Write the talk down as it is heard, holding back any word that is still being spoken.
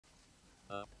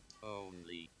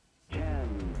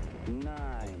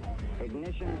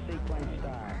Ignition sequence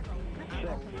start.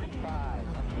 6, 5,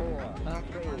 4,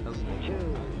 3, 2,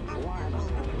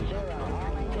 1, 0.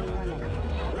 All engine running.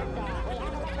 Liftoff. We have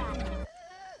a liftoff.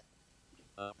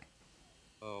 Up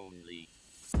only.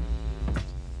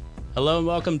 Hello and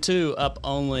welcome to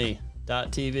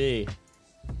UpOnly.tv.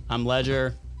 I'm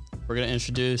Ledger. We're going to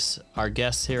introduce our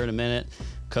guests here in a minute.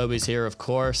 Cobie's here, of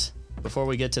course. Before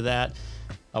we get to that,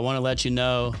 I want to let you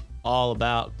know all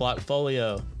about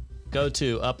Blockfolio. Go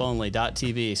to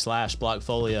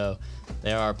uponly.tv/Blockfolio.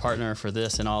 They are our partner for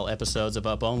this and all episodes of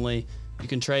Up Only. You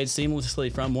can trade seamlessly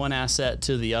from one asset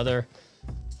to the other.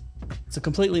 It's a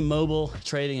completely mobile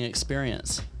trading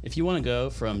experience. If you want to go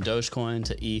from Dogecoin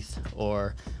to ETH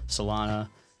or Solana,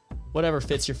 whatever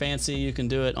fits your fancy, you can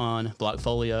do it on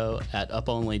Blockfolio at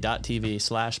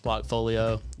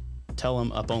uponly.tv/Blockfolio. Tell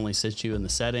them Up Only sent you in the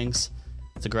settings.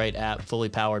 It's a great app, fully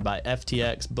powered by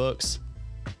FTX books.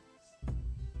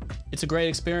 It's a great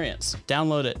experience.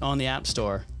 Download it on the App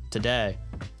Store today.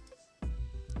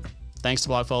 Thanks to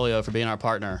Blockfolio for being our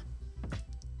partner.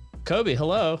 Cobie,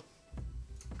 hello.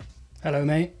 Hello,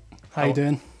 mate. How you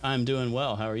doing? I'm doing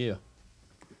well. How are you?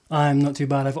 I'm not too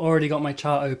bad. I've already got my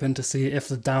chart open to see if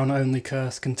the down-only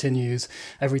curse continues.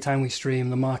 Every time we stream,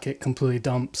 the market completely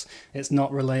dumps. It's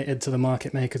not related to the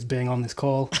market makers being on this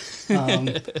call.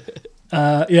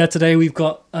 Today we've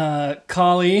got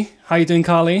Carly. How you doing,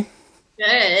 Carly?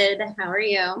 Good. How are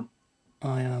you?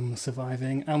 I am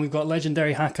surviving. And we've got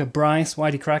legendary hacker Bryce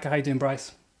YTCracker. How you doing,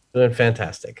 Bryce? Doing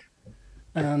fantastic.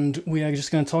 And we are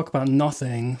just going to talk about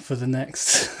nothing for the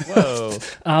next Whoa.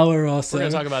 hour or so. We're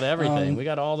going to talk about everything. We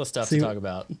got all the stuff to talk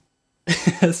about.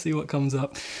 See what comes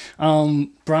up.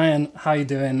 Brian, how you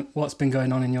doing? What's been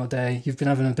going on in your day? You've been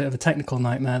having a bit of a technical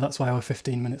nightmare. That's why we're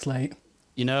 15 minutes late.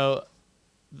 You know,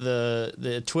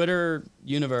 the Twitter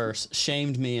universe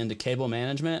shamed me into cable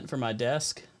management for my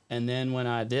desk. And then when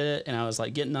I did it and I was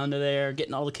like getting under there,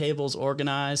 getting all the cables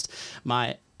organized,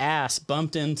 my ass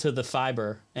bumped into the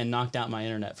fiber and knocked out my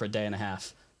internet for a day and a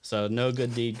half. So no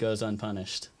good deed goes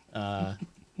unpunished. And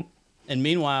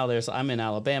meanwhile, I'm in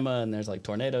Alabama and there's like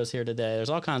tornadoes here today. There's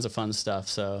all kinds of fun stuff.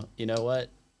 So you know what?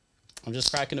 I'm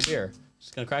just cracking a beer.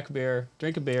 Just gonna crack a beer,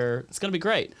 drink a beer. It's gonna be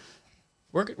great.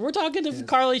 We're talking to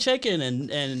Carly Chaikin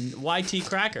and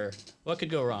YTCracker. What could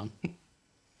go wrong?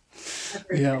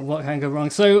 Yeah, what can go wrong?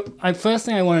 So, first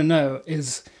thing I want to know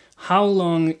is how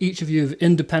long each of you have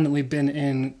independently been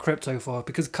in crypto for.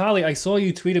 Because Carly, I saw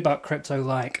you tweet about crypto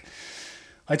like,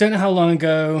 I don't know how long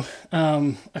ago,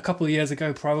 a couple of years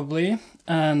ago probably.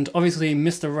 And obviously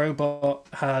Mr. Robot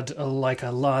had a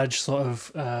large sort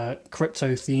of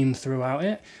crypto theme throughout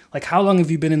it. Like, how long have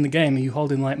you been in the game? Are you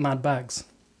holding like mad bags?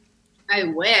 I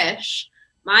wish.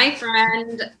 My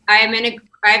friend, I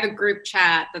have a group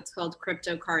chat that's called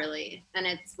Crypto Carly, and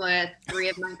it's with 3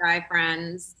 of my guy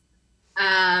friends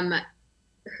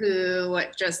who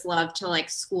just love to like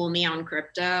school me on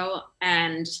crypto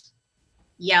and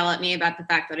yell at me about the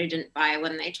fact that I didn't buy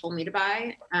when they told me to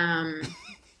buy. And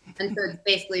so it's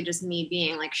basically just me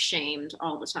being like shamed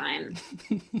all the time.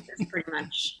 That's pretty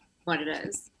much what it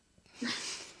is.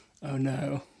 Oh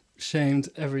no. Shamed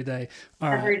every day. All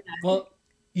right. Every day. Well,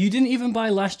 you didn't even buy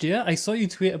last year. I saw you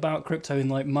tweet about crypto in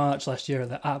like March last year at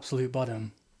the absolute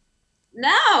bottom.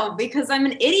 No, because I'm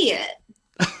an idiot.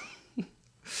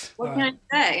 What can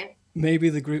I say? Maybe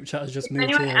the group chat has just moved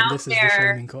here and this is the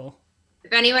shaming call.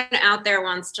 If anyone out there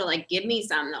wants to like give me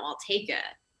some, though, I'll take it.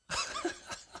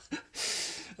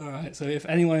 All right. So if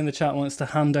anyone in the chat wants to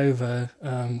hand over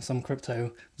some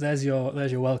crypto, there's your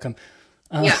welcome.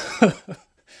 Yeah.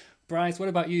 Bryce, what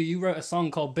about you? You wrote a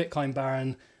song called Bitcoin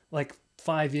Baron like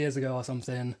 5 years ago or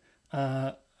something.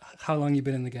 How long you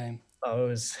been in the game?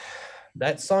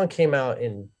 That song came out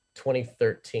in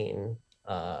 2013.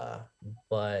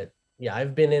 But yeah,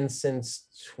 I've been in since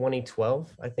 2012,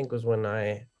 I think was when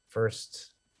I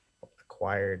first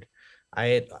acquired.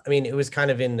 I mean, it was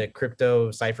kind of in the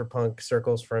crypto cypherpunk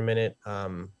circles for a minute.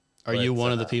 Are you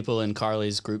one of the people in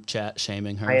Carly's group chat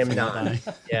shaming her? I am not.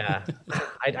 Yeah.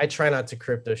 I try not to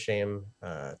crypto shame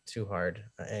too hard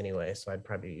anyway, so I'd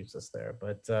probably use this there.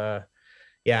 But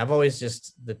yeah, I've always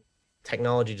the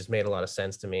technology just made a lot of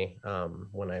sense to me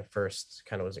when I first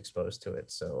kind of was exposed to it.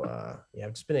 So yeah,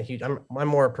 I've just been I'm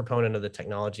more a proponent of the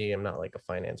technology. I'm not like a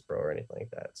finance bro or anything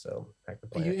like that. So Are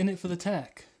you in it for the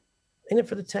tech? In it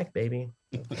for the tech, baby.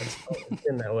 It's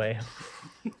been that way.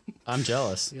 I'm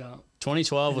jealous. Yeah.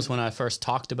 2012 was when I first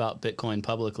talked about Bitcoin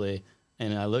publicly,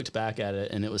 and I looked back at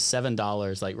it, and it was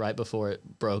 $7, like right before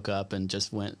it broke up and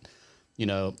just went,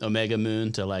 Omega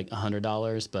Moon to like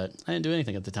 $100. But I didn't do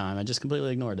anything at the time. I just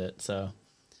completely ignored it. So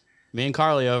Me and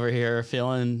Carly over here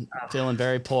feeling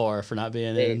very poor for not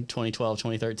being in 2012,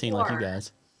 2013 like you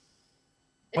guys.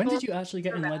 When did you actually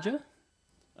get in Ledger?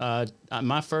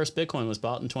 My first Bitcoin was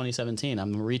bought in 2017.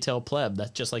 I'm a retail pleb.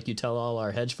 That's just like you tell all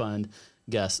our hedge fund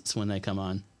guests when they come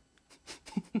on.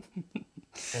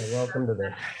 Hey, welcome to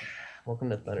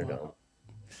Thunderdome. Wow.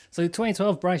 So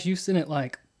 2012, Bryce, you've seen it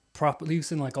like properly. You've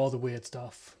seen like all the weird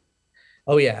stuff.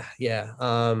 Oh yeah.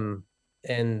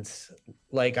 And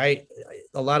like a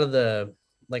lot of the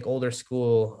like older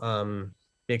school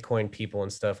Bitcoin people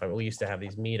and stuff, we used to have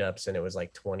these meetups, and it was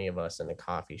like 20 of us in a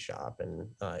coffee shop, and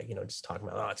just talking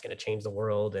about, oh, it's going to change the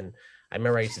world. And I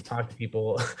remember I used to talk to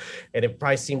people and it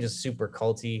probably seemed just super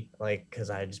culty, like, because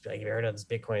I just be like, have you heard of this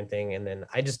Bitcoin thing? And then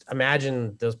I just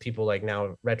imagine those people like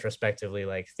now retrospectively,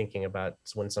 like thinking about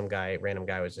when some random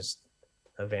guy was just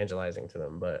evangelizing to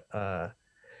them. But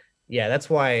yeah, that's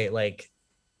why like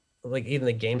even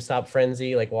the GameStop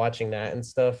frenzy, like watching that and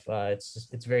stuff,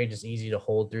 it's very just easy to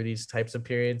hold through these types of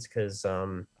periods because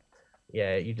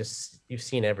yeah, you've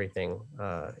seen everything.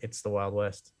 It's the Wild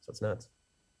West, so it's nuts.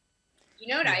 You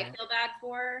know what I feel bad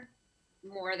for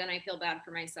more than I feel bad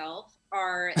for myself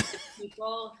are the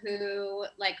people who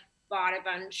like bought a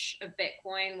bunch of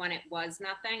Bitcoin when it was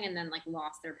nothing and then like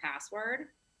lost their password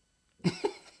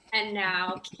and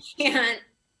now can't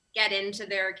get into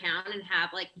their account and have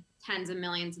like tens of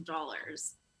millions of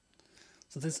dollars.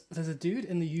 So there's a dude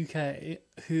in the UK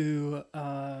who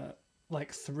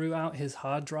like threw out his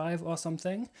hard drive or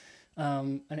something,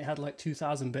 and it had like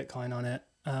 2,000 Bitcoin on it,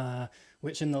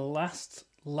 which in the last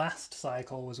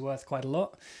cycle was worth quite a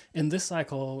lot. In this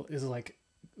cycle is like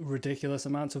ridiculous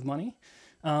amounts of money.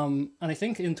 And I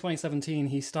think in 2017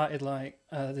 he started like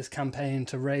this campaign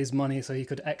to raise money so he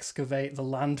could excavate the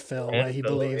landfill where he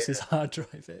believes his hard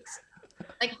drive is.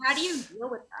 Like, how do you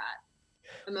deal with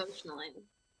that emotionally?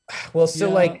 Well, so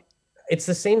like it's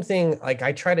the same thing. Like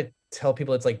I try to tell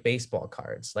people it's like baseball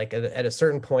cards. Like at a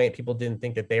certain point, people didn't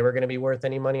think that they were going to be worth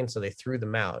any money, and so they threw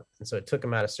them out, and so it took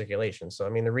them out of circulation. So I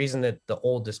mean, the reason that the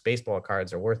oldest baseball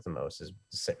cards are worth the most is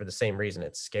for the same reason.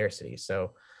 It's scarcity.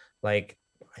 So like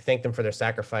I thank them for their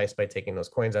sacrifice by taking those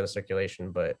coins out of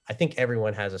circulation. But I think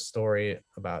everyone has a story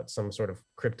about some sort of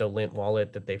crypto lint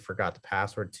wallet that they forgot the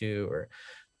password to, or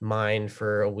mined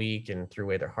for a week and threw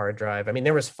away their hard drive. I mean,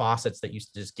 there was faucets that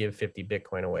used to just give 50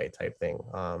 Bitcoin away type thing.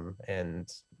 And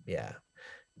yeah,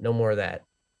 no more of that.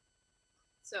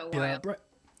 So wild.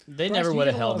 They never would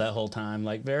have held that whole time.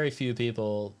 Like very few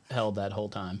people held that whole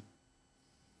time.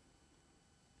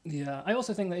 Yeah, I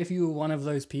also think that if you were one of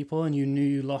those people and you knew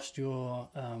you lost your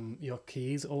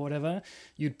keys or whatever,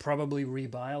 you'd probably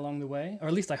rebuy along the way, or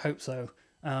at least I hope so.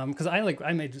 Because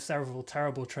I made several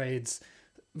terrible trades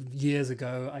years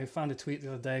ago. I found a tweet the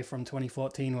other day from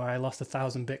 2014 where I lost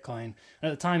 1,000 Bitcoin.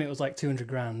 And at the time it was like 200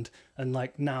 grand, and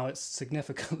like now it's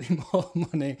significantly more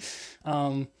money.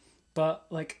 But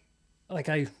like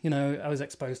I was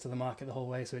exposed to the market the whole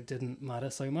way, so it didn't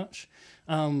matter so much.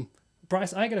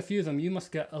 Bryce, I get a few of them. You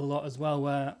must get a lot as well,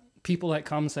 where people like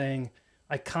come saying,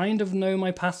 I kind of know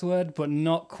my password, but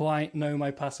not quite know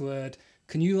my password.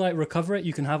 Can you like recover it?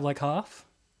 You can have like half.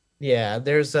 Yeah,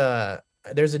 there's a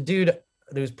dude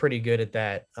who's pretty good at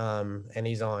that, and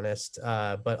he's honest.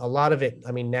 But a lot of it,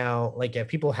 I mean, now, like if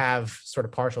people have sort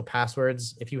of partial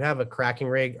passwords, if you have a cracking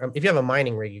rig, if you have a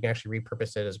mining rig, you can actually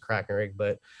repurpose it as a cracking rig.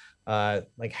 But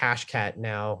like Hashcat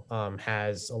now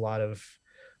has a lot of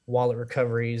wallet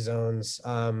recovery zones.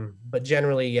 But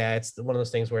generally, yeah, it's one of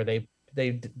those things where they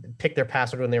picked their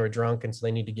password when they were drunk, and so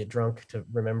they need to get drunk to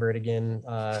remember it again,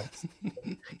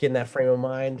 get in that frame of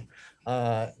mind.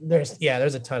 There's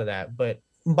a ton of that, but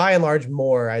by and large,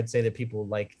 more, I'd say that people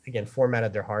like, again,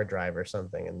 formatted their hard drive or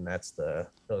something, and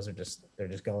they're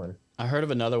just going. I heard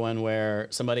of another one where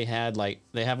somebody had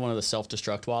they have one of the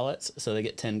self-destruct wallets, so they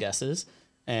get 10 guesses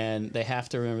and they have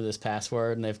to remember this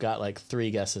password, and they've got like 3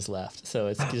 guesses left. So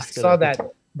it's just I saw that.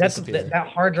 That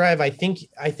hard drive. I think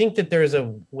that there's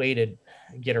a way to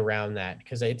get around that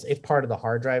because it's part of the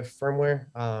hard drive firmware.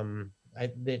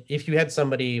 If you had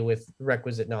somebody with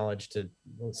requisite knowledge to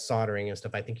soldering and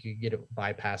stuff, I think you could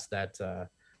bypass that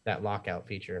lockout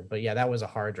feature. But yeah, that was a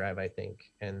hard drive, I think.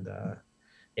 And yeah,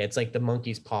 it's like the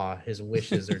monkey's paw. His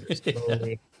wishes are just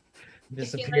slowly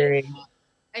disappearing.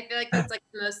 I feel like that's like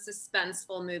the most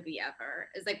suspenseful movie ever,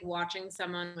 is like watching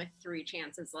someone with 3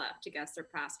 chances left to guess their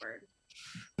password.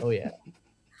 Oh yeah.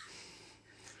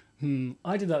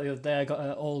 I did that the other day. I got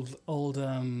an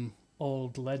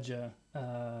old Ledger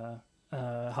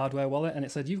hardware wallet, and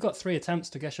it said, you've got 3 attempts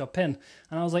to guess your PIN.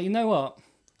 And I was like, you know what?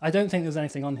 I don't think there's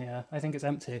anything on here. I think it's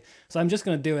empty. So I'm just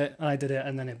going to do it. And I did it,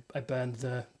 and then I burned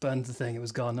the thing. It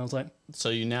was gone. I was like, So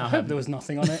you now I hope have. there was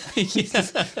nothing on it. You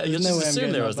There's just no way I'm assume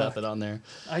getting there that was back. nothing on there.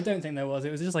 I don't think there was.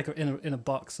 It was just like in a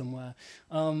box somewhere.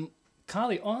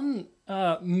 Carly, on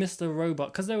Mr.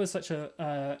 Robot, because there was such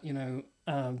a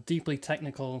deeply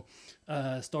technical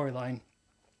storyline.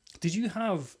 Did you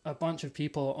have a bunch of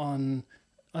people on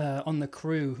the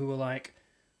crew who were like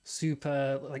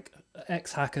super like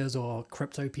ex-hackers or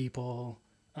crypto people?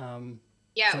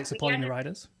 Yeah, like supporting the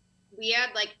riders? We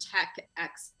had like tech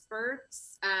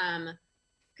experts,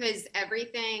 because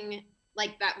everything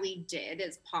like that we did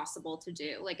is possible to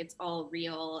do. Like it's all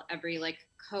real. Every like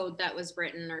code that was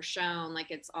written or shown, like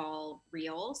it's all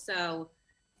real. So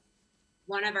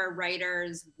one of our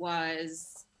writers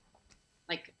was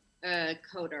like a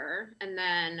coder, and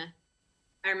then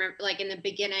I remember like in the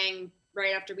beginning,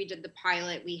 right after we did the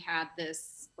pilot, we had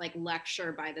this like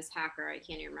lecture by this hacker, I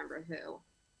can't even remember who,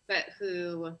 but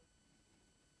who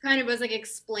kind of was like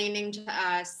explaining to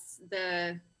us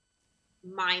the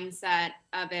mindset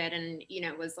of it, and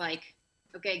was like,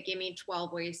 okay, give me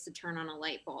 12 ways to turn on a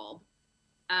light bulb.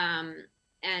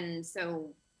 And so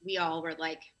we all were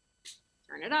like,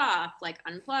 turn it off, like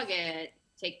unplug it,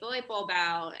 take the light bulb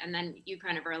out, and then you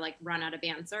kind of are like run out of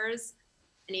answers.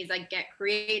 And he's like, get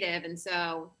creative. And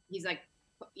so he's like,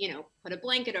 put a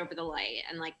blanket over the light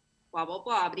and like blah, blah,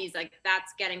 blah. But he's like,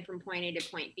 that's getting from point A to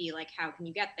point B. Like, how can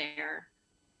you get there?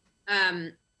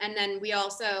 And then we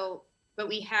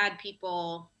had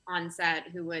people on set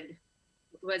who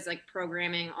was like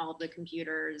programming all the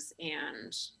computers.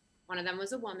 And one of them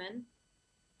was a woman,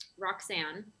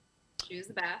 Roxanne. She was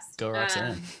the best. Go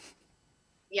Roxanne.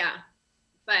 Yeah.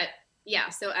 But yeah,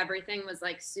 so everything was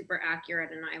like super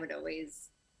accurate, and I would always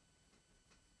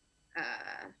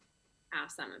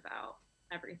ask them about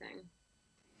everything.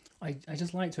 I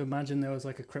just like to imagine there was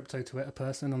like a crypto Twitter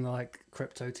person on the like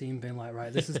crypto team being like,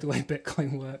 right, this is the way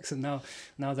Bitcoin works, and now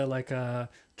they're like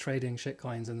trading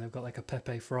shitcoins, and they've got like a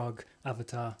Pepe Frog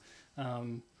avatar.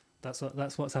 That's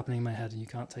what's happening in my head, and you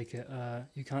can't take it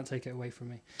away from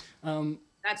me.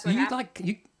 That's what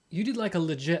happened. You did like a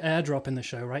legit airdrop in the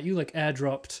show, right? You like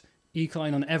airdropped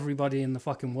ecoin on everybody in the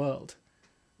fucking world.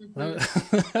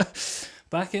 Mm-hmm.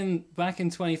 Back in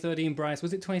 2013, Bryce,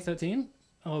 was it 2013?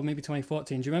 Or maybe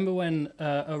 2014. Do you remember when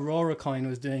Aurora Coin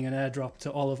was doing an airdrop to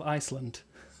all of Iceland?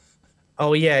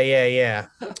 Oh yeah.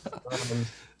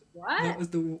 What? That was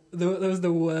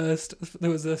the worst. There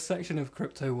was a section of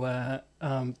crypto where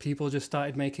people just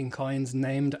started making coins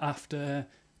named after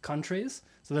countries.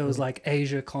 So there was like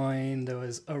Asia coin, there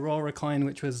was Aurora coin,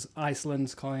 which was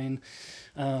Iceland's coin,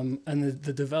 and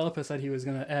the developer said he was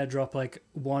going to airdrop like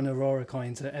one Aurora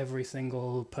coin to every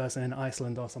single person in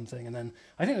Iceland or something, and then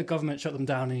I think the government shut them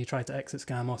down and he tried to exit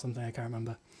scam or something, I can't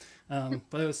remember. But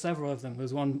there was several of them. There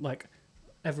was one like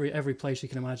every place you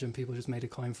can imagine, people just made a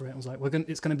coin for it. I was like,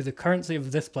 it's going to be the currency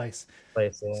of this place. Yeah.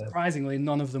 Surprisingly,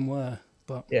 none of them were.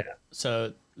 But Yeah.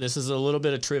 So this is a little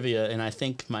bit of trivia, and I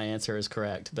think my answer is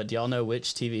correct. But do y'all know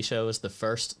which TV show was the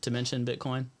first to mention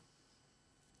Bitcoin?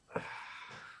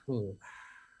 Ooh.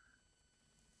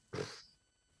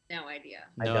 No idea.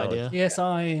 No idea?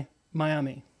 CSI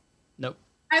Miami. Nope.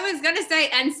 I was gonna say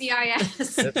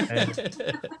NCIS.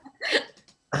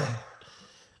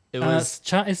 It was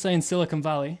Chat is saying Silicon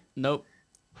Valley. nope.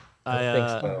 I think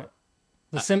so.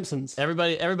 The Simpsons.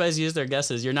 Everybody's used their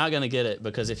guesses. You're not gonna get it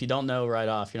because if you don't know right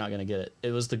off, you're not gonna get it.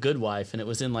 It was The Good Wife, and it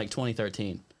was in like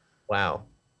 2013. Wow.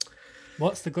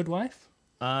 What's The Good Wife?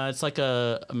 It's like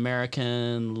a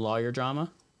American lawyer drama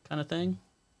kind of thing.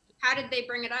 How did they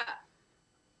bring it up?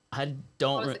 I What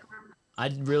don't. was the comment?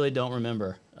 I really don't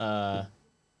remember. I'll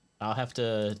have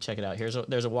to check it out.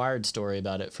 There's a Wired story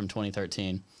about it from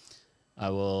 2013. I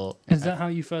will. Is that how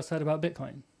you first heard about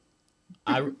Bitcoin?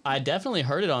 I definitely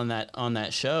heard it on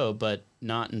that show, but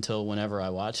not until whenever I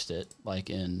watched it, like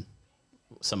in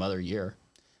some other year.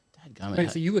 Dadgummit.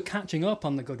 Wait, so you were catching up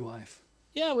on The Good Wife?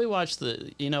 Yeah, we watched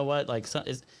the. You know what? Like,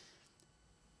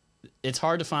 it's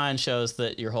hard to find shows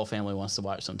that your whole family wants to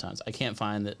watch. Sometimes I can't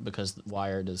find that because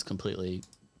Wired is completely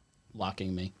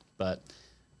locking me. But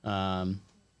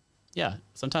yeah,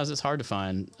 sometimes it's hard to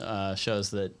find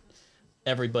shows that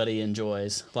everybody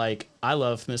enjoys. Like, I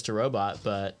love Mr. Robot,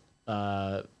 but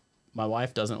my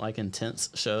wife doesn't like intense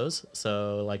shows,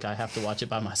 so like I have to watch it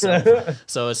by myself.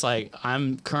 So it's like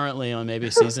I'm currently on maybe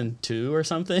season 2 or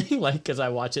something, like because I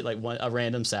watch it like a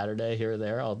random Saturday here or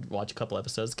there. I'll watch a couple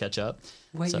episodes, catch up.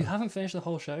 Wait, So- you haven't finished the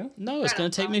whole show? No, it's gonna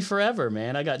take me forever,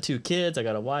 man. I got 2 kids, I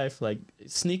got a wife. Like,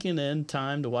 sneaking in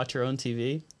time to watch your own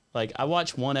TV, Like I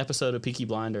watch one episode of Peaky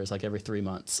Blinders like every 3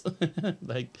 months.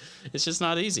 Like it's just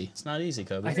not easy. It's not easy,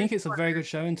 Cobie. I think it's a very good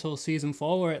show until season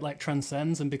 4, where it like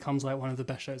transcends and becomes like one of the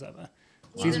best shows ever.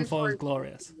 Season 4 is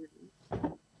glorious.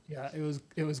 Yeah, it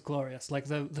was glorious. Like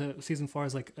the season 4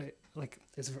 is like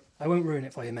it's, I won't ruin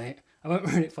it for you, mate. I won't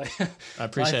ruin it for you. I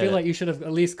appreciate it. I feel like you should have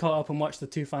at least caught up and watched the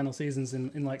 2 final seasons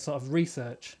in like sort of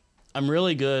research. I'm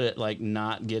really good at like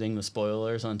not getting the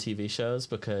spoilers on TV shows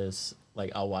because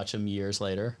like I'll watch them years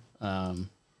later.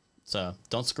 So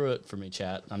don't screw it for me,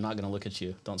 chat. I'm not gonna look at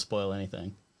you. Don't spoil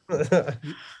anything.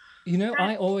 You know,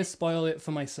 I always spoil it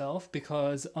for myself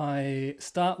because I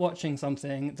start watching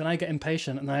something, then I get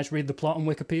impatient and I just read the plot on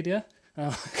Wikipedia.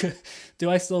 Do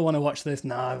I still want to watch this?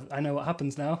 Nah, I know what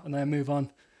happens now, and then I move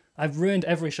on. I've ruined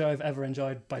every show I've ever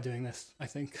enjoyed by doing this, I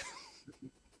think.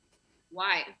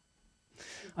 Why?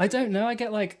 I don't know. I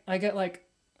get like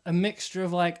a mixture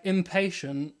of like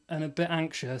impatient and a bit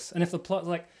anxious. And if the plot's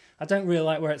like, I don't really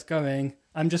like where it's going,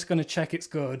 I'm just going to check it's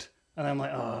good. And I'm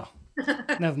like, oh,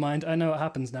 never mind. I know what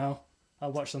happens now.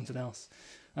 I'll watch something else.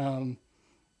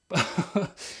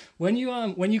 But when you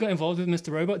got involved with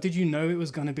Mr. Robot, did you know it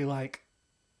was going to be like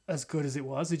as good as it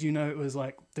was? Did you know it was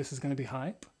like, this is going to be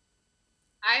hype?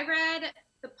 I read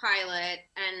the pilot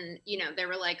and, you know, they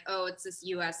were like, oh, it's this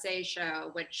USA show,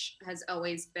 which has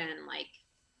always been like,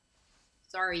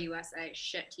 sorry, USA,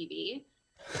 shit TV.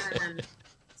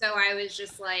 So I was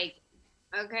just like,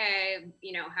 okay,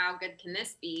 you know, how good can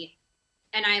this be?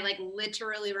 And I like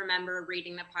literally remember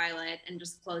reading the pilot and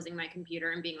just closing my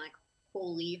computer and being like,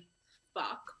 holy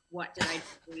fuck, what did I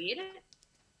just read?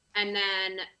 And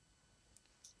then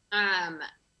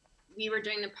we were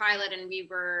doing the pilot and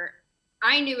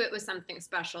I knew it was something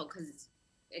special because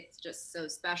it's just so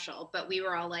special, but we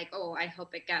were all like, oh, I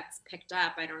hope it gets picked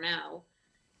up. I don't know.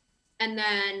 And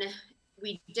then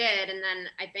we did. And then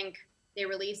I think they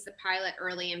released the pilot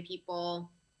early and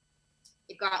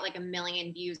it got like 1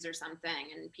 million views or something.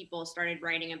 And people started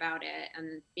writing about it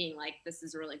and being like, this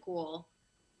is really cool.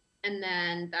 And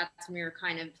then that's when we were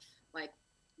kind of like,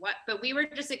 what? But we were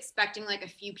just expecting like a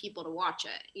few people to watch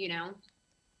it, you know?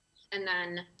 And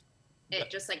then it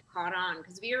just like caught on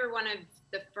because we were one of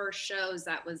the first shows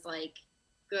that was like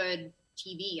good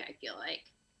TV, I feel like.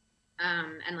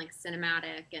 And like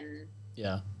cinematic and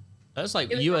yeah. That was like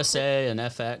USA and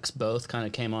FX both kind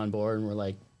of came on board and were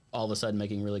like all of a sudden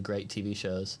making really great TV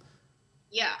shows.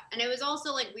 Yeah. And it was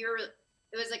also like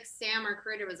it was like Sam, our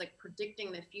creator, was like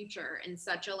predicting the future in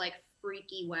such a like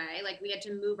freaky way. Like we had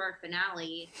to move our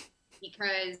finale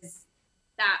because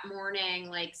that morning,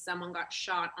 like someone got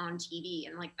shot on TV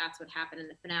and like that's what happened in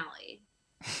the finale.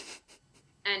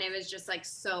 And it was just like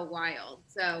so wild.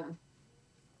 So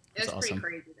it was pretty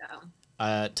crazy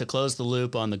though. To close the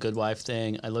loop on the Good Wife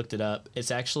thing, I looked it up.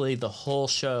 It's actually the whole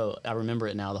show. I remember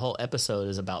it now. The whole episode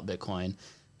is about Bitcoin.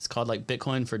 It's called like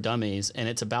Bitcoin for Dummies, and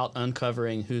it's about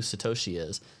uncovering who Satoshi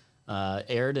is.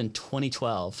 Aired in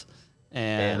 2012.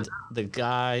 And the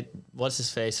guy, what's his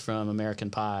face from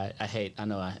American Pie?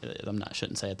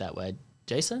 Shouldn't say it that way.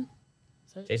 Jason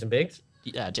Biggs?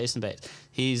 Yeah, Jason Bates.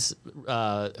 He's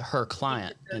her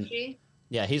client.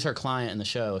 He's her client in the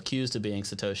show, accused of being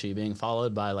Satoshi, being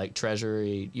followed by like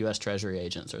U.S. Treasury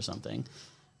agents or something.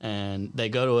 And they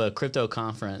go to a crypto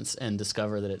conference and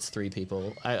discover that it's 3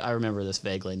 people. I remember this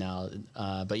vaguely now.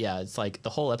 But yeah, it's like the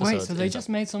whole episode. Wait, so they just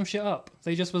made some shit up?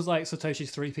 They just was like,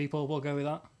 Satoshi's 3 people, we'll go with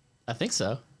that? I think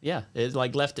so. Yeah, it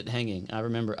like left it hanging. I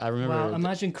remember. Wow,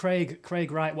 imagine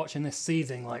Craig Wright watching this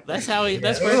seathing like. That's how he.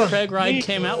 That's where Craig Wright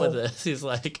came out with this. He's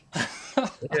like.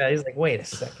 Yeah, he's like, wait a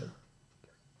second.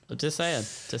 Just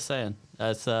saying.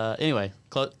 That's anyway.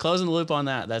 Closing the loop on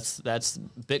that. That's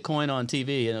Bitcoin on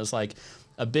TV, and it was like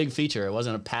a big feature. It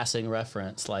wasn't a passing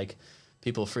reference. Like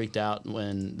people freaked out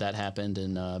when that happened,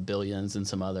 and Billions and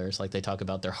some others. Like they talk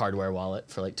about their hardware wallet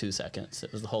for like 2 seconds.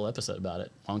 It was the whole episode about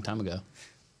it a long time ago.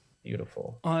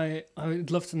 Beautiful. I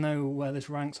would love to know where this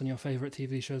ranks on your favorite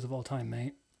TV shows of all time,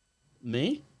 mate.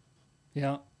 Me?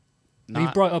 Yeah.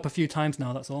 You've brought it up a few times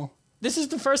now, that's all. This is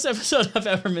the first episode I've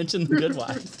ever mentioned The Good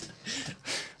Wife.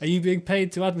 Are you being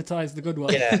paid to advertise The Good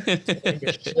Wife?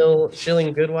 Yeah.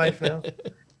 Shilling Good Wife now?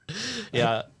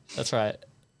 Yeah, that's right.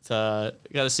 Got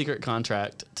a secret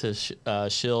contract to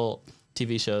shill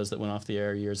TV shows that went off the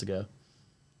air years ago.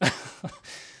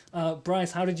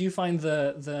 Bryce, how did you find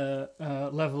the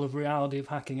level of reality of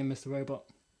hacking in Mr. Robot?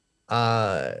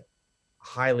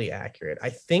 Highly accurate. I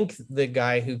think the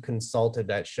guy who consulted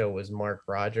that show was Mark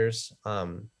Rogers,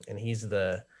 and he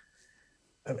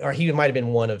might have been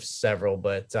one of several,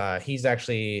 but he's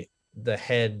actually the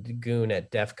head goon at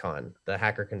DEF CON, the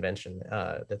hacker convention.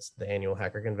 That's the annual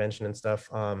hacker convention and stuff.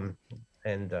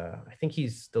 and I think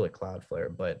he's still at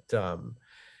Cloudflare. But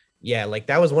yeah, like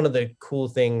that was one of the cool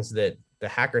things that the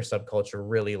hacker subculture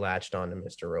really latched on to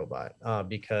Mr. Robot,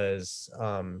 because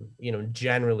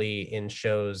generally in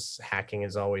shows, hacking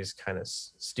is always kind of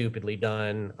stupidly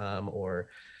done, or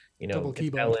Double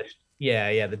keyboard. embellished.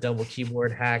 Yeah, the double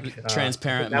keyboard hack,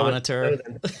 Transparent monitor.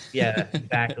 Yeah,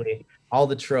 exactly. All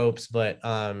the tropes, but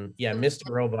yeah, Mr.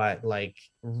 Robot like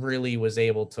really was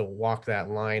able to walk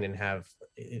that line and have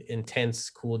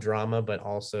intense, cool drama, but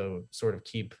also sort of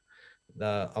keep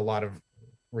a lot of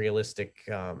realistic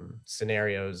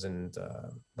scenarios, and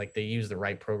like they use the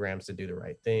right programs to do the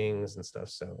right things and stuff.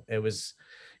 So it was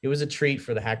a treat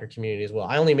for the hacker community as well.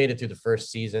 I only made it through the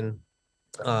first season.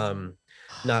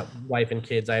 Not wife and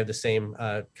kids. I have the same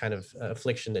kind of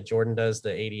affliction that Jordan does, the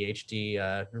ADHD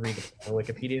read the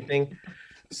Wikipedia thing.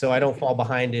 So I don't fall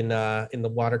behind in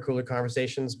the water cooler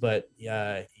conversations. But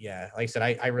yeah, like I said,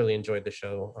 I really enjoyed the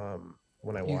show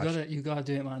when I watched. You gotta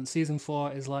do it, man. Season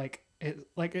 4 is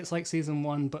it's like season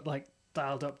 1, but like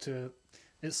dialed up to.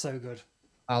 It's so good.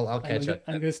 I'll catch up.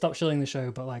 I'm gonna stop shilling the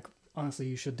show, but like honestly,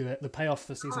 you should do it. The payoff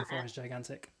for season 4 is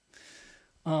gigantic.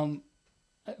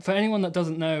 For anyone that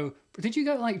doesn't know, did you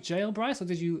go to like jail, Bryce, or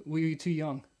were you too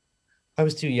young? I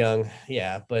was too young,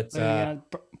 yeah, but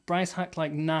Bryce hacked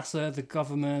like NASA, the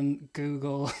government,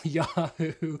 Google,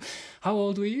 Yahoo. How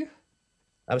old were you?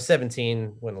 I was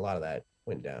 17 when a lot of that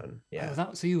went down. Yeah.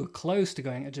 Oh, so you were close to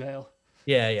going to jail.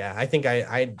 Yeah. I think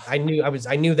I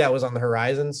knew that was on the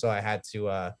horizon, so I had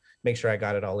to make sure I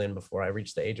got it all in before I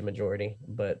reached the age of majority.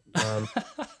 But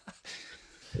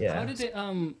yeah.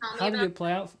 How did it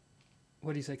play out?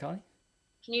 What do you say, Carly?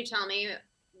 Can you tell me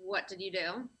what did you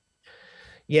do?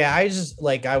 Yeah,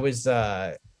 I was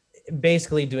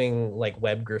basically doing like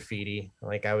web graffiti.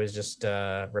 Like I was just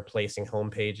replacing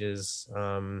home pages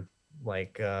of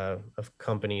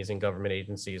companies and government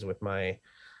agencies with my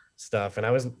stuff. And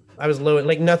I was low,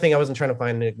 like nothing. I wasn't trying to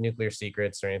find nuclear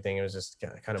secrets or anything. It was just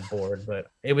kind of bored. But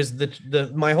it was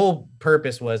my whole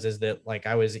purpose is that like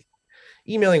I was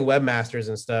emailing webmasters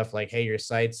and stuff like, hey, your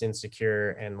site's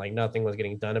insecure, and like nothing was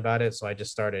getting done about it. So I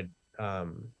just started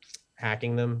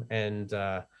hacking them. And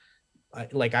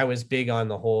I was big on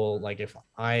the whole, like if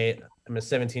I am a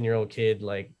 17-year-old kid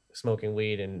like smoking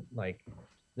weed and like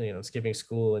skipping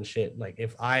school and shit, like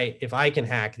if I can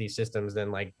hack these systems,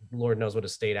 then like Lord knows what a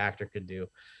state actor could do.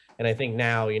 And I think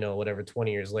now,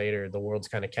 20 years later, the world's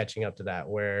kind of catching up to that,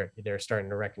 where they're starting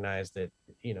to recognize that,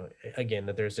 again,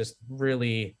 that there's just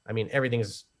really,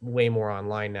 everything's way more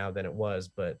online now than it was.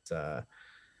 But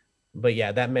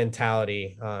yeah, that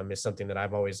mentality is something that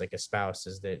I've always like espoused,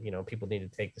 is that, people need to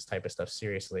take this type of stuff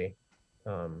seriously.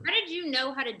 How did you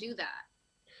know how to do that?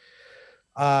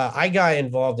 I got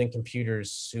involved in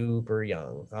computers super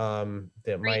young.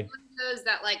 Those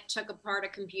that like took apart a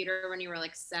computer when you were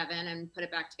like 7 and put it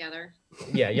back together?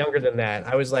 Yeah, younger than that.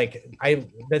 I was like, I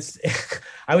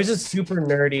was just super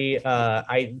nerdy.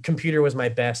 Computer was my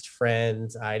best friend.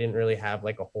 I didn't really have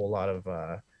like a whole lot of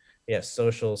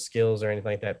social skills or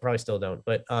anything like that. Probably still don't.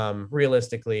 But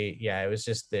realistically, yeah, it was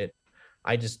just that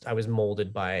I was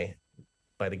molded by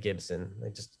the Gibson,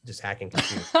 like just hacking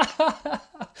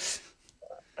computers.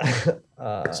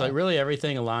 So really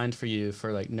everything aligned for you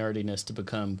for like nerdiness to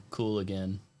become cool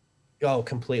again. Oh,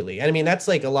 completely. And that's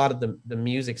like a lot of the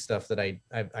music stuff that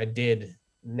I did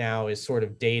now is sort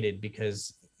of dated,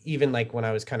 because even like when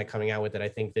I was kind of coming out with it, I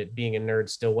think that being a nerd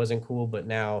still wasn't cool. But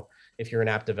now if you're an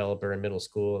app developer in middle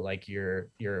school, like you're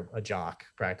a jock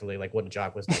practically, like what a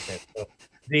jock was back then.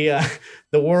 So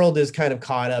the world is kind of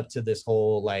caught up to this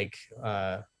whole like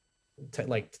the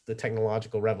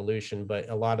technological revolution, but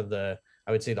a lot of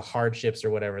I would say the hardships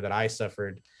or whatever that I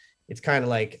suffered, it's kind of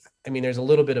like, there's a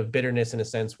little bit of bitterness in a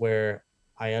sense where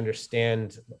I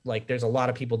understand, like there's a lot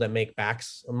of people that make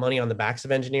money on the backs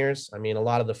of engineers. A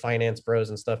lot of the finance bros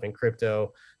and stuff in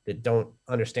crypto that don't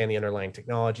understand the underlying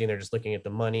technology, and they're just looking at the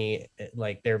money.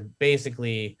 Like they're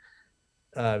basically,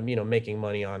 making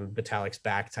money on Vitalik's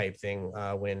back type thing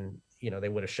when they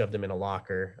would have shoved him in a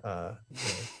locker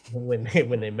when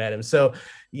they met him. So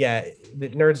yeah, the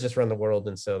nerds just run the world,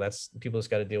 and so that's, people just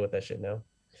got to deal with that shit now.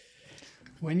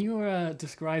 When you were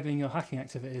describing your hacking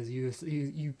activities,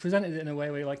 you presented it in a way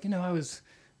where you're like, I was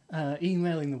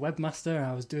emailing the webmaster,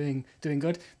 I was doing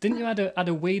good. Didn't you add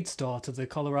a weed store to the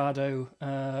Colorado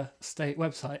state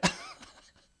website?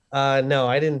 No,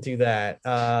 I didn't do that.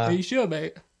 Are you sure,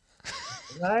 mate?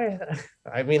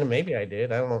 Maybe I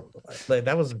did. I don't know. Like,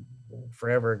 that was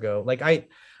forever ago. Like I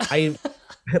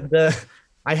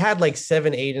had like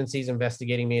 7 agencies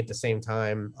investigating me at the same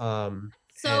time.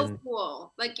 So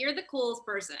cool. Like you're the coolest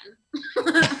person.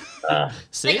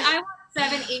 See? Like I want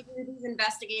 7 agencies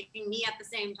investigating me at the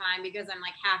same time because I'm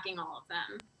like hacking all of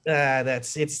them.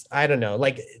 I don't know,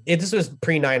 like this was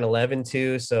pre 9/11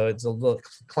 too, so it's a little,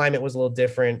 climate was a little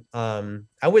different.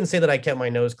 I wouldn't say that I kept my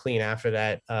nose clean after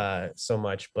that so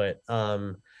much, but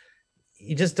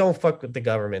you just don't fuck with the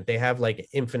government. They have like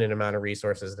infinite amount of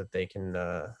resources that they can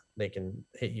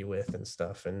hit you with and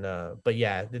stuff. And but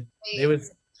yeah, it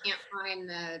was, can't find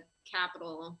the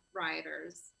Capitol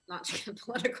rioters, not to get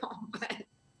political, but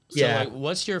So yeah. like,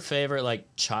 what's your favorite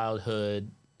like childhood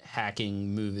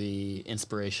hacking movie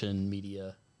inspiration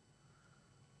media?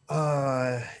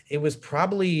 It was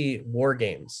probably War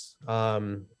Games.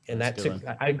 And That's a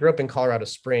good I grew up in Colorado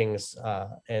Springs,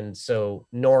 and so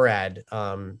NORAD,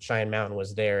 Cheyenne Mountain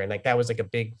was there, and like that was like a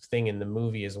big thing in the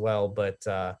movie as well. But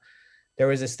there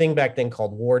was this thing back then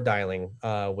called war dialing,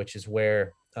 which is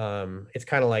where it's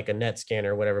kind of like a net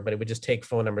scanner or whatever, but it would just take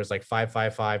phone numbers like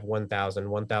 555, 1000,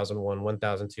 1001,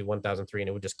 1002, 1003, and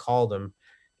it would just call them.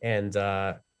 And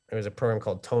there was a program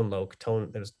called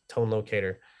it was Tone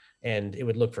Locator, and it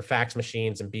would look for fax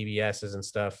machines and BBSs and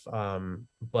stuff.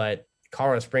 But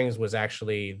Colorado Springs was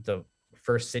actually the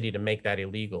first city to make that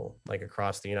illegal, like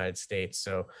across the United States.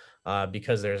 So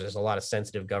because there's a lot of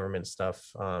sensitive government stuff,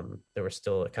 they were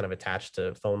still kind of attached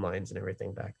to phone lines and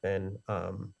everything back then.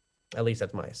 At least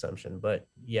that's my assumption. But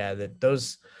yeah,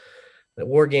 the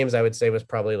War Games, I would say, was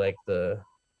probably like the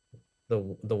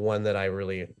one that I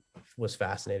really was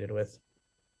fascinated with.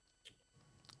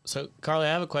 So Carly,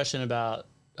 I have a question about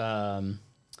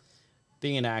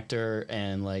being an actor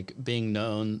and like being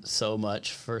known so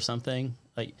much for something.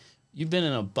 Like, you've been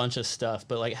in a bunch of stuff,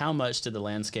 but like, how much did the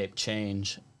landscape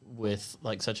change with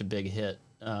like such a big hit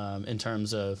in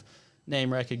terms of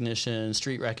name recognition,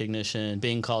 street recognition,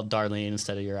 being called Darlene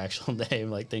instead of your actual name,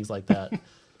 like things like that?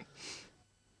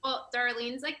 well,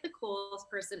 Darlene's like the coolest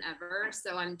person ever,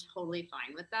 so I'm totally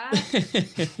fine with that.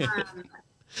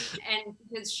 And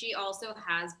because she also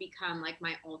has become like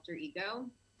my alter ego.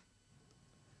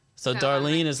 So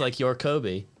Darlene is like your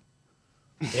Cobie.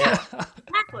 Yeah.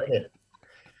 Exactly.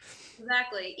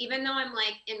 Exactly. Even though I'm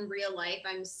like in real life,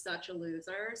 I'm such a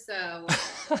loser. So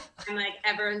I'm like,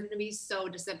 everyone's gonna be so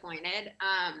disappointed.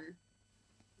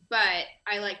 But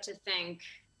I like to think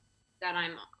that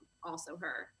I'm also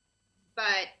her.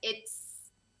 But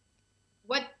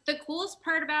what the coolest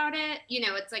part about it,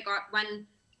 it's like when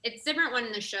it's different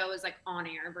when the show is like on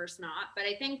air versus not. But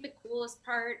I think the coolest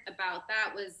part about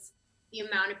that was the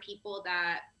amount of people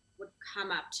that would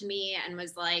come up to me and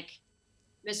was like,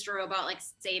 Mr. Robot like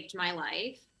saved my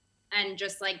life, and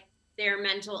just like their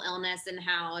mental illness and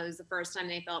how it was the first time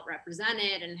they felt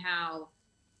represented, and how,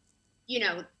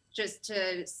 just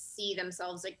to see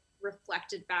themselves like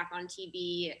reflected back on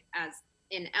TV as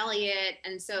in Elliot.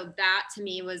 And so that to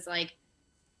me was like,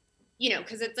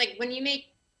 because it's like when you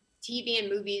make TV and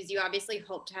movies, you obviously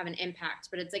hope to have an impact,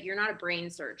 but it's like you're not a brain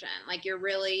surgeon. Like you're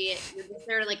just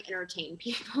there to like entertain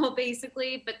people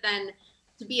basically. But then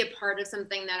to be a part of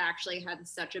something that actually had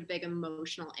such a big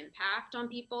emotional impact on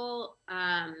people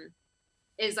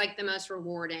is like the most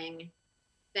rewarding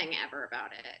thing ever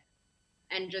about it.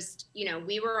 And just,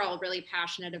 we were all really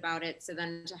passionate about it. So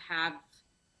then to have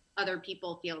other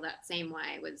people feel that same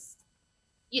way was,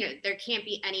 there can't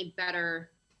be any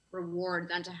better reward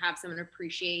than to have someone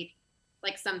appreciate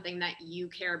like something that you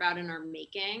care about and are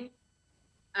making.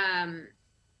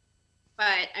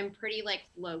 But I'm pretty like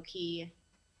low key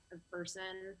of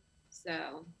person.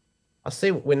 So I'll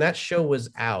say when that show was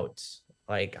out,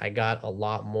 like I got a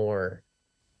lot more,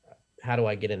 how do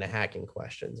I get into hacking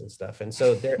questions and stuff. And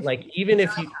so they're like, even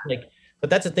if you like, but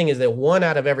that's the thing, is that 1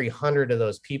 out of every 100 of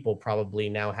those people probably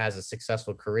now has a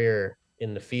successful career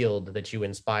in the field that you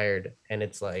inspired. And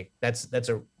it's like, that's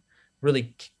a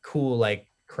really cool, like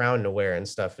crown to wear and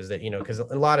stuff, is that, because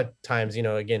a lot of times,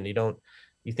 again,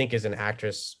 you think as an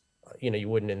actress, you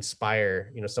wouldn't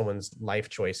inspire, someone's life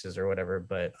choices or whatever.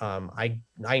 But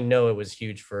I know it was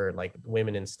huge for like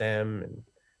women in STEM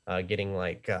and getting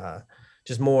like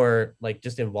just more like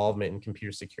just involvement in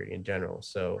computer security in general.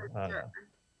 So sure.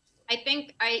 I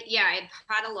think I've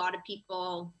had a lot of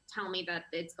people tell me that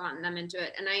it's gotten them into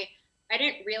it. And I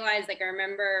didn't realize, like, I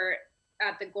remember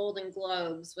at the Golden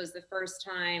Globes was the first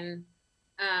time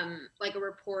like a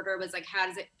reporter was like, how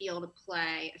does it feel to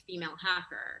play a female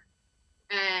hacker?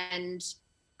 And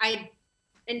I,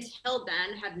 until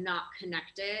then, had not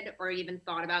connected or even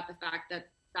thought about the fact that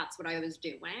that's what I was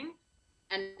doing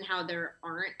and how there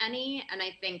aren't any. And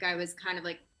I think I was kind of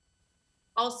like,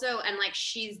 also, and like,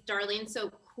 Darlene's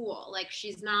so cool. Like,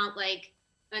 she's not like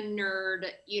a nerd,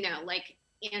 like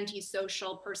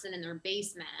antisocial person in their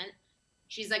basement.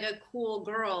 She's like a cool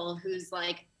girl who's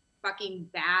like fucking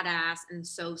badass and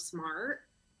so smart.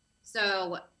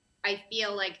 So I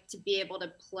feel like to be able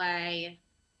to play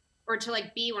or to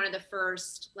like be one of the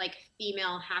first like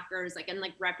female hackers, like, and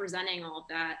like representing all of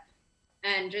that,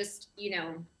 and just, you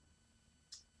know,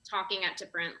 talking at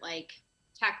different like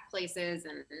tech places,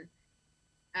 and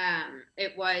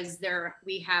it was there,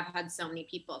 we have had so many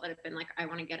people that have been like, I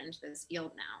want to get into this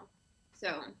field now.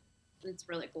 So it's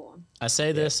really cool. I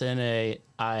say this in a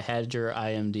I had your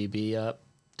IMDb up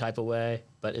type of way,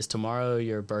 but is tomorrow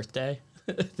your birthday?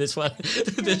 This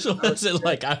wasn't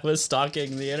like I was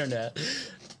stalking the internet.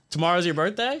 Tomorrow's your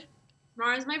birthday?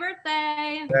 Tomorrow's my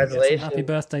birthday. Congratulations. Happy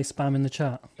birthday spam in the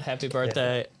chat. Happy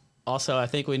birthday. Also, I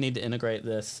think we need to integrate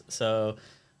this. So,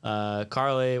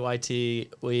 Carly,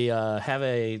 YT, we have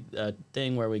a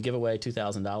thing where we give away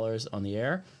 $2,000 on the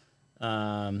air,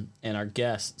 and our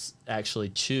guests actually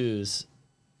choose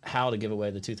how to give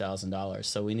away the $2,000.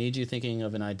 So we need you thinking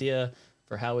of an idea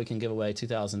for how we can give away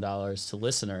 $2,000 to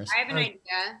listeners. I have an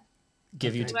idea.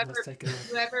 Give you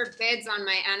Whoever bids on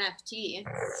my NFT.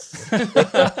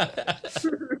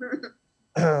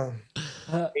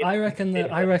 I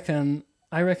reckon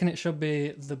it should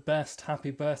be the best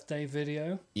happy birthday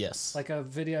video. Yes. Like a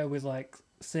video with like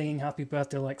singing happy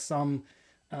birthday, like some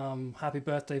happy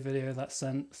birthday video that's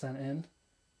sent in.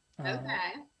 Okay.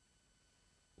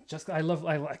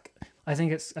 I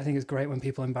think it's great when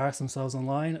people embarrass themselves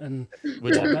online, and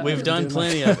we've done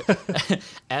plenty of it.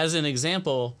 As an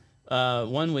example,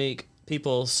 one week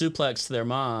people suplexed their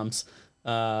moms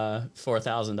for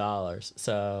 $1,000.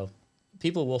 So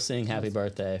people will sing happy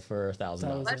birthday for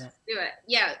 $1,000. Let's do it.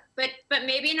 Yeah, but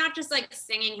maybe not just like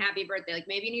singing happy birthday. Like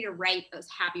maybe you need to write a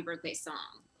happy birthday song.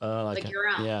 Like your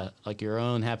own. Yeah, like your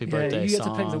own happy birthday you get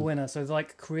song. to pick the winner. So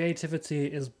like creativity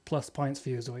is plus points for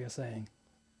you, is what you're saying.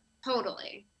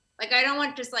 Totally. Like I don't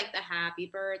want just like the happy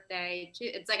birthday.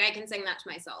 It's like I can sing that to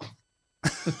myself.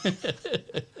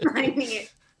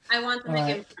 I want to make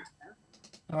it impressive.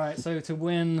 All right, so to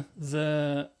win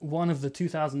one of the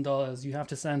 $2,000, you have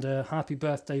to send a happy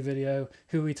birthday video.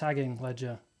 Who are we tagging,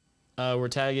 Ledger? We're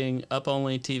tagging Up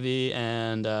Only TV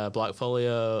and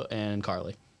Blockfolio and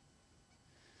Carly.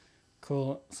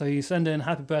 Cool. So you send in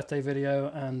happy birthday video,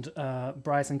 and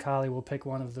Bryce and Carly will pick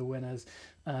one of the winners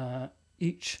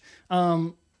each.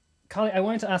 Carly, I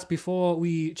wanted to ask before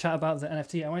we chat about the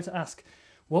NFT. I wanted to ask,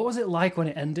 what was it like when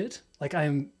it ended?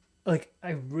 I'm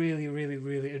really, really,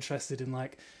 really interested in,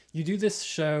 like, you do this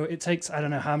show, it takes, I don't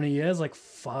know how many years, like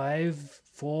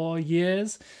 4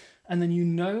 years, and then you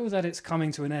know that it's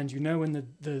coming to an end. You know when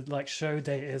the like show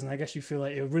date is, and I guess you feel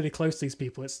like you're really close to these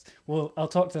people. It's, well, I'll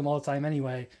talk to them all the time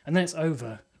anyway, and then it's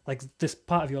over. Like, this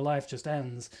part of your life just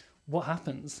ends. What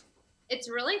happens? It's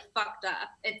really fucked up.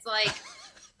 It's like,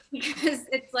 because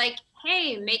it's like,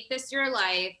 hey, make this your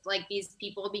life. Like, these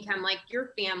people become like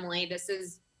your family. This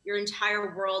is your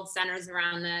entire world centers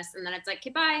around this. And then it's like,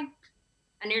 okay, bye.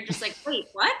 And you're just like, wait,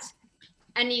 what?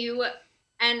 And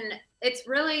it's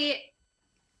really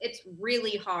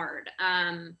hard.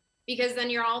 Because then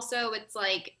you're also, it's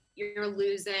like, you're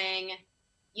losing,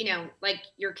 like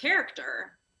your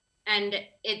character. And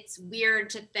it's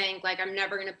weird to think like, I'm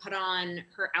never going to put on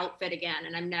her outfit again.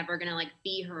 And I'm never going to like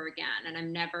be her again. And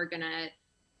I'm never going to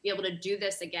be able to do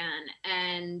this again.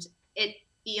 And it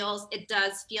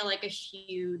does feel like a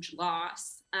huge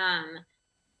loss. And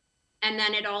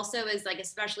then it also is like,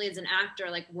 especially as an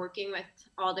actor, like working with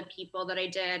all the people that I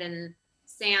did and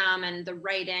Sam and the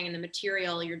writing and the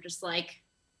material, you're just like,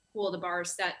 cool, the bar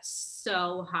is set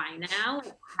so high now.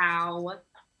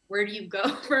 Where do you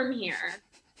go from here?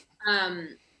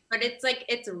 But it's like,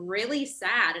 it's really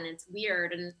sad and it's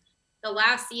weird. And the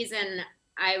last season,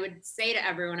 I would say to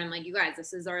everyone, I'm like, you guys,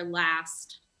 this is our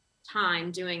last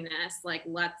time doing this. Like,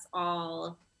 let's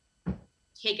all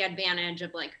take advantage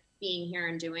of like being here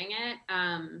and doing it.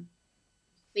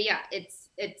 But yeah, it's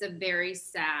a very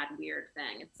sad, weird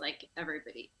thing. It's like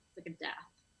everybody, it's like a death.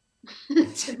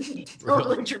 To be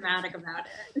totally dramatic about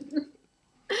it.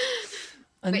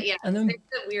 But yeah, and then, it's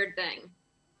a weird thing.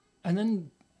 And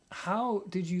then how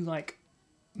did you like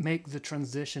make the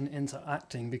transition into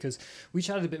acting? Because we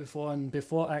chatted a bit before, and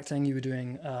before acting you were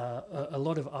doing a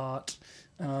lot of art,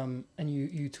 and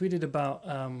you tweeted about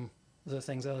the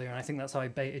things earlier, and I think that's how I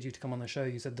baited you to come on the show.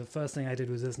 You said the first thing I did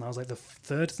was this, and I was like, the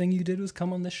third thing you did was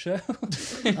come on this show.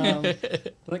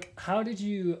 Like, how did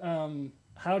you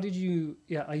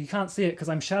you can't see it because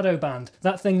I'm shadow banned.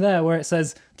 That thing there where it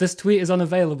says this tweet is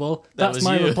unavailable, that's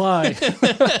my reply.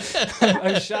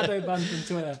 I'm shadow banned from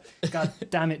Twitter. God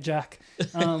damn it, Jack.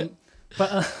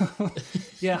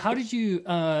 Yeah, how did you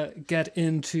get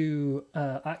into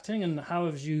acting, and how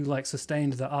have you like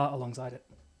sustained the art alongside it?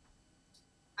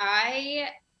 I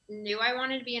knew I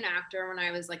wanted to be an actor when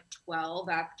I was like 12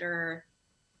 after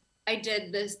I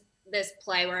did this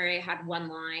play where I had one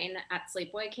line at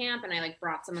sleepaway camp and I like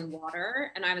brought someone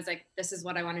water and I was like, this is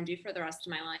what I want to do for the rest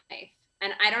of my life.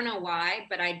 And I don't know why,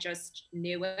 but I just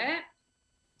knew it.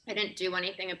 I didn't do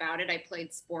anything about it. I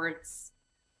played sports.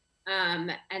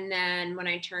 And then when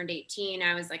I turned 18,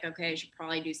 I was like, okay, I should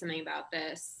probably do something about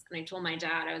this. And I told my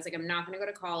dad, I was like, I'm not going to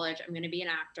go to college. I'm going to be an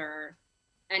actor.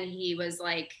 And he was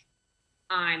like,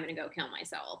 I'm going to go kill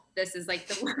myself. This is like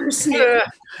the worst news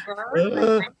ever for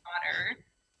my daughter.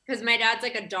 Because my dad's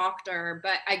like a doctor,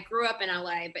 but I grew up in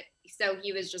LA. But so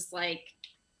he was just like,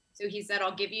 so he said,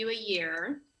 I'll give you a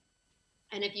year.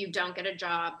 And if you don't get a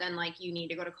job, then like you need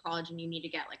to go to college and you need to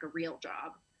get like a real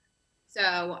job.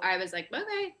 So I was like,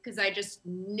 okay, because I just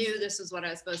knew this was what I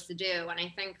was supposed to do. And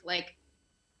I think like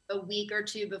a week or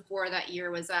two before that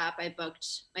year was up, I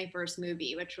booked my first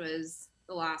movie, which was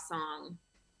The Last Song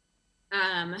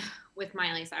with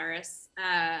Miley Cyrus.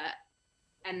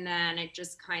 And then it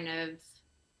just kind of,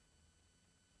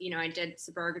 you know, I did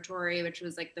Suburgatory, which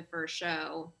was like the first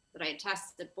show that I had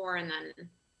tested for. And then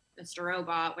Mr.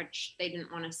 Robot, which they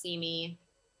didn't want to see me.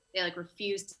 They like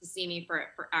refused to see me for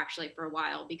a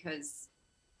while because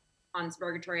on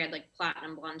Suburgatory I had like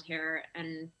platinum blonde hair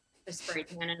and a spray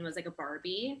tan and was like a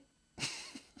Barbie.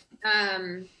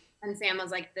 And Sam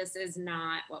was like, this is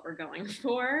not what we're going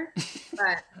for.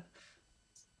 But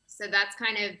so that's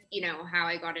kind of, you know, how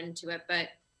I got into it. But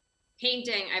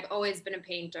painting, I've always been a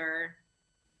painter.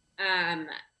 And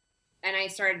I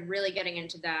started really getting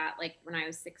into that like when I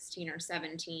was 16 or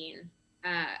 17.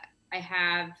 I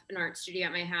have an art studio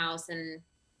at my house and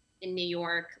in New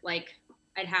York, like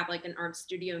I'd have like an art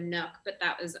studio nook, but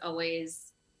that was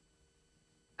always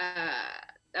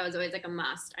like a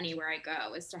must anywhere I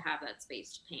go is to have that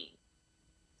space to paint.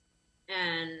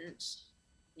 And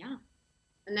yeah.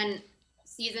 And then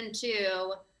season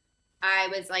 2, I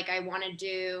was like, I want to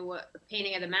do a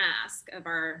painting of the mask of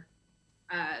our,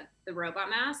 the robot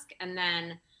mask. And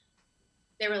then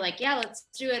they were like, yeah, let's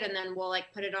do it. And then we'll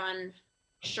like put it on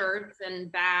shirts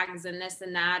and bags and this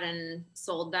and that and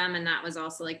sold them. And that was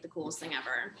also like the coolest thing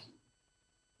ever.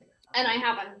 And I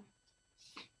have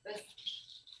this.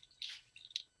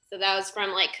 So that was from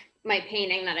like my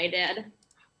painting that I did.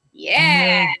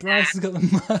 Yeah. Bryce has got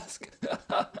the mask.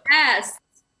 Yes.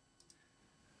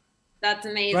 That's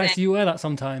amazing. Bryce, you wear that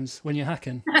sometimes when you're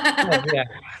hacking. Oh, yeah,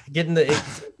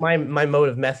 it's my mode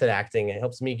of method acting. It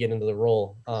helps me get into the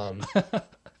role.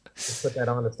 Just put that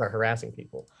on and start harassing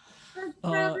people.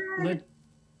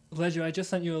 Ledger, I just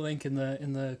sent you a link in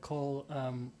the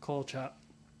call chat,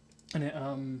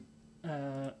 and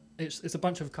it's a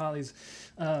bunch of Carly's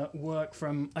work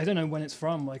from, I don't know when it's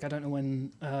from, like I don't know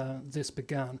when this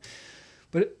began,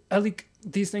 but are like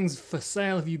these things for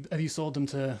sale? Have you sold them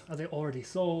to? Are they already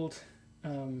sold?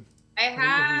 I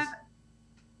have.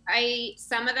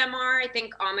 Some of them are. I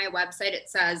think on my website it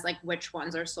says like which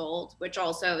ones are sold, which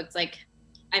also it's like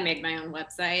I made my own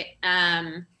website.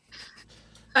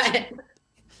 But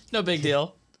No big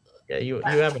deal. Yeah, you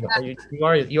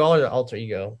all are the alter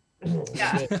ego.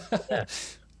 Yeah. Yeah.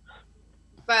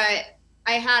 But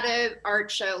I had an art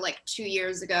show like 2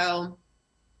 years ago.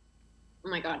 Oh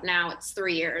my God, now it's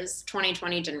 3 years.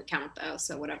 2020 didn't count though,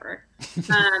 so whatever.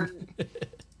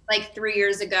 Like 3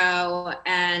 years ago,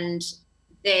 and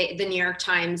the New York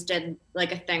Times did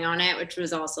like a thing on it, which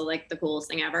was also like the coolest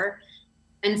thing ever.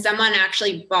 And someone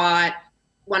actually bought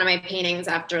one of my paintings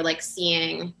after like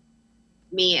seeing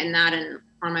me and that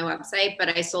on my website, but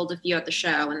I sold a few at the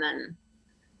show, and then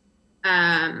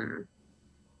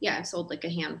yeah, I sold like a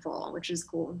handful, which is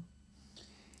cool.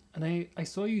 And I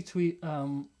saw you tweet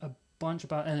a bunch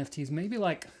about NFTs, maybe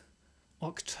like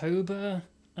October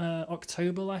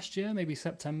last year, maybe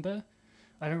September.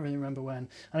 I don't really remember when.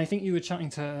 And I think you were chatting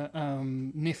to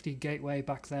Nifty Gateway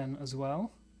back then as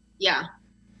well. Yeah.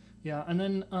 Yeah, and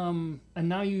then and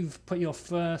now you've put your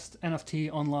first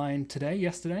NFT online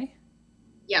yesterday.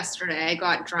 Yesterday I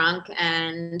got drunk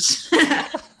and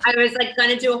I was like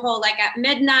gonna do a whole like at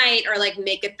midnight or like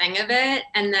make a thing of it,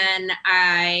 and then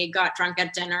I got drunk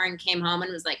at dinner and came home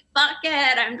and was like, fuck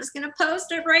it, I'm just gonna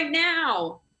post it right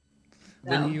now.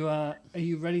 So. Are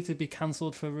you ready to be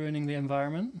cancelled for ruining the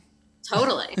environment?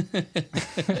 Totally.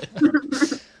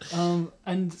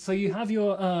 And so you have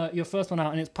your first one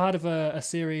out, and it's part of a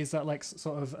series that like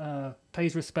sort of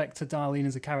pays respect to Darlene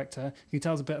as a character. Can you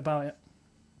tell us a bit about it?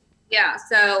 Yeah,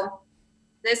 so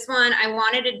this one I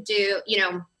wanted to do, you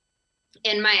know,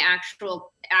 in my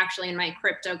actually in my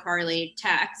Crypto Carly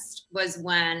text was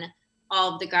when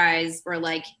all of the guys were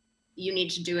like, you need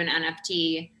to do an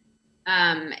NFT.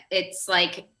 It's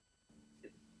like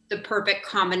the perfect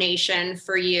combination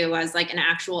for you as like an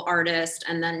actual artist,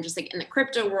 and then just like in the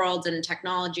crypto world and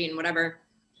technology and whatever.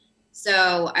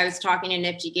 So I was talking to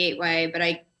Nifty Gateway, but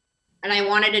I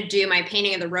wanted to do my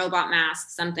painting of the robot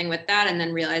mask, something with that, and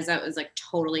then realized that was like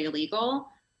totally illegal.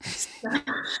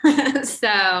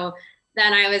 So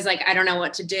then I was like, I don't know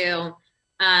what to do.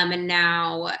 And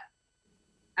now,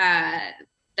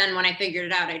 then when I figured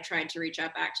it out, I tried to reach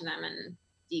out back to them, and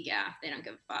degaff, they don't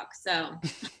give a fuck. So,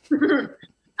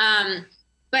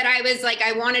 but I was like,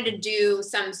 I wanted to do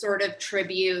some sort of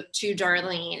tribute to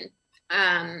Darlene.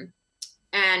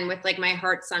 And with like my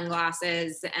heart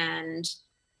sunglasses, and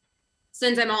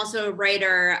since I'm also a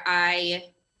writer,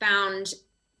 I found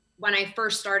when I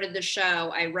first started the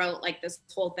show, I wrote like this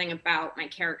whole thing about my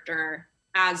character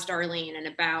as Darlene and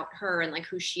about her and like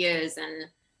who she is and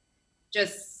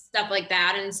just stuff like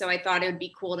that. And so I thought it would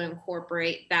be cool to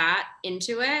incorporate that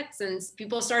into it, since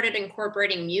people started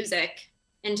incorporating music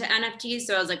into NFTs.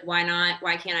 So I was like, why not?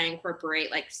 Why can't I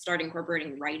start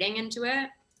incorporating writing into it?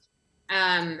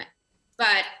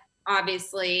 But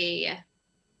obviously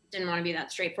didn't want to be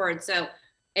that straightforward. So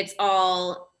it's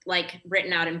all like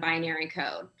written out in binary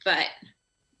code, but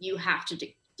you have to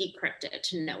decrypt it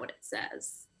to know what it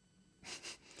says.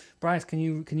 Bryce, can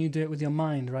you do it with your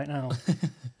mind right now?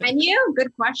 Can you?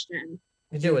 Good question.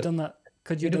 Could you have done that?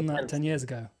 Could you have done that 10 years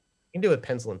ago? You can do it with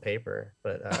pencil and paper,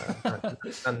 but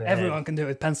everyone can do it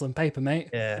with pencil and paper, mate.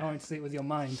 Yeah. I want to see it with your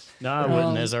mind. No, I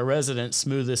wouldn't. As our resident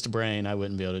smoothest brain, I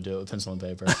wouldn't be able to do it with pencil and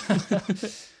paper.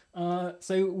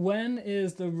 So when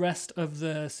is the rest of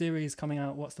the series coming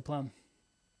out? What's the plan?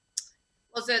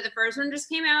 Well, so the first one just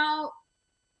came out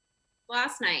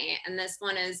last night, and this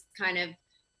one isn't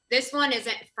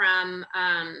from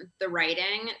the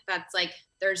writing. That's like,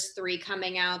 there's 3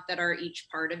 coming out that are each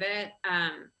part of it,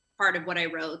 part of what I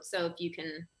wrote. So if you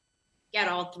can get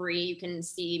all 3, you can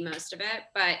see most of it.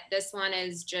 But this one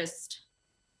is just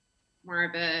more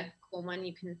of a cool one.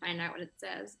 You can find out what it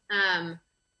says. I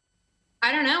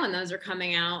don't know when those are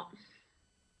coming out.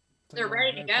 They're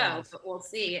ready to go, but we'll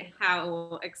see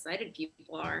how excited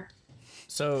people are.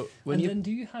 So then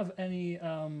do you have any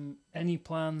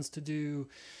plans to do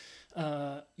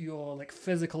your like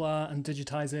physical art and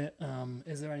digitize it?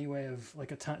 Is there any way of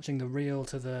like attaching the real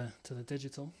to the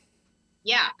digital?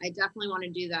 Yeah, I definitely want to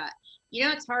do that. You know,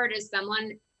 what's hard is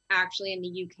someone actually in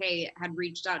the UK had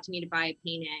reached out to me to buy a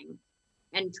painting,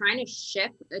 and trying to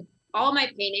ship all my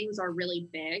paintings are really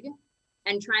big,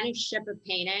 and trying to ship a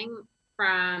painting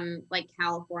from like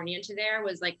California to there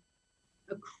was like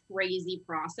a crazy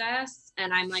process,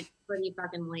 and I'm like pretty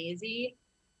fucking lazy,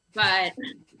 but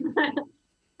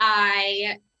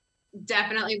I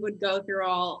definitely would go through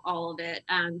all of it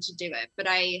to do it. But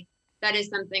that is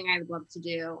something I would love to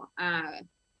do, and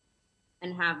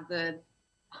have the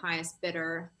highest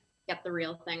bidder get the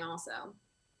real thing also.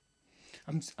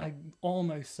 I'm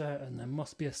almost certain there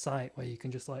must be a site where you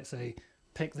can just like say,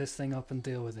 pick this thing up and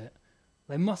deal with it.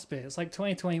 There must be. It's like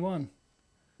 2021.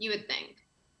 You would think.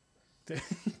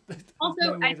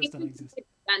 Also, I think it's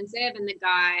expensive, and the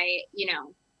guy, you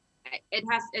know, it's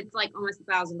like almost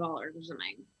 $1,000 or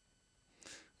something.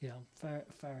 Yeah, fair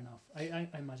enough. I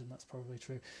imagine that's probably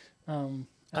true. And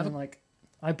like,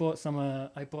 I bought some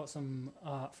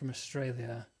art from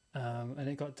Australia, and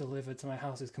it got delivered to my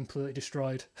house. It's completely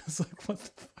destroyed. It's like, what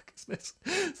the fuck is this?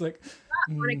 It's like,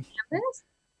 on a campus.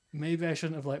 Maybe I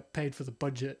shouldn't have like paid for the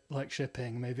budget like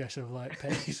shipping. Maybe I should have like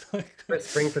paid like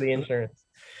spring for the insurance.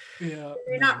 Yeah. Did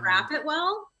they not wrap it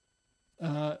well?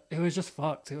 It was just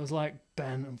fucked. It was like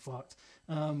bent and fucked.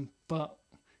 But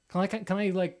can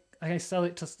I sell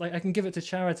it to like, I can give it to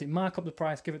charity, mark up the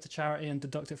price, give it to charity, and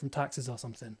deduct it from taxes or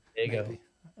something. There you maybe.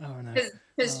 go. I don't know.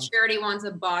 Because charity wants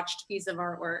a botched piece of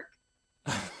artwork.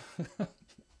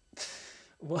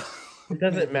 Well, it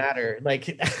doesn't matter.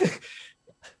 Like,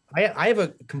 I have a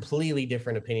completely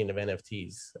different opinion of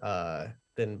NFTs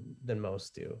than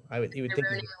most do. You would think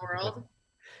ruining the world.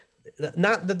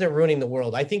 Not that they're ruining the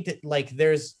world. I think that like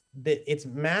it's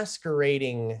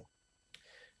masquerading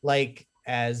like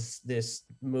as this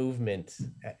movement,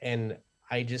 and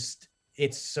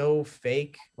it's so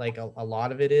fake. Like a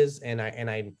lot of it is, and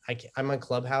I'm on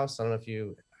Clubhouse. I don't know if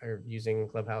you are using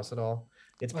Clubhouse at all.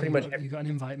 It's pretty much. You got an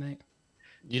invite, mate?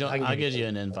 You don't. I'll give you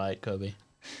an invite, Cobie.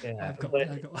 Yeah,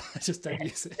 I just don't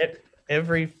use it.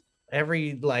 Every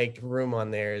like room on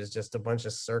there is just a bunch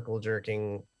of circle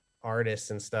jerking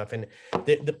artists and stuff, and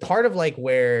the part of like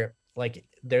where like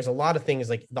there's a lot of things,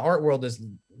 like the art world has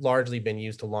largely been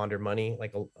used to launder money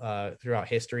like throughout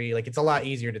history. Like it's a lot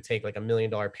easier to take like $1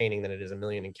 million painting than it is $1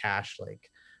 million in cash, like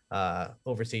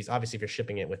overseas, obviously if you're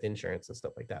shipping it with insurance and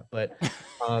stuff like that. But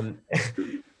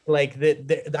like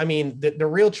I mean, the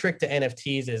real trick to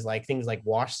NFTs is like things like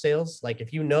wash sales. Like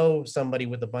if you know somebody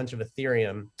with a bunch of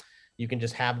Ethereum, you can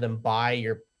just have them buy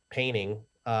your painting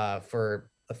for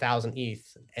 1,000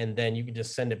 ETH, and then you can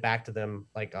just send it back to them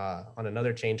like on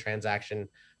another chain transaction.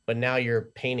 But now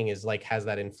your painting is like has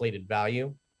that inflated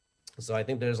value. So I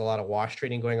think there's a lot of wash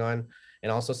trading going on.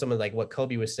 And also some of like what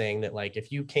Cobie was saying, that like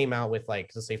if you came out with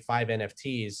like, let's say 5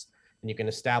 NFTs, and you can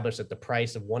establish that the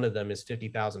price of one of them is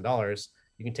 $50,000,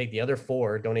 you can take the other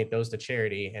 4, donate those to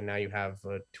charity, and now you have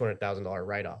a $200,000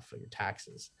 write-off of your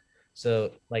taxes.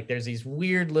 So like there's these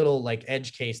weird little like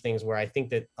edge case things where I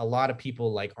think that a lot of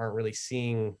people like aren't really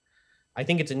seeing. I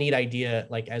think it's a neat idea,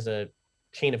 like as a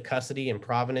chain of custody and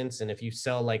provenance. And if you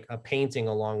sell like a painting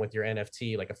along with your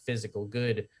NFT, like a physical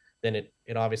good, then it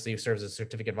obviously serves as a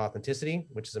certificate of authenticity,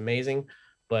 which is amazing.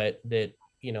 But that,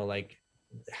 you know, like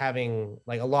having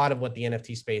like a lot of what the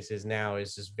NFT space is now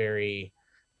is just very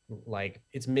like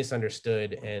it's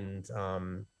misunderstood, and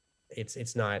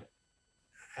it's not,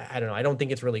 I don't know. I don't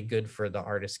think it's really good for the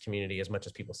artist community as much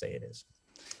as people say it is.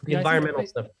 The environmental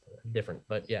stuff different,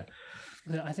 but yeah.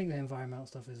 I think the environmental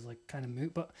stuff is like kind of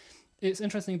moot, but it's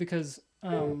interesting because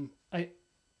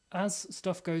as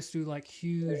stuff goes through like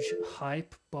huge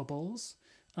hype bubbles,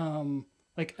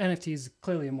 like NFTs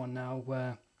clearly in one now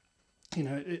where, you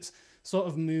know, it's sort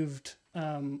of moved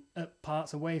at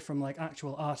parts away from like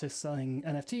actual artists selling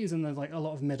NFTs, and there's like a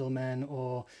lot of middlemen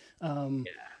or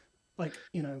like,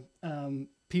 you know,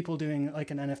 people doing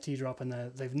like an NFT drop and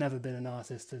they've never been an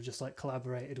artist. They've just like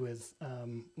collaborated with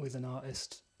an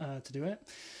artist to do it.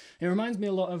 It reminds me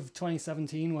a lot of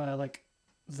 2017 where like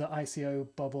the ICO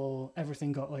bubble,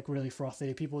 everything got like really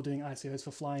frothy. People were doing ICOs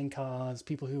for flying cars.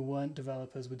 People who weren't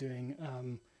developers were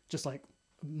doing just like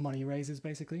money raises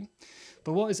basically.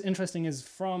 But what is interesting is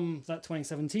from that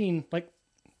 2017, like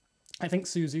I think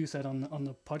Suzu said on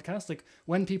the podcast, like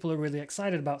when people are really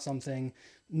excited about something,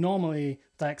 normally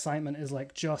that excitement is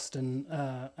like just and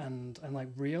like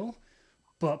real,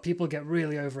 but people get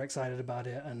really overexcited about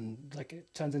it, and like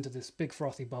it turns into this big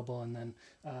frothy bubble, and then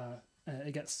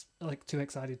it gets like too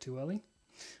excited too early.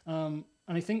 And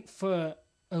I think for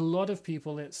a lot of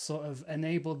people, it's sort of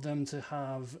enabled them to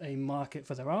have a market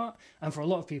for their art, and for a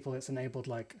lot of people, it's enabled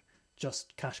like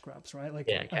just cash grabs, right? Like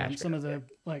some of the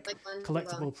like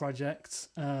collectible projects,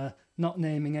 not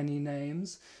naming any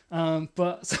names,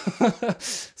 but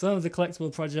some of the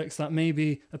collectible projects that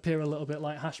maybe appear a little bit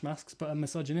like hash masks but are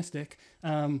misogynistic,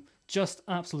 just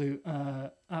absolute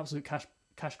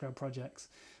cash grab projects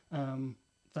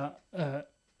that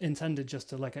intended just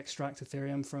to like extract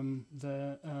Ethereum from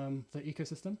the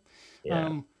ecosystem.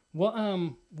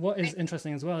 What is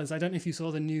interesting as well is I don't know if you saw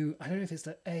the new, I don't know if it's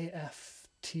the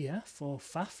AFTF or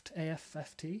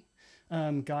AFFT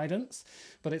guidance,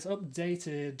 but it's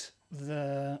updated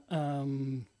the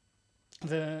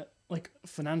like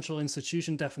financial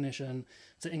institution definition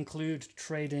to include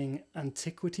trading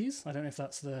antiquities. I don't know if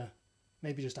that's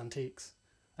maybe just antiques.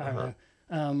 I don't know.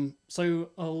 So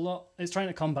a lot, it's trying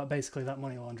to combat basically that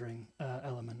money laundering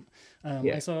element.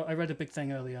 I read a big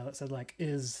thing earlier that said like,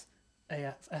 is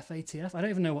FATF? I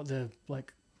don't even know what the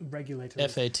like regulator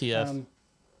is. FATF.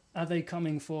 Are they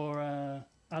coming for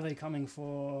the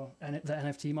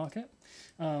NFT market?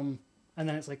 And then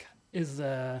it's like, is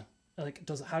there like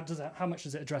how much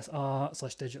does it address art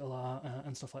 / digital art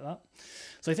and stuff like that?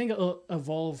 So I think it'll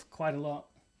evolve quite a lot.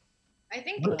 I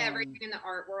think everything in the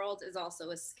art world is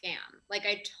also a scam. Like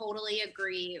I totally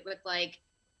agree with like,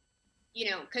 you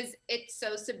know, because it's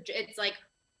so it's like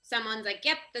someone's like,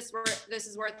 yep, this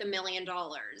is worth $1 million.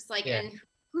 Like, and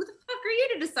who the fuck are you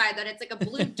to decide that it's like a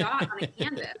blue dot on a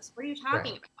canvas? What are you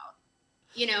talking about?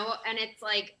 You know, and it's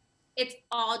like, it's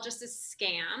all just a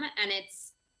scam, and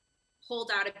it's pulled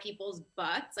out of people's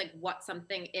butts, like what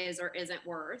something is or isn't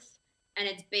worth. And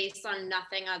it's based on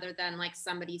nothing other than like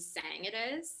somebody saying it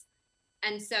is.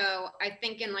 And so I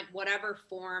think in like whatever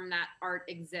form that art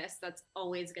exists, that's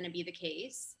always going to be the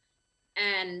case.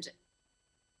 And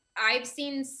I've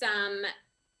seen some,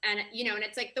 and you know, and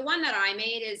it's like the one that I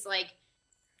made is like,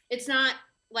 it's not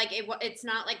like it's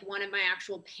not like one of my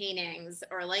actual paintings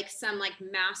or like some like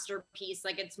masterpiece.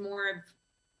 Like it's more of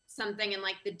something in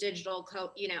like the digital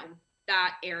you know,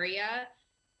 that area.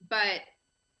 But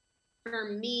for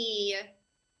me,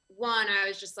 one, I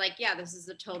was just like, yeah, this is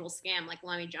a total scam. Like,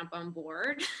 let me jump on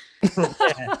board.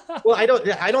 Well, I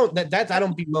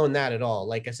don't bemoan that at all.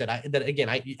 Like I said,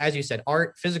 as you said,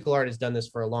 physical art has done this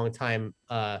for a long time.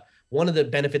 One of the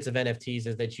benefits of NFTs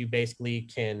is that you basically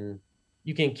can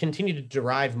continue to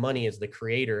derive money as the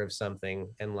creator of something,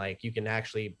 and like you can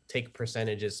actually take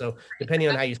percentages. So depending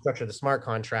on how you structure the smart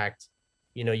contract,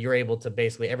 you're able to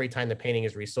basically every time the painting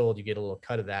is resold, you get a little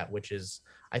cut of that, which is,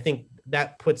 I think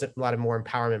that puts a lot of more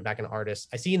empowerment back in artists.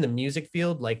 I see in the music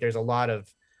field, like there's a lot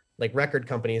of like record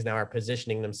companies now are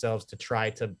positioning themselves to try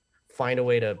to find a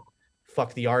way to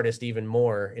fuck the artist even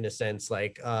more in a sense,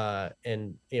 like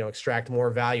and extract more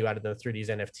value out of them through these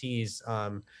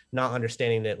NFTs, not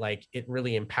understanding that like it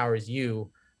really empowers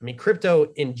you. I mean,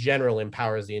 crypto in general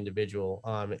empowers the individual,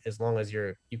 as long as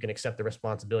you can accept the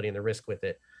responsibility and the risk with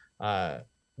it.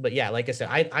 But yeah, like I said,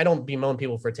 I don't bemoan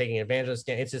people for taking advantage of this.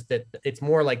 It's just that it's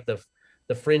more like the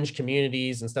fringe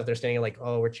communities and stuff. They're saying like,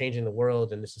 oh, we're changing the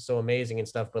world and this is so amazing and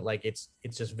stuff. But like, it's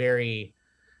just very,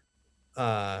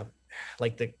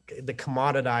 like the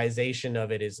commoditization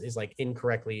of it is like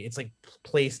incorrectly. It's like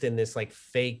placed in this like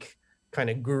fake kind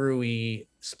of guru-y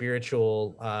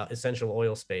spiritual essential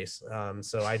oil space.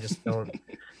 So I just don't.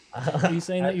 Are you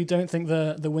saying that you don't think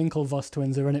the Winklevoss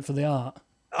twins are in it for the art?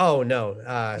 Oh no,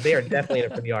 they are definitely in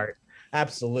it for the art.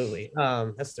 Absolutely.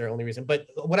 That's their only reason. But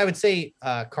what I would say,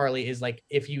 Carly, is like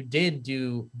if you did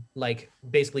do like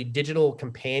basically digital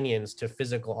companions to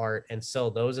physical art and sell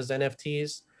those as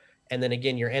NFTs, and then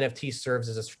again, your NFT serves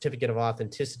as a certificate of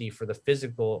authenticity for the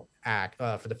physical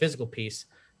for the physical piece.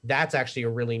 That's actually a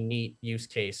really neat use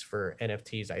case for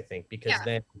NFTs, I think, because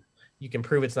then you can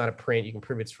prove it's not a print, you can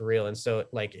prove it's for real. And so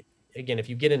like, again, if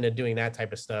you get into doing that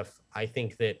type of stuff, I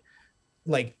think that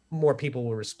like more people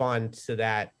will respond to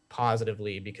that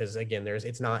positively, because again,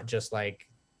 it's not just like,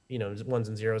 ones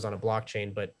and zeros on a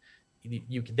blockchain, but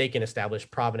they can establish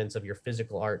provenance of your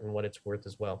physical art and what it's worth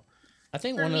as well. I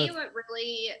think for me, what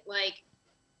really like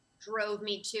drove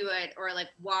me to it, or like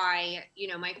why,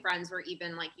 my friends were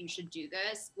even like, you should do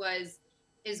this,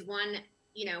 is one,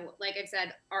 like I've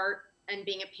said, art and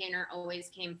being a painter always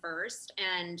came first.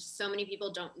 And so many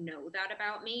people don't know that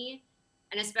about me.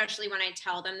 And especially when I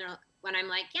tell them, when I'm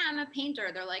like, yeah, I'm a painter,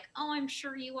 they're like, oh, I'm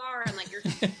sure you are. And like, your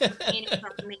paintings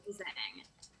are amazing.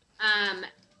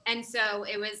 And so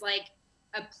it was like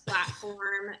a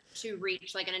platform to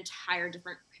reach like an entire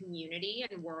different community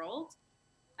and world,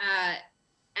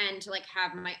 and to like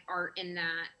have my art in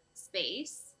that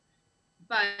space.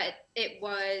 But it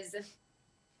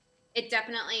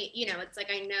definitely, it's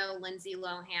like, I know Lindsay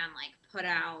Lohan like put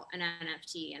out an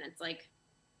NFT and it's like,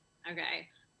 okay.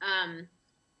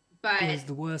 But it was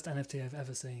the worst NFT I've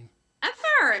ever seen.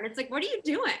 Ever. And it's like, what are you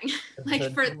doing? Like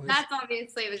that's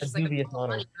obviously, it was just like a money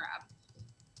grab.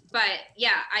 But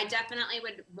yeah, I definitely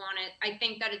would want it. I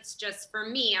think that it's just for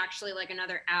me actually like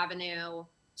another avenue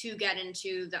to get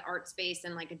into the art space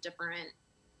in like a different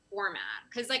format.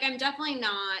 Cause like I'm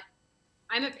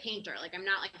a painter. Like I'm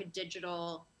not like a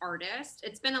digital artist.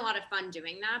 It's been a lot of fun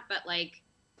doing that, but like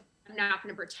I'm not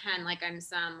going to pretend like I'm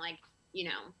some like,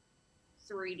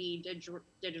 3D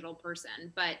digital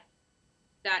person, but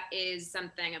that is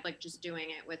something of like just doing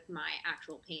it with my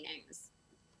actual paintings.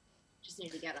 Just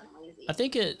need to get them lazy. I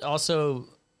think it also,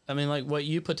 I mean, like what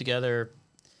you put together,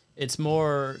 it's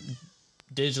more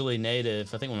digitally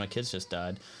native. I think when my kids just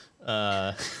died,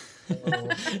 I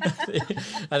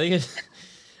think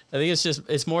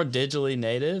it's more digitally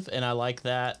native, and I like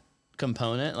that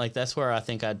component. Like that's where I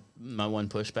think my one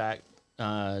pushback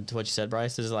to what you said,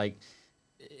 Bryce, is like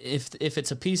if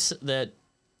it's a piece that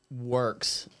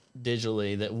works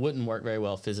digitally that wouldn't work very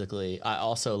well physically, I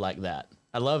also like that.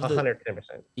 I love 110%.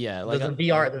 Yeah, like the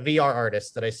VR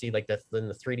artists that I see like in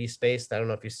the 3D space. I don't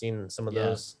know if you've seen some of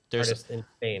those artists in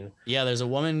Spain. Yeah, there's a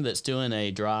woman that's doing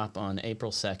a drop on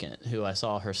April 2nd who I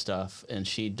saw her stuff, and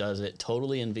she does it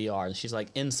totally in VR, and she's like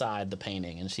inside the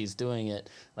painting, and she's doing it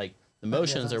like the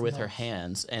motions are with her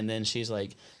hands, and then she's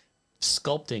like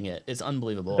sculpting it. It's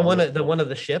unbelievable. The one of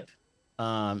the ship.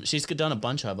 She's done a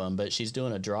bunch of them, but she's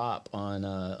doing a drop on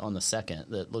the 2nd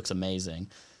that looks amazing.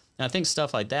 And I think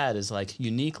stuff like that is like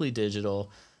uniquely digital,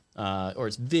 or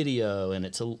it's video and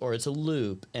it's a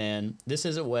loop. And this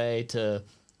is a way to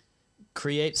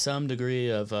create some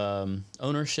degree of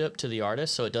ownership to the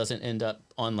artist, so it doesn't end up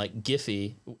on like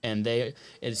Giphy and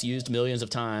it's used millions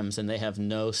of times and they have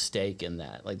no stake in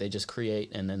that. Like they just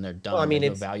create and then they're done. Well, I mean,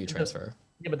 it's no value transfer.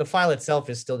 Yeah, but the file itself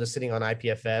is still just sitting on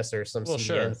IPFS or some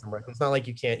CDN somewhere. It's not like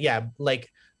you can't. Yeah,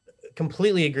 like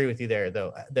completely agree with you there,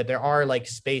 though, that there are like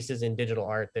spaces in digital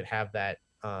art that have that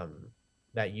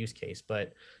that use case.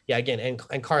 But yeah, again,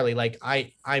 and Carly, like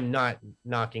I'm not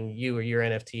knocking you or your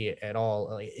NFT at all.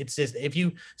 Like, it's just if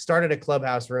you started a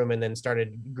Clubhouse room and then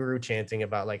started guru chanting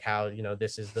about like how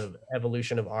this is the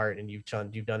evolution of art and you've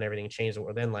done everything, changed the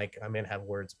world, then like I may have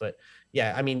words. But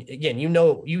yeah, I mean, again,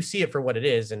 you see it for what it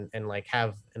is and like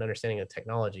have an understanding of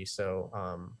technology. So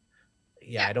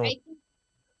yeah, I don't.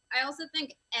 I also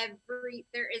think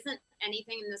there isn't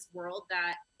anything in this world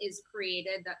that is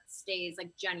created that stays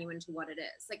like genuine to what it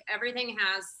is. Like everything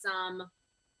has some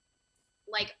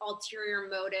like ulterior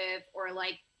motive or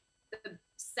like the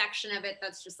section of it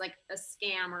that's just like a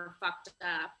scam or fucked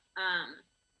up.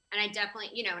 And I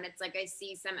definitely, you know, and it's like I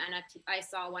see some NFT. I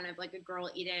saw one of like a girl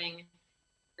eating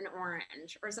an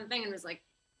orange or something and was like,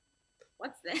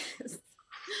 what's this?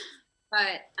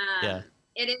 But Yeah.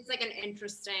 it is like an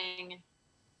interesting.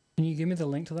 Can you give me the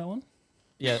link to that one?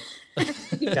 Yeah.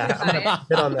 Yeah, I'm gonna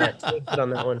sit on that. Sit on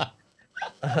that one.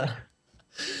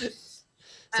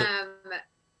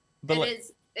 But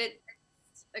it's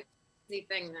a crazy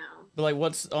thing now. But like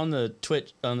what's on the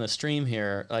Twitch on the stream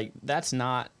here, like that's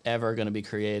not ever going to be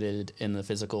created in the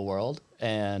physical world,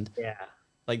 and Yeah.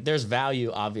 like there's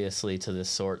value obviously to this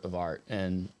sort of art,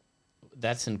 and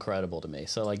that's incredible to me.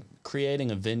 So like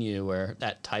creating a venue where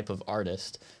that type of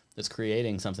artist that's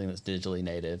creating something that's digitally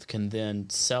native can then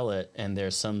sell it, and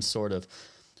there's some sort of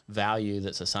value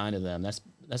that's assigned to them.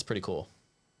 That's pretty cool.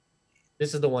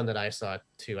 This is the one that I saw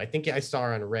too. I think I saw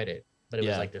her on Reddit, but it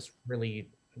was Yeah. like this really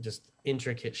just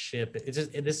intricate ship. It's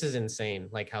just this is insane,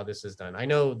 like how this is done. I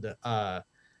know the guy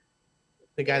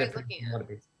Where that are you looking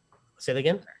at? say that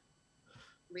again.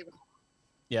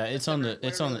 Yeah, it's on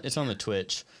the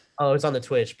Twitch. Oh, it's on the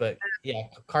Twitch, but yeah,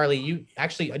 Carly, you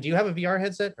actually do you have a VR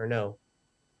headset or no?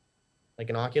 Like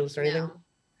an Oculus or anything? No.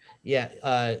 Yeah,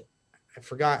 I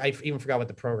forgot. I even forgot what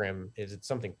the program is. It's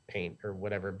something Paint or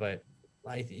whatever, but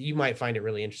you might find it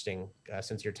really interesting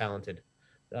since you're talented.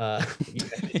 You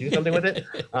can do something with it.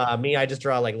 Me, I just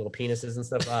draw like little penises and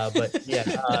stuff. But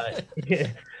yeah,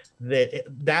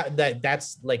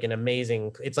 that's like an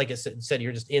amazing. It's like I said,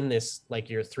 you're just in this like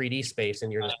your 3D space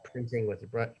and you're just printing with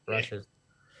brushes.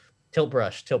 Tilt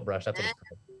brush. That's what it's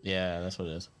called. Yeah, that's what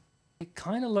it is. It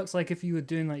kind of looks like if you were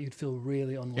doing that, you'd feel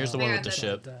really unwell. Here's the one with the that's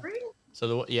ship. Pretty. So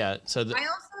I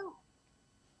also,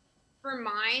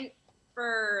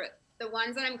 for the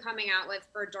ones that I'm coming out with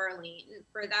for Darlene,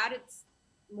 for that it's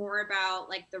more about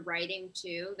like the writing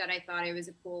too, that I thought it was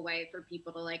a cool way for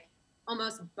people to like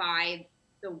almost buy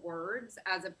the words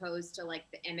as opposed to like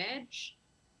the image.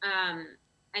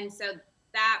 And so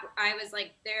that I was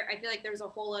like I feel like there's a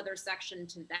whole other section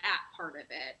to that part of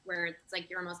it where it's like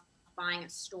you're almost buying a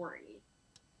story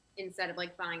instead of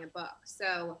like buying a book.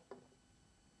 So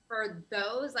for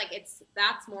those, like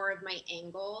that's more of my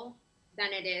angle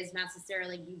than it is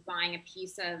necessarily you buying a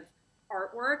piece of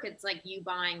artwork. It's like you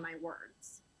buying my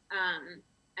words.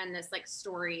 And this like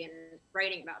story and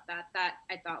writing about that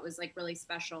I thought was like really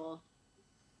special.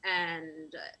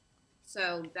 And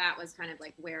so that was kind of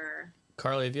like where.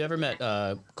 Carly, have you ever met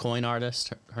coin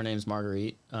artist? Her name's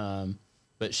Marguerite,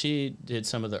 but she did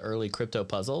some of the early crypto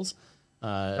puzzles.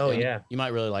 Yeah. You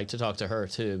might really like to talk to her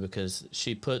too, because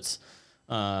she puts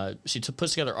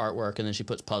puts together artwork and then she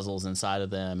puts puzzles inside of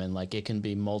them, and like it can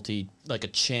be like a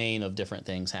chain of different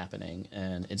things happening,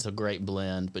 and it's a great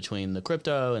blend between the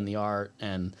crypto and the art,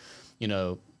 and you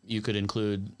know you could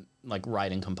include like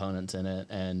writing components in it,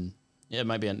 and it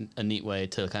might be a neat way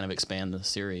to kind of expand the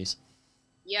series.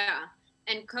 Yeah,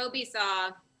 and Cobie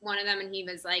saw one of them and he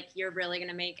was like, "You're really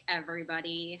gonna make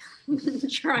everybody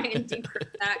try and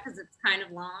decrypt that because it's kind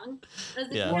of long."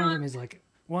 Yeah. One of them is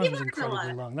People are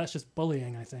incredibly long. That's just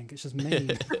bullying, I think. It's just mean.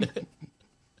 Then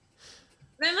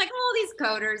like, all these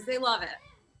coders, they love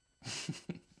it,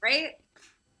 right?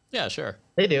 Yeah, sure.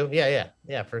 They do.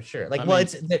 Yeah, for sure. Like, I well,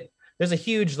 mean- there's a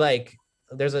huge like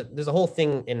there's a whole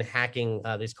thing in hacking.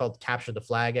 These called capture the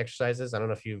flag exercises. I don't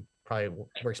know if you probably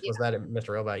were exposed to that at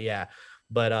Mr. Robot. Yeah,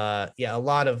 but yeah, a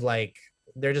lot of like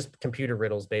they're just computer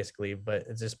riddles basically, but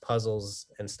it's just puzzles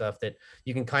and stuff that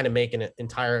you can kind of make an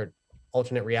entire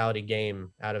alternate reality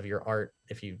game out of your art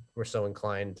if you were so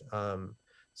inclined.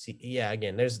 Yeah,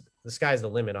 again, the sky's the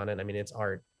limit on it. I mean, it's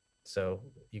art, so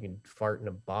you can fart in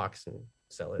a box and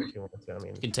sell it if you want to. I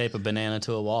mean, You can tape a banana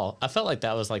to a wall. I felt like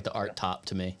that was like the art top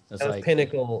to me. That's that was like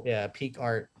pinnacle, yeah, peak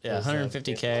art. yeah, was,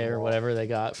 150K or whatever they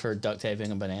got for duct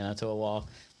taping a banana to a wall.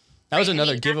 That was Right, I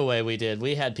another mean, giveaway we did.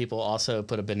 We had people also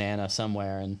put a banana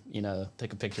somewhere and, you know,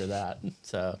 take a picture of that.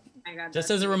 So I got just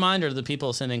that. as a reminder to the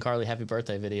people sending Carly happy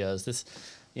birthday videos, this,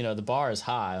 you know, the bar is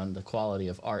high on the quality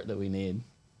of art that we need.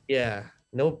 Yeah.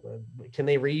 Nope. Can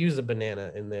they reuse a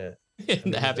banana in the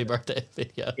In the happy birthday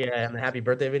video. yeah, in the happy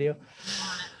birthday video?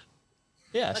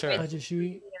 Yeah, sure.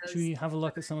 Should we have a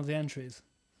look at some of the entries?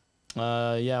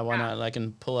 Yeah, why Yeah. not? I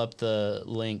can pull up the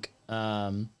link.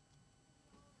 Yo,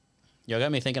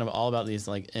 got me thinking of all about these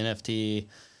like NFT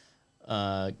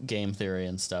game theory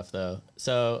and stuff though.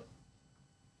 So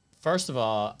first of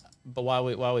all, but while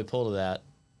we pull to that,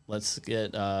 let's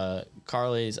get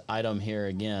Carly's item here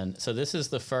again. So this is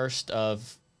the first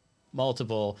of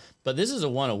multiple, but this is a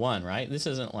 101, right? This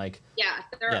isn't like... Yeah,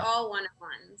 they're all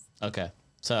 101s. Okay.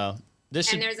 So this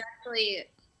should... And there's actually,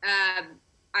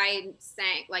 I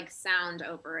sang like sound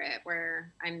over it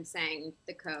where I'm saying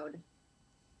the code.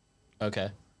 Okay.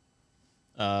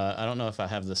 I don't know if I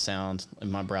have the sound,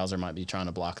 and my browser might be trying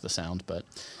to block the sound, but...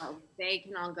 Oh, they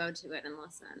can all go to it and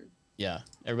listen. Yeah,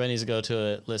 everybody needs to go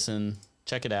to it, listen,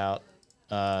 check it out.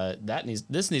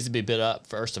 This needs to be bid up,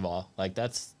 first of all. Like,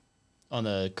 that's on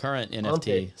the current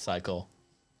NFT cycle.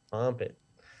 Pump it.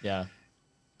 Yeah.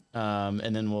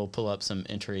 And then we'll pull up some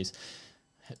entries.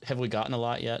 Have we gotten a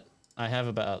lot yet? I have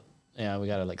about, we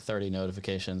got like 30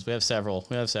 notifications. We have several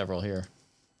here.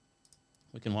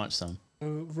 We can watch some.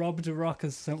 Rob DeRock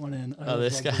has sent one in.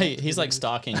 This guy, he's like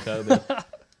stalking Cobie.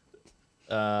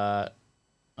 I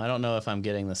don't know if I'm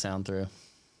getting the sound through.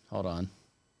 Hold on.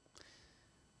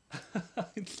 I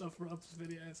love Rob's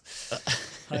videos.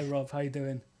 Hi Rob, how you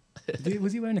doing?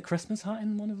 Was he wearing a Christmas hat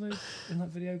in that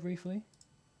video briefly?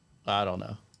 I don't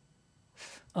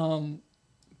know.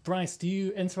 Bryce, do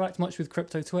you interact much with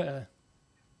crypto Twitter?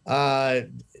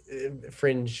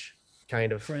 Fringe,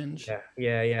 kind of. Fringe.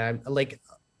 Yeah. I'm like,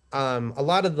 a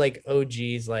lot of like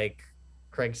OGs like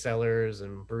Craig Sellers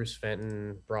and Bruce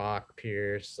Fenton, Brock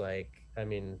Pierce. Like, I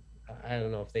mean, I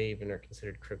don't know if they even are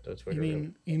considered crypto Twitter.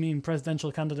 You mean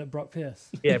presidential candidate Brock Pierce?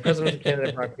 Yeah, presidential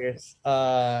candidate Brock Pierce.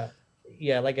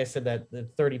 Yeah, like I said, that the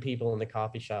 30 people in the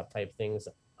coffee shop type things.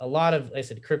 A lot of, like I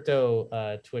said,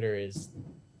 crypto Twitter is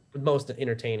the most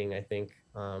entertaining, I think,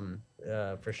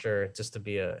 for sure, just to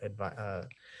be a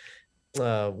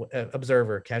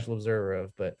observer, casual observer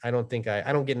of. But I don't think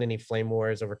I don't get in any flame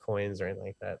wars over coins or anything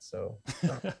like that. So,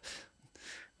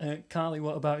 Carly,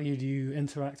 what about you? Do you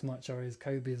interact much, or is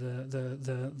Cobie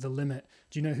the limit?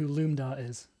 Do you know who Loomdart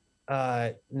is?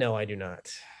 No, I do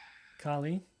not.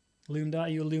 Carly, Loomdart, are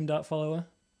you a Loomdart follower?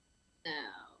 No.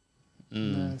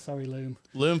 No, sorry, Loom.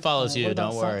 Loom follows you.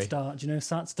 Don't worry. Satstar? Do you know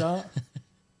Satstar?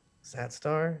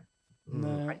 Satstar?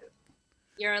 No.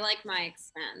 You're like my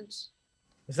extent.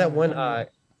 Is that one?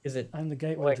 Is it? I'm the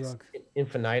gateway like drug.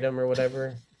 Infinitum or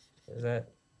whatever? Is that?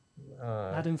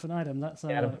 Ad infinitum. That's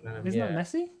Ad infinitum, isn't that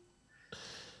Messi?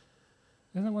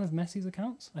 Isn't that one of Messi's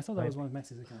accounts? I thought that was one of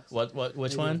Messi's accounts.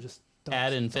 Which one?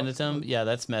 Ad infinitum. Yeah,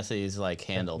 that's Messi's like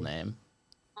handle name.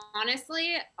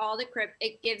 Honestly, all the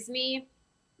it gives me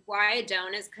why I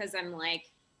don't is because I'm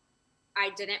like,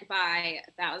 I didn't buy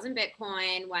 1,000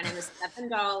 Bitcoin when it was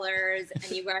 $7,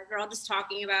 and you guys are all just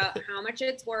talking about how much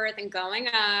it's worth and going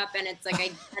up, and it's like I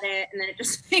get it, and then it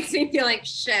just makes me feel like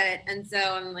shit, and so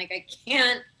I'm like, I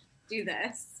can't do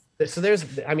this. So there's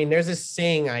this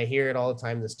saying, I hear it all the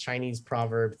time, this Chinese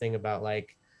proverb thing about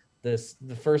like the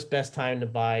first best time to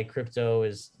buy crypto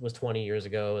was 20 years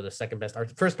ago. The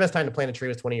first best time to plant a tree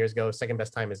was 20 years ago. Second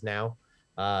best time is now,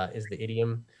 is the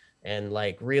idiom. And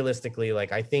like realistically,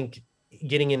 like I think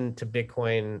getting into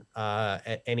Bitcoin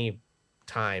at any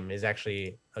time is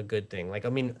actually a good thing. Like, I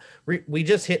mean, we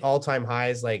just hit all-time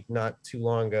highs like not too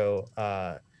long ago,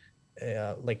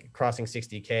 like crossing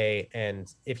 60K.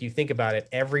 And if you think about it,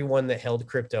 everyone that held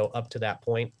crypto up to that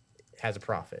point has a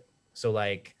profit. So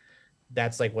like,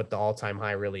 that's like what the all-time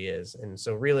high really is. And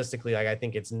so realistically, like I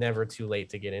think it's never too late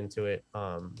to get into it.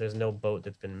 There's no boat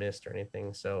that's been missed or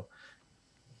anything. So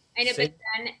I know, but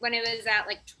then when it was at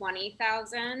like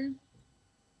 20,000,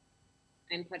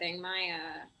 I'm putting my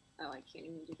I can't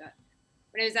even do that.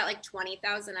 When it was at like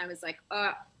 20,000, I was like,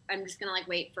 oh, I'm just gonna like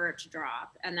wait for it to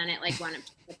drop, and then it like went up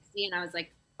to 60, and I was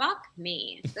like, fuck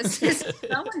me, this is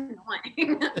so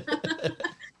annoying.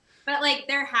 But like,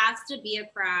 there has to be a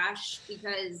crash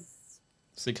because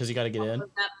you got to get in. That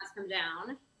must come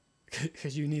down.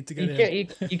 Because you need to get in.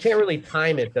 You can't really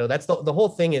time it though. That's the whole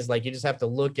thing is like you just have to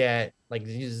look at like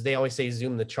they always say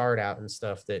zoom the chart out and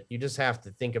stuff, that you just have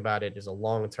to think about it as a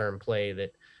long-term play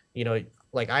that, you know,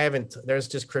 like there's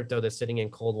just crypto that's sitting in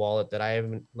cold wallet that I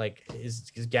haven't like is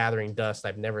gathering dust.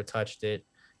 I've never touched it.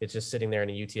 It's just sitting there in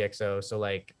a UTXO. So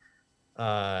like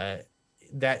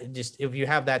that just, if you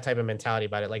have that type of mentality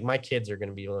about it, like my kids are going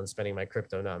to be the ones spending my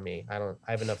crypto, not me. I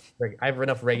have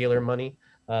enough regular money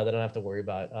that I don't have to worry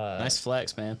about. Nice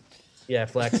flex, man. Yeah,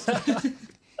 flex.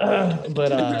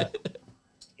 But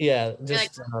yeah,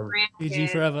 just PG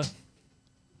forever.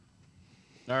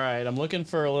 All right, I'm looking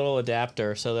for a little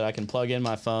adapter so that I can plug in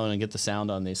my phone and get the sound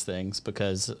on these things,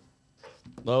 because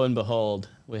lo and behold,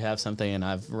 we have something and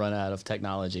I've run out of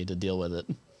technology to deal with it.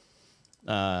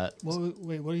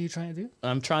 Wait, what are you trying to do?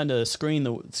 I'm trying to screen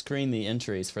the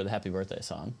entries for the happy birthday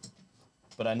song,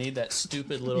 but I need that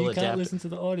stupid little You adapter. can't listen to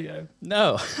the audio.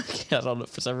 No, I don't know.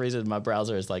 For some reason, my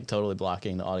browser is like totally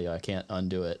blocking the audio. I can't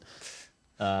undo it.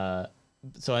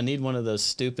 So I need one of those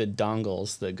stupid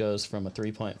dongles that goes from a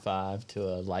 3.5 to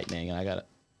a Lightning, and I got it.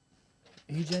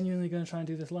 Are you genuinely going to try and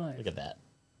do this live? Look at that.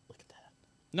 Look at that.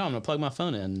 No, I'm gonna plug my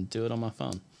phone in and do it on my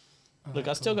phone. Look,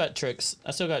 I still got tricks.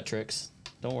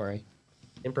 Don't worry.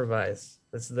 Improvise.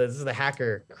 This is the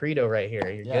hacker credo right here.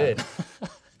 You're good.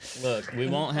 Look, we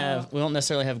won't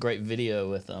necessarily have great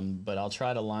video with them, but I'll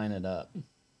try to line it up.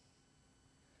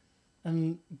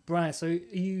 And Bryce, so are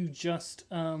you just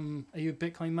are you a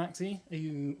Bitcoin maxi? Are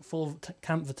you full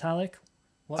Camp Vitalik?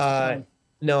 What's the plan?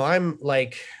 No, I'm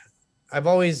like, I've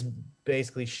always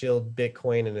basically shilled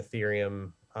Bitcoin and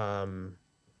Ethereum,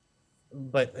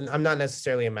 but I'm not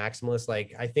necessarily a maximalist.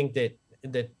 Like, I think that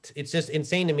it's just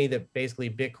insane to me that basically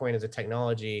Bitcoin as a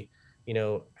technology, you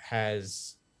know,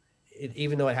 has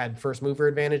even though it had first mover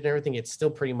advantage and everything, it's still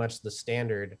pretty much the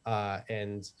standard.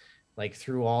 And like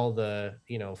through all the,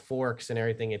 you know, forks and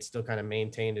everything, it's still kind of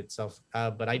maintained itself.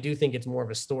 But I do think it's more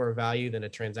of a store of value than a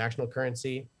transactional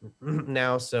currency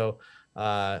now. So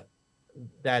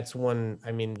that's one,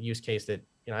 I mean, use case that,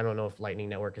 you know, I don't know if Lightning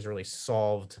Network has really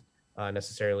solved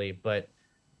necessarily, but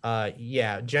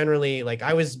yeah, generally, like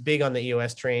I was big on the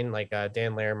EOS train, like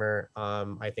Dan Larimer,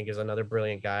 I think is another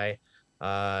brilliant guy.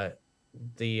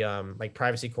 The like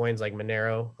privacy coins like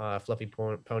Monero, Fluffy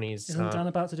Ponies. Isn't Dan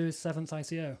about to do his 7th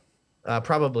ICO?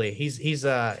 Probably. He's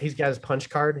got his punch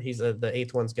card. He's the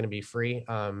 8th one's going to be free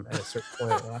at a certain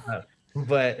point.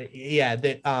 But yeah,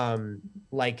 that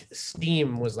like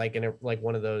Steam was like like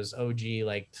one of those OG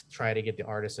like try to get the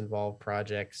artists involved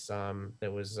projects. That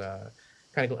was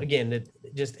kind of again that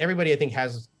just everybody I think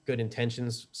has good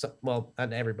intentions. So, well,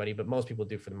 not everybody, but most people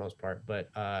do for the most part. But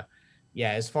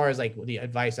yeah, as far as like the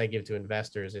advice I give to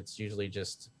investors, it's usually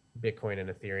just Bitcoin and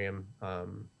Ethereum.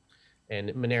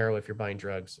 And Monero if you're buying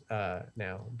drugs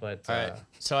now. But all right,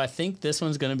 so I think this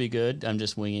one's gonna be good. I'm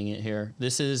just winging it here.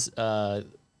 This is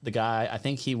the guy. I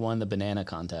think he won the banana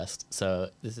contest. So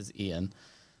this is Ian.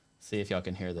 See if y'all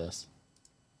can hear this.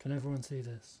 Can everyone see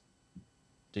this?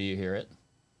 Do you hear it?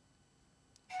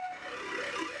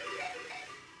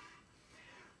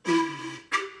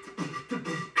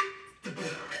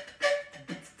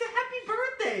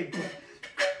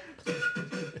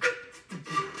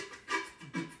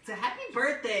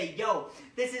 Birthday, yo,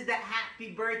 this is the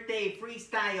happy birthday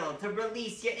freestyle to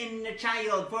release your inner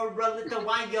child for a little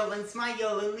while and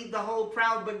smile and leave the whole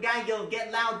crowd beguiled.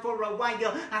 Get loud for a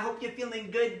while. I hope you're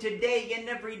feeling good today and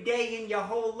every day in your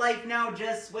whole life. Now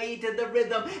just sway to the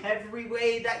rhythm every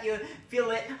way that you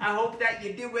feel it. I hope that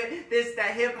you do it. This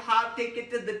that hip hop, take it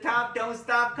to the top. Don't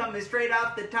stop, coming straight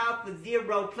off the top with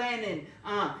zero planning.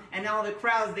 And all the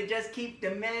crowds, they just keep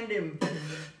demanding.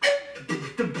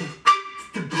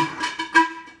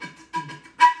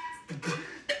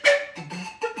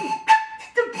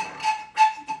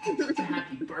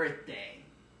 Birthday.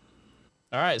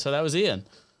 All right, so that was Ian.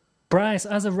 Bryce,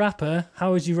 as a rapper,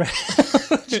 how would you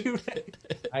rate?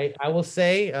 I will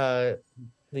say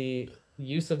the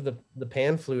use of the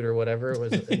pan flute or whatever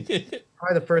was probably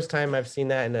the first time I've seen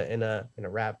that in a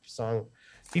rap song.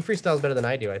 He freestyles better than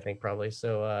I do, I think, probably.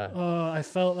 So oh, I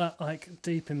felt that like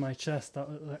deep in my chest. That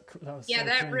was Yeah, so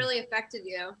that cringe. really affected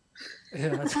you.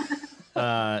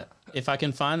 Yeah. If I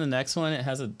can find the next one, it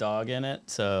has a dog in it,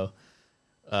 so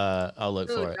I'll look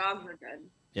for it. Dogs are good.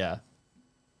 Yeah.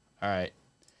 All right.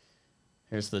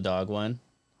 Here's the dog one.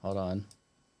 Hold on.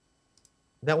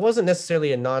 that wasn't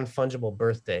necessarily a non-fungible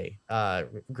birthday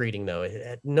greeting, though. It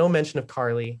had no mention of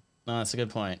Carly. No, that's a good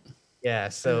point. Yeah,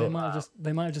 so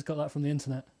they might have just got that from the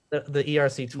internet. the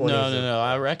ERC 20. No.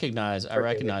 I recognize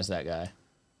that guy.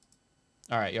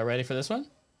 All right, y'all ready for this one?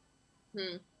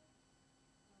 Hmm.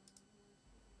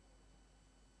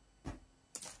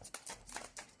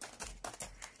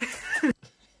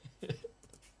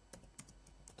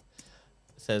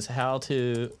 It says how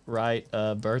to write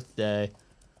a birthday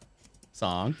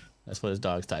song. That's what his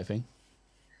dog's typing.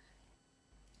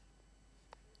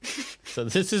 So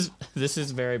this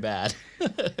is very bad.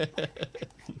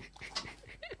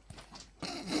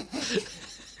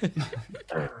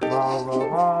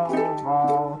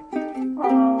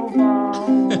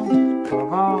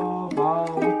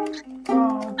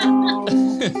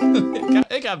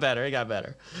 It got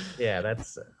better. Yeah,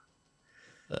 that's.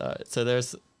 So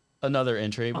there's another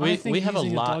entry. I think we have a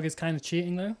using lot. dog is kind of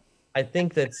cheating, though. I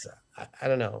think that's. I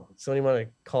don't know. Somebody want to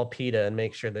call PETA and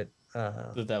make sure that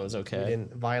that was okay. we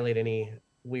didn't violate any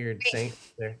weird things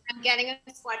there. I'm getting a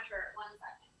sweatshirt. 1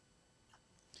 second.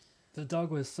 The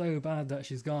dog was so bad that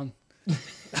she's gone.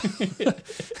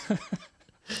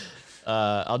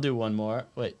 I'll do one more.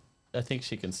 Wait, I think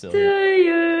she can still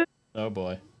hear. Oh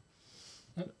boy,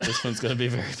 this one's gonna be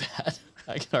very bad.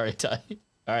 I can already tell you.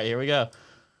 All right, here we go.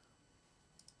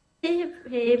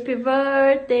 Happy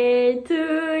birthday to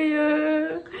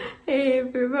you. Happy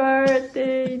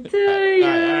birthday to you.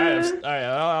 All right.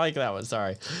 I like that one.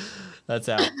 Sorry, that's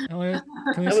out.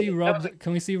 Can we see Rob?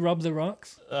 Can we see Rob the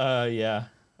Rocks? Yeah.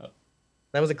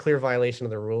 That was a clear violation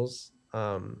of the rules.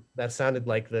 That sounded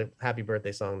like the Happy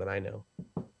Birthday song that I know.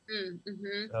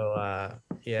 So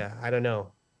yeah, I don't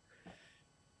know.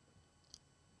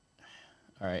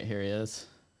 All right, here he is.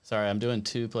 Sorry, I'm doing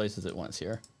two places at once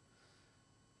here.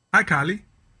 Hi, Carly.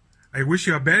 I wish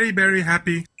you a very, very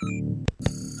happy...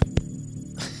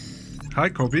 Hi,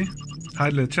 Cobie. Hi,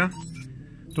 Lecha.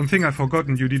 Don't think I've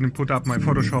forgotten you didn't put up my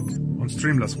Photoshop on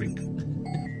stream last week.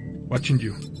 Watching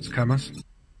you, scammers.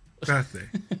 Birthday.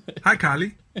 Hi,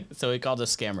 Carly. So he called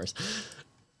us scammers.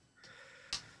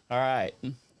 All right.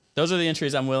 Those are the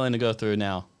entries I'm willing to go through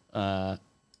now.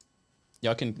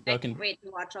 Y'all can wait to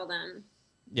watch all them.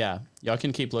 Yeah, y'all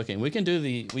can keep looking. We can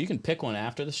pick one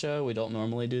after the show. We don't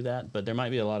normally do that, but there might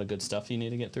be a lot of good stuff you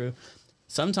need to get through.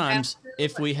 Sometimes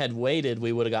if we had waited,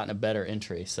 we would have gotten a better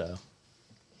entry, so.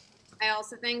 I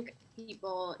also think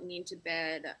people need to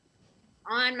bid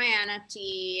on my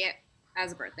NFT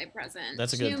as a birthday present.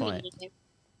 That's a good point.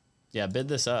 Yeah, bid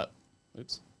this up.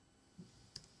 Oops.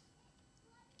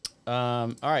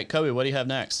 All right, Cobie, what do you have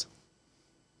next?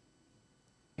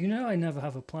 You know I never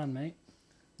have a plan, mate.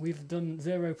 We've done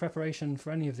zero preparation for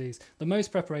any of these. The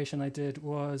most preparation I did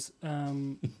was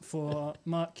for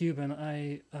Mark Cuban.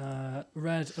 I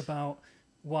read about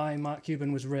why Mark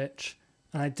Cuban was rich,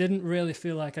 and I didn't really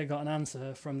feel like I got an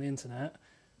answer from the internet.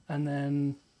 And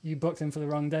then you booked him for the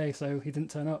wrong day, so he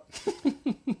didn't turn up.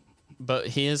 But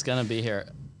he is going to be here.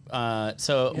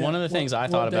 So yeah, one of the things I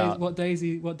thought about... What day is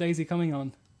he coming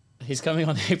on? He's coming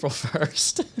on April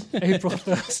 1st. April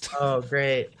 1st. Oh,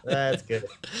 great. That's good.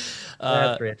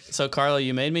 That's great. So, Carla,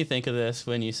 you made me think of this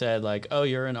when you said, like, oh,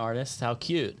 you're an artist. How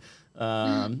cute.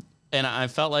 And I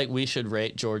felt like we should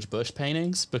rate George Bush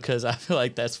paintings because I feel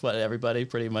like that's what everybody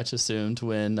pretty much assumed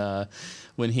when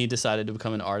he decided to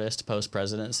become an artist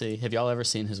post-presidency. Have y'all ever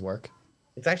seen his work?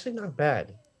 It's actually not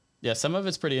bad. Yeah, some of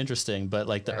it's pretty interesting, but,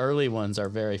 like, the early ones are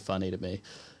very funny to me.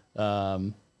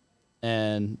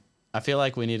 And... I feel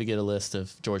like we need to get a list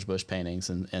of George Bush paintings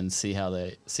and see how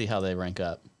they rank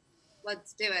up.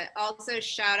 Let's do it. Also,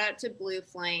 shout out to Blue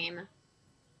Flame.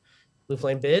 Blue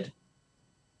Flame bid?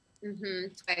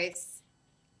 Twice.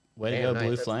 Way to go, nice.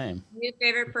 Blue Flame. New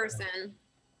favorite person.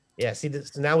 Yeah, see,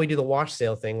 so now we do the wash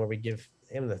sale thing where we give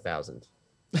him the 1,000.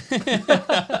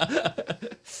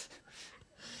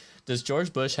 Does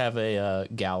George Bush have a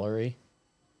gallery?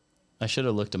 I should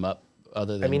have looked him up.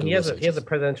 Other than he has a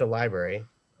presidential library.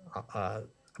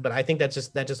 But I think that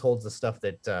just holds the stuff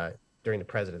that during the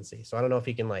presidency. So I don't know if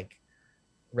he can like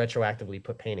retroactively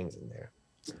put paintings in there.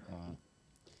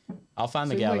 I'll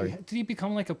find the gallery. Wait, did he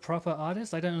become like a proper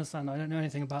artist? I don't understand. I don't know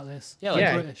anything about this. Yeah,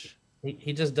 like British.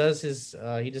 He just does his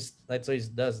that's what he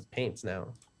does, paints now.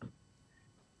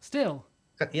 Still.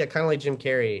 Yeah, kind of like Jim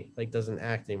Carrey, like doesn't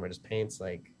act anymore, just paints.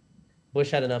 Like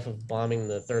Bush had enough of bombing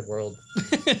the third world.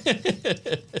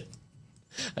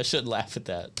 I shouldn't laugh at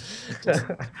that.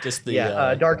 Just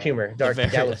the dark humor, dark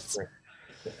humor.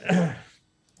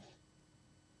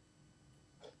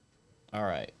 All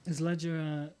right. Is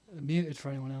Ledger muted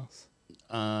for anyone else?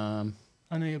 I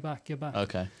know you're back. You're back.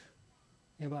 Okay.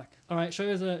 You're back. All right.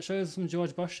 Show us some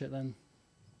George Bush shit then.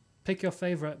 Pick your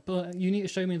favorite, but you need to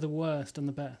show me the worst and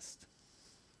the best.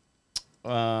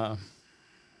 I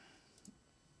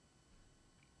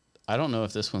don't know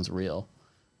if this one's real.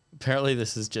 Apparently,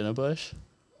 this is Jenna Bush.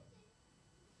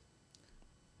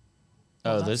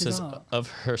 Oh, this is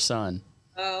of her son.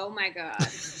 Oh my god!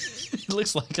 It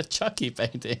looks like a Chucky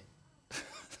painting.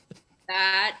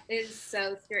 That is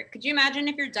so scary. Could you imagine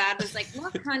if your dad was like,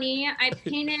 "Look, honey, I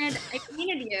painted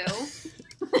you,"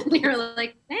 and you're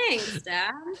like, "Thanks,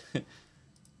 Dad."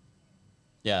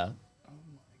 Yeah. Oh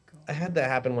my god! I had that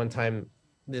happen one time.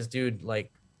 This dude,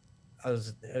 like, it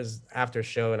was after a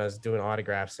show and I was doing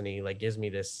autographs and he like gives me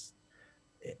this.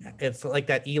 It's like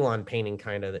that Elon painting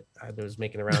kind of that I was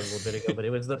making around a little bit ago, but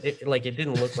it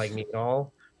didn't look like me at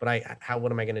all. But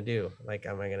what am I gonna do? Like,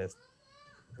 I'm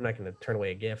not gonna turn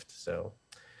away a gift. So,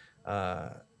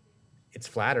 it's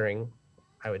flattering,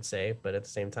 I would say, but at the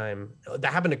same time,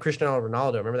 that happened to Cristiano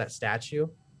Ronaldo. Remember that statue?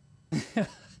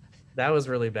 That was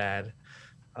really bad.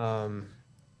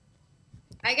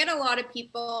 I get a lot of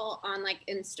people on like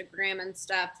Instagram and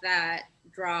stuff that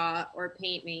draw or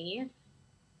paint me,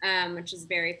 which is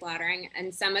very flattering.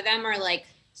 And some of them are like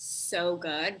so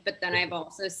good. But then I've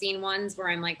also seen ones where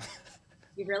I'm like,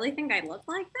 you really think I look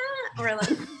like that? Or like,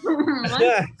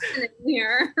 what's in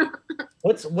here?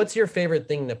 What's your favorite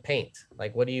thing to paint?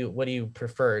 Like, what do you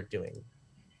prefer doing?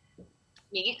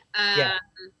 Me? Yeah.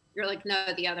 You're like, no,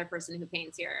 the other person who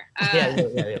paints here.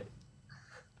 Yeah.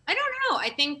 I don't know. I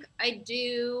think I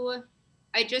do.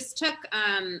 I just took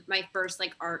my first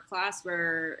like art class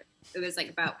where it was like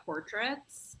about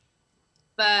portraits,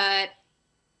 but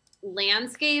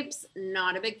landscapes,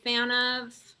 not a big fan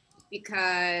of,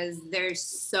 because there's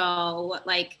so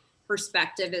like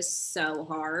perspective is so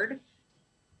hard.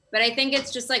 But I think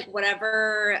it's just like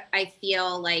whatever I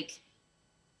feel like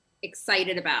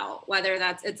excited about, whether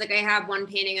that's, it's like I have one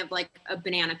painting of like a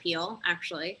banana peel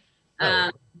actually.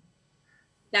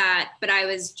 That, but I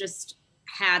was just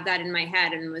had that in my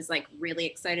head and was like really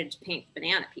excited to paint the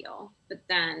banana peel. But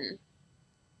then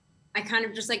I kind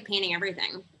of just like painting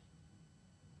everything.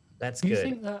 That's Do you good.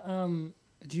 think that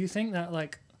do you think that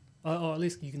like, or at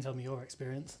least you can tell me your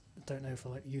experience, I don't know for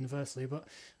like universally, but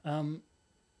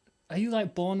are you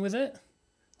like born with it?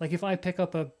 Like if I pick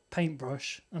up a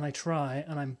paintbrush and I try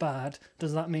and I'm bad,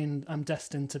 does that mean I'm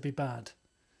destined to be bad?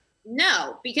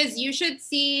 No, because you should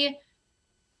see,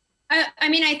 I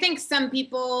mean, I think some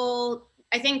people,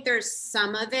 I think there's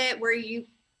some of it where you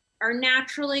are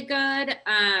naturally good.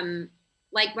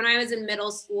 Like when I was in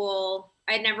middle school,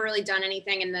 I'd never really done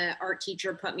anything, and the art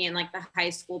teacher put me in like the high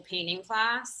school painting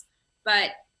class.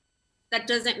 But that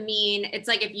doesn't mean, it's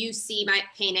like if you see my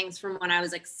paintings from when I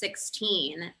was like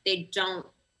 16, they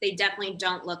definitely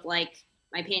don't look like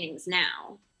my paintings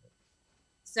now.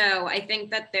 So I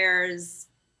think that there's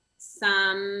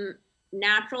some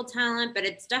natural talent, but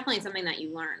it's definitely something that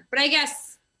you learn. But I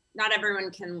guess not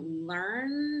everyone can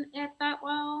learn it that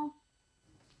well.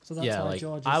 So that's Yeah, why like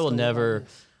George is I will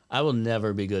still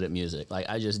never be good at music. Like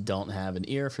I just don't have an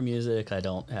ear for music. I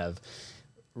don't have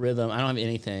rhythm. I don't have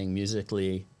anything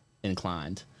musically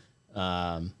inclined.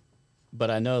 But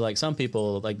I know like some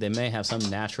people, like they may have some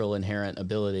natural inherent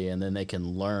ability and then they can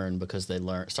learn because they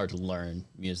start to learn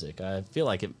music. I feel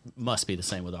like it must be the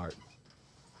same with art.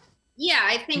 Yeah,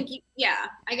 I think, yeah,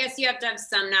 I guess you have to have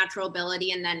some natural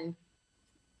ability and then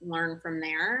learn from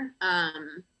there.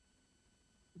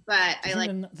 But I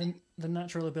like the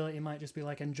natural ability might just be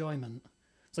like enjoyment.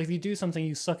 So if you do something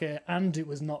you suck at it and it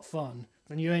was not fun,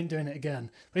 then you ain't doing it again.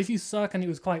 But if you suck and it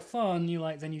was quite fun,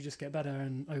 then you just get better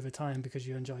and over time because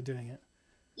you enjoy doing it.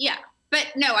 Yeah, but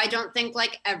no, I don't think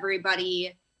like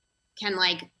everybody can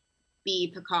like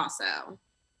be Picasso.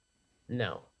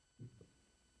 No.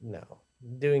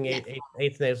 Doing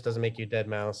eighth notes doesn't make you dead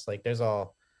mouse. Like there's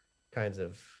all kinds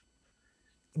of,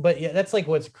 but yeah, that's like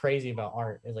what's crazy about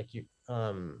art is like you,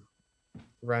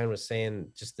 Ryan was saying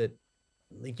just that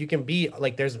like you can be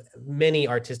like, there's many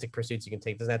artistic pursuits you can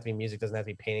take. Doesn't have to be music, doesn't have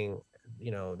to be painting,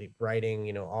 the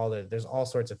writing, there's all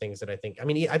sorts of things that I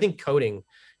think coding,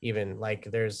 even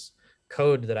like there's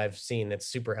code that I've seen that's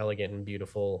super elegant and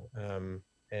beautiful.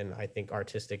 And I think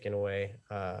artistic in a way.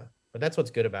 But that's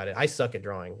what's good about it. I suck at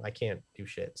drawing. I can't do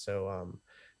shit. So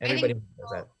everybody does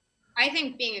that. I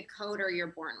think being a coder you're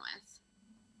born with.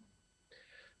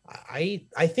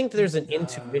 I think there's an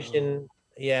intuition.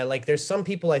 Yeah, like there's some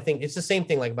people, I think it's the same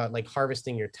thing like about like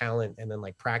harvesting your talent and then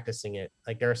like practicing it.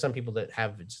 Like there are some people that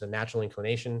have just a natural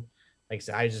inclination. Like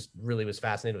I just really was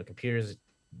fascinated with computers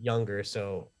younger.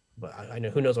 So, but I know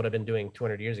who knows what I've been doing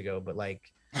 200 years ago. But like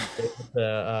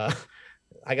I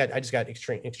just got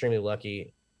extremely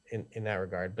lucky in that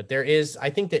regard. But there is, I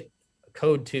think that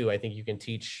code too, I think you can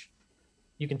teach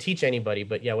anybody,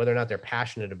 but yeah, whether or not they're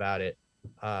passionate about it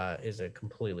is a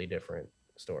completely different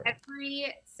story.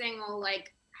 Every single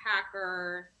like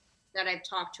hacker that I've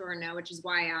talked to or know, which is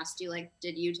why I asked you, like,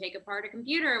 did you take apart a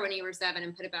computer when you were 7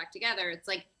 and put it back together? It's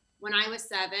like when I was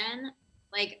 7,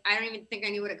 like I don't even think I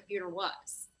knew what a computer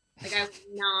was. Like I was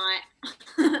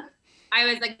not I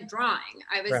was like drawing.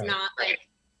 I was not like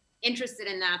interested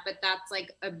in that, but that's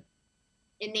like a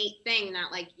innate thing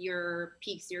that like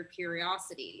piques your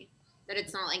curiosity, that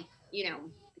it's not like,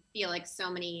 feel like so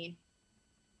many.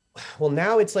 Well,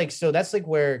 now it's like, so that's like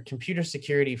where computer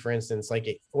security, for instance,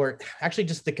 or actually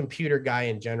just the computer guy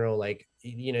in general, like,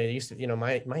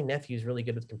 my nephew's really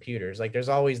good with computers. Like there's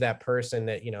always that person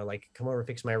that, like come over,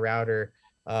 fix my router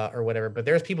or whatever. But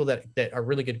there's people that are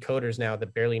really good coders now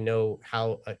that barely know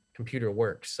how a computer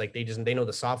works. Like they know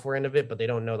the software end of it, but they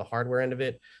don't know the hardware end of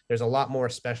it. There's a lot more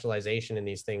specialization in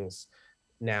these things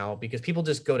now because people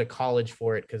just go to college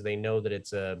for it because they know that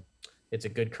it's a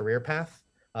good career path.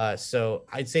 So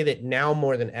I'd say that now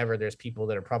more than ever, there's people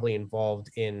that are probably involved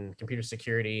in computer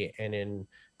security and in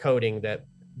coding that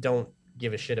don't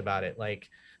give a shit about it. Like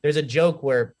there's a joke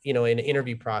where, in an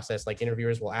interview process, like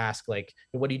interviewers will ask like,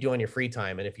 what do you do on your free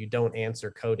time? And if you don't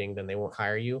answer coding, then they won't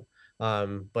hire you.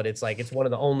 But it's like, it's one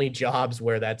of the only jobs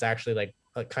where that's actually like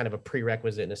a kind of a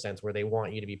prerequisite in a sense, where they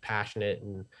want you to be passionate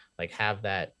and like have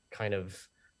that kind of,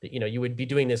 you would be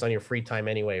doing this on your free time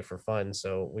anyway for fun.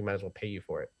 So we might as well pay you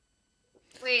for it.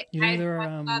 Wait, I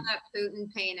saw that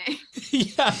Putin painting.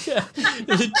 Yeah.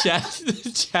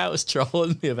 The chat was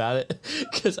trolling me about it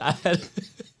because I had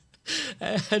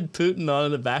Putin on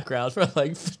in the background for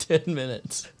like 10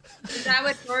 minutes. Is that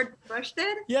what George Bush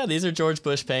did? Yeah, these are George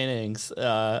Bush paintings.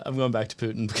 I'm going back to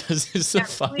Putin because it's the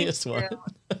funniest one.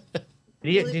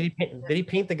 Did he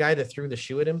paint the guy that threw the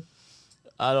shoe at him?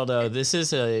 I don't know. This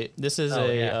is an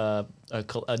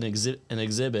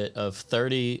exhibit of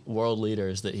 30 world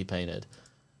leaders that he painted.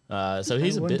 So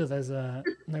he's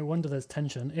no wonder there's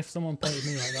tension. If someone painted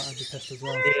me like that, I'd be pissed as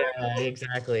well. Yeah,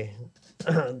 exactly.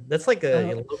 That's like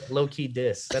a low key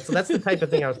diss. That's the type of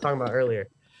thing I was talking about earlier.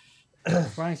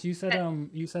 Frank, you said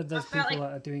there's people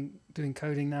that are doing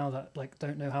coding now that like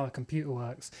don't know how a computer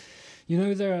works.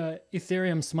 There are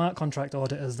Ethereum smart contract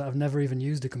auditors that have never even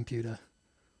used a computer.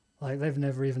 Like they've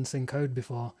never even seen code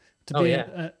before. To be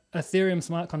an Ethereum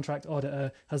smart contract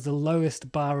auditor has the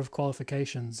lowest bar of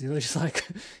qualifications. Just like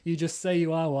you just say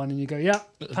you are one and you go, yeah,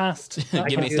 passed.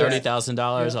 Give me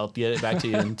 $30,000. I'll get it back to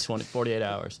you in 48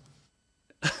 hours.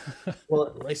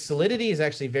 Well, like Solidity is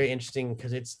actually very interesting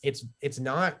because it's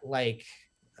not like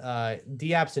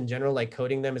DApps in general. Like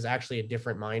coding them is actually a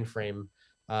different mind frame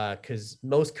because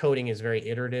most coding is very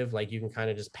iterative. Like you can kind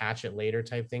of just patch it later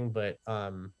type thing, but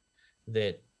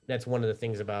that's one of the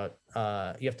things about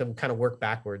you have to kind of work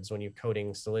backwards when you're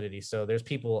coding Solidity. So there's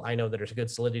people I know that are good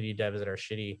Solidity devs that are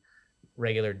shitty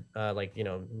regular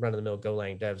run-of-the-mill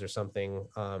Golang devs or something.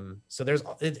 So there's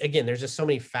just so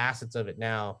many facets of it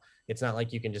now. It's not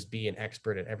like you can just be an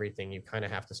expert at everything. You kind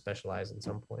of have to specialize at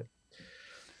some point.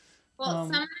 Well,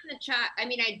 someone in the chat, I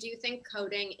mean, I do think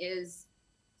coding is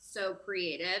so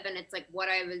creative, and it's like what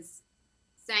I was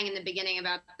saying in the beginning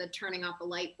about the turning off a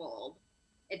light bulb.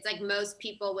 It's like most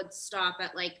people would stop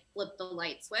at like flip the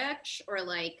light switch or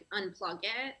like unplug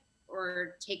it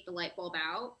or take the light bulb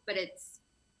out. But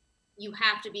you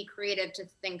have to be creative to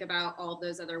think about all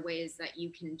those other ways that you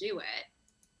can do it.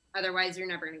 Otherwise, you're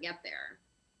never going to get there.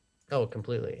 Oh,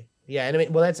 completely. Yeah. And I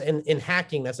mean, well, that's in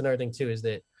hacking. That's another thing too, is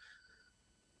that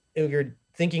if you're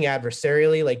thinking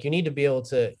adversarially, like you need to be able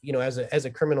to, as a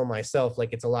criminal myself,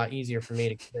 like it's a lot easier for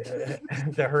me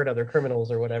to hurt other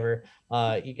criminals or whatever.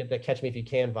 You get the catch me if you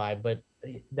can vibe, but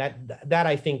that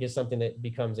I think is something that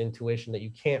becomes intuition that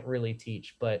you can't really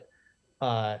teach. But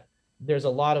there's a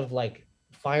lot of like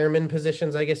fireman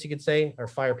positions, I guess you could say, or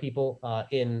fire people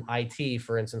in IT,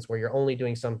 for instance, where you're only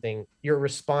doing something, you're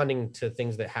responding to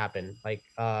things that happen, like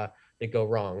that go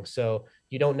wrong. So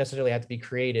you don't necessarily have to be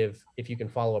creative if you can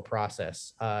follow a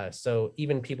process. So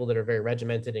even people that are very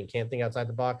regimented and can't think outside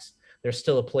the box, there's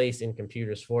still a place in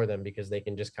computers for them because they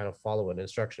can just kind of follow an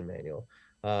instruction manual,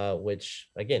 which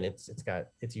again, it's got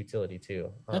its utility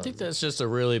too. I think that's just a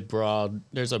really broad,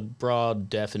 there's a broad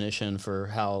definition for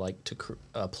how like to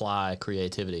apply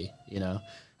creativity,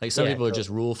 like some people are just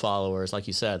rule followers, like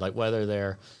you said, like whether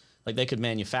they're like they could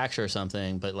manufacture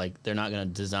something, but like they're not going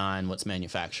to design what's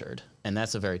manufactured. And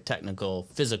that's a very technical,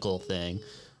 physical thing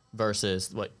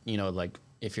versus what, like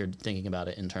if you're thinking about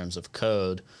it in terms of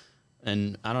code.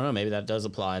 And I don't know, maybe that does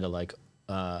apply to like,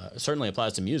 certainly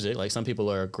applies to music. Like some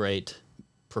people are a great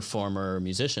performer,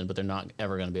 musician, but they're not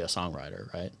ever going to be a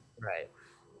songwriter, right? Right.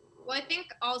 Well, I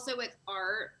think also with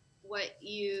art, what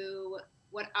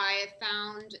I have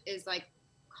found is like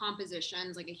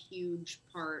composition's like a huge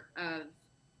part of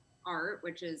art,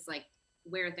 which is like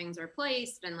where things are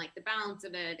placed and like the balance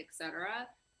of it, etc.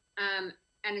 And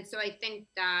so I think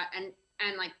that and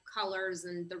like colors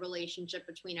and the relationship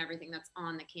between everything that's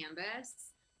on the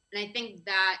canvas. And I think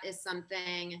that is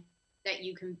something that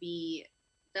you can be,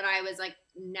 that I was like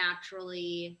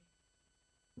naturally,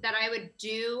 that I would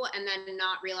do and then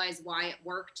not realize why it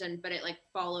worked, but it like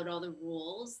followed all the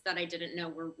rules that I didn't know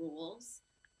were rules.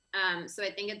 So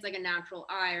I think it's like a natural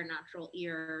eye or natural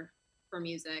ear for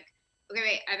music. Okay,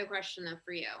 wait, I have a question though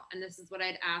for you. And this is what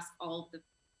I'd ask all of the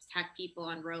tech people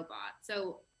on Robot.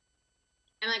 So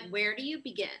I'm like, where do you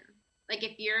begin? Like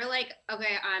if you're like,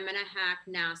 okay, I'm gonna hack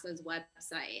NASA's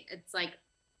website. It's like,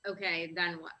 okay,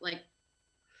 then what? Like,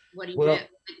 what do you do? Like,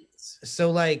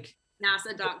 so like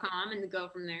NASA.com and go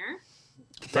from there?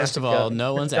 First of all,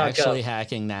 no one's actually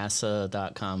hacking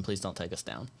NASA.com. Please don't take us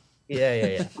down.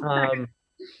 Yeah.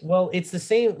 Well, it's the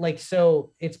same, like,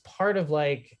 so it's part of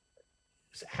like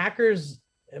hackers,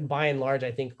 by and large,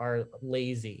 I think are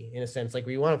lazy in a sense. Like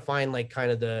we want to find like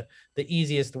kind of the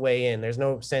easiest way in. There's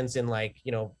no sense in like,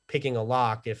 you know, picking a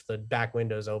lock if the back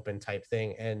window's open type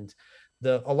thing. And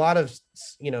a lot of,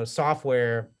 you know,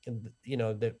 software, you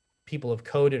know, that people have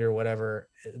coded or whatever,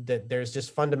 that there's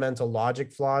just fundamental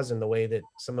logic flaws in the way that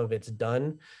some of it's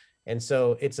done. And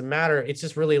so it's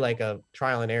just really like a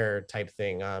trial and error type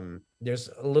thing. There's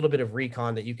a little bit of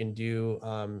recon that you can do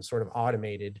sort of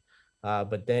automated,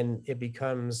 but then it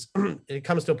comes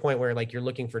to a point where like you're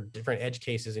looking for different edge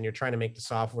cases and you're trying to make the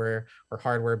software or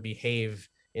hardware behave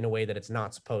in a way that it's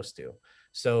not supposed to.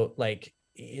 So like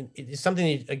it's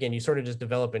something that, again, you sort of just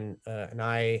develop an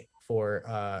eye for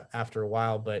after a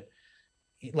while. But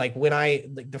like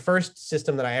the first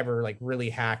system that I ever like really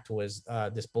hacked was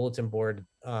this bulletin board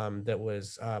that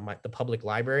was the public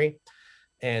library.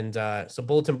 And so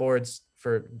bulletin boards,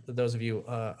 for those of you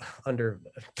under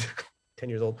 10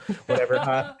 years old,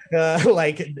 whatever,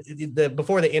 like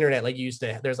before the internet, like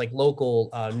there's like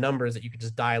local numbers that you could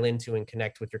just dial into and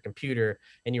connect with your computer,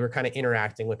 and you were kind of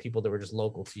interacting with people that were just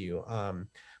local to you.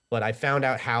 But I found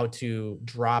out how to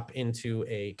drop into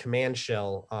a command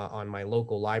shell on my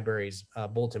local library's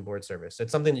bulletin board service.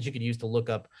 It's something that you could use to look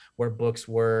up where books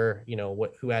were, you know,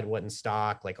 who had what in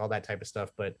stock, like all that type of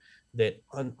stuff. But that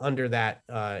under that,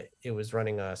 it was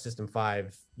running a System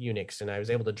 5 Unix, and I was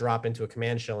able to drop into a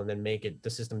command shell and then make the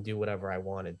system do whatever I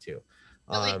wanted to.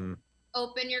 So, like,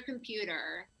 open your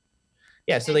computer.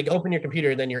 Yeah, so like open your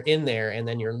computer, then you're in there, and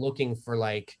then you're looking for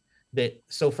like that.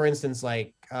 So for instance,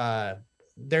 like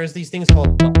there's these things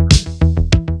called buffers.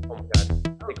 Oh my God,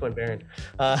 Bitcoin Baron.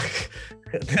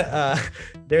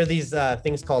 There are these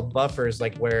things called buffers,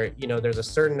 like where, you know, there's a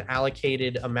certain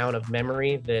allocated amount of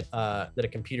memory that that a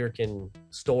computer can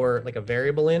store like a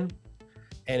variable in.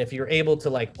 And if you're able to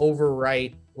like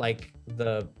overwrite like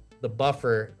the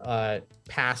buffer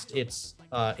past its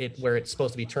where it's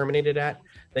supposed to be terminated at,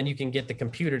 then you can get the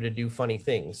computer to do funny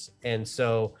things. And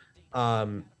so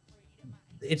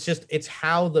it's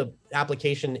how the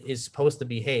application is supposed to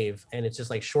behave, and it's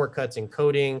just like shortcuts in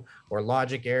coding or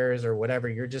logic errors or whatever.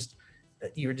 You're just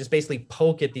basically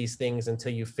poke at these things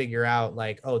until you figure out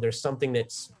like, oh, there's something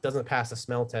that doesn't pass a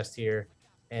smell test here,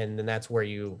 and then that's where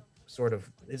you sort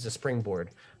of is a springboard.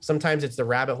 Sometimes it's the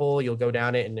rabbit hole, you'll go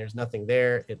down it and there's nothing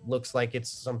there. It looks like it's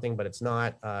something, but it's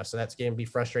not. So that's going to be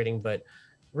frustrating. But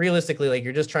realistically, like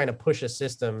you're just trying to push a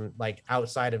system like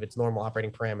outside of its normal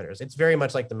operating parameters. It's very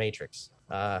much like the Matrix,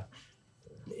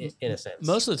 in a sense.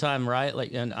 Most of the time, right?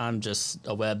 Like, and I'm just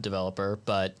a web developer,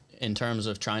 but in terms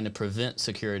of trying to prevent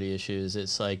security issues,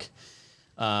 it's like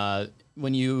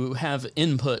when you have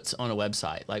inputs on a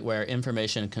website, like where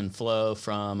information can flow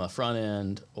from a front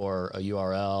end or a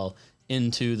URL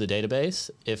into the database,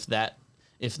 if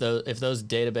those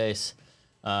database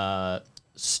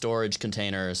storage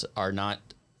containers are not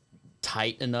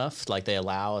tight enough, like they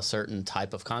allow a certain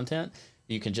type of content,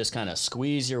 you can just kind of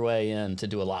squeeze your way in to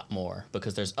do a lot more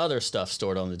because there's other stuff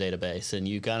stored on the database, and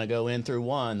you kind of go in through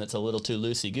one that's a little too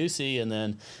loosey-goosey, and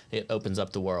then it opens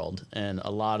up the world. And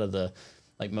a lot of the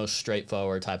like most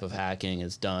straightforward type of hacking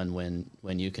is done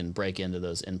when you can break into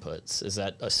those inputs. Is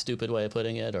that a stupid way of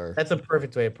putting it, or? That's a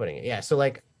perfect way of putting it. Yeah. So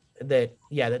like that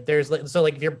there's so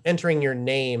like if you're entering your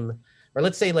name, or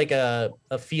let's say like a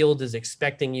field is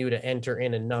expecting you to enter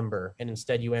in a number and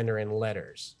instead you enter in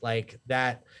letters, like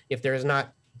that, if there's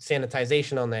not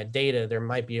sanitization on that data, there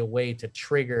might be a way to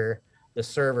trigger the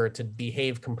server to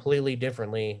behave completely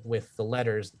differently with the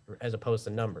letters as opposed to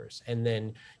numbers. And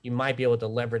then you might be able to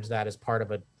leverage that as part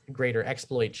of a greater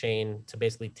exploit chain to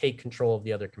basically take control of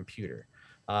the other computer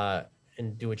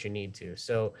and do what you need to.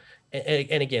 So,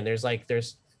 and again, there's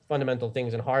fundamental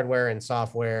things in hardware and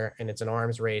software, and it's an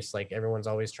arms race. Like everyone's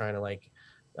always trying to like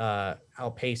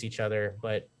outpace each other,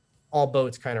 but all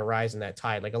boats kind of rise in that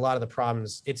tide. Like a lot of the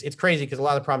problems, it's crazy because a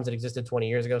lot of the problems that existed 20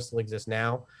 years ago still exist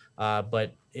now,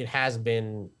 but it has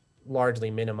been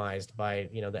largely minimized by,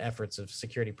 you know, the efforts of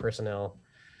security personnel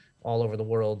all over the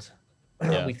world.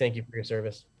 Yeah. We thank you for your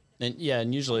service. And yeah,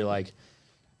 and usually like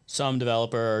some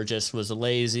developer just was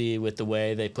lazy with the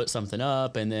way they put something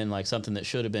up, and then like something that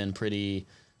should have been pretty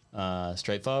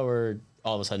straightforward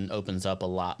all of a sudden opens up a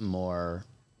lot more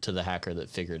to the hacker that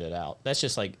figured it out. That's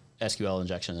just like SQL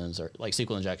injections or like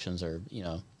SQL injections, or, you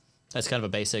know, that's kind of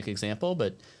a basic example,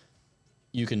 but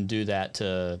you can do that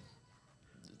to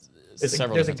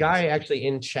several. There's a guy actually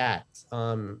in chat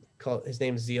called, his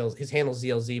name's ZL, his handle's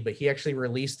ZLZ, but he actually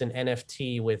released an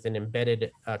NFT with an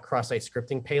embedded cross-site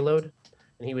scripting payload,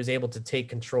 and he was able to take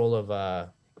control of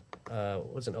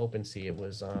what was an OpenSea? It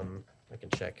was I can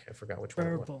check. I forgot which one.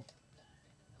 Variable.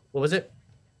 What was it?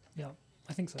 Yeah,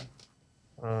 I think so.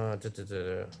 Trying to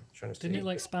Didn't see. it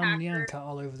like spam Nyan Cat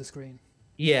all over the screen?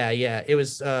 Yeah, it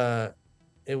was on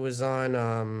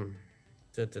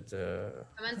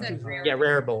Someone said yeah,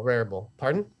 rare. Rareable.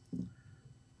 Pardon?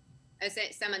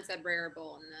 Someone said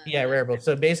rareable in the Yeah, Rareable.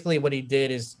 So basically what he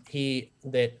did is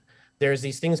there's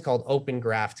these things called open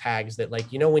graph tags that, like,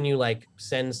 when you like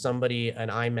send somebody an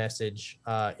iMessage,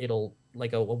 it'll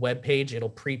like a web page, it'll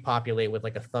pre-populate with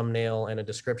like a thumbnail and a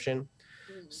description.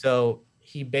 So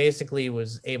he basically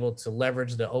was able to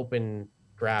leverage the open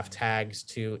graph tags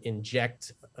to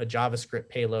inject a JavaScript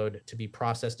payload to be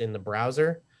processed in the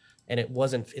browser, and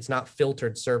it's not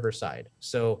filtered server side.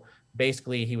 So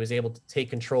basically he was able to take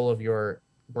control of your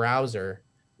browser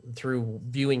through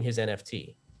viewing his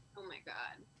NFT. Oh my God.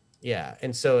 Yeah,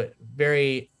 and so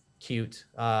very cute.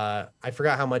 I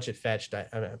forgot how much it fetched.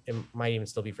 It might even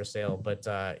still be for sale, but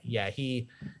yeah,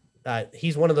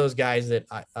 he's one of those guys that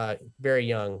very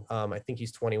young. I think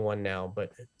he's 21 now,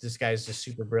 but this guy's just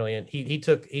super brilliant. He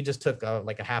just took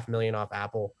like $500,000 off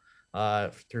Apple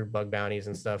through bug bounties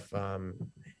and stuff.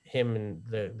 Him and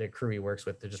the crew he works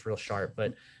with, they're just real sharp.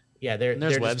 But yeah,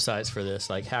 there's websites for this,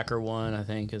 like HackerOne, I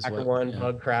think is HackerOne,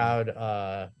 Bug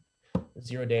Crowd,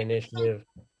 Zero Day Initiative.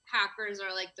 Hackers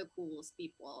are like the coolest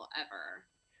people ever.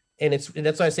 And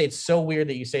that's why I say it's so weird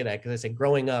that you say that, because I say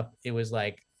growing up, it was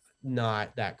like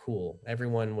not that cool.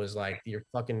 Everyone was like, you're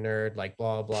fucking nerd, like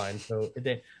blah blah. And so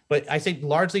but I say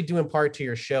largely due in part to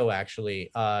your show, actually,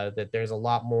 that there's a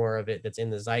lot more of it that's in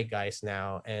the zeitgeist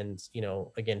now. And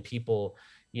again, people,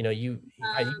 you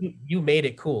made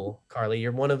it cool, Carly.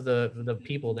 You're one of the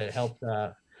people that helped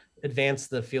advance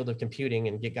the field of computing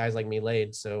and get guys like me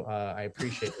laid. So I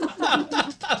appreciate it.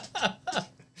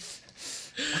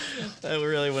 That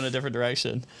really went a different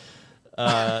direction.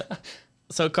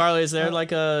 So Carly, is there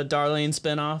like a Darlene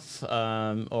spinoff,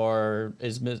 or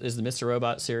is the Mr.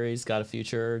 Robot series got a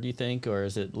future, do you think, or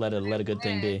is it let a good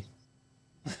thing be?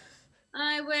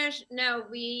 I wish. No,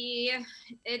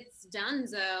 it's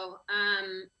donezo.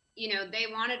 They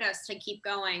wanted us to keep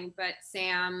going, but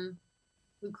Sam,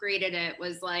 who created it,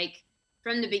 was like,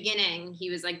 from the beginning, he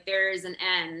was like, there is an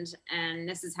end, and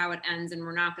this is how it ends, and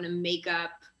we're not going to make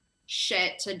up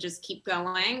shit to just keep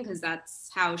going, because that's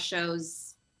how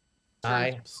shows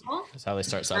die. That's how they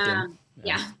start sucking.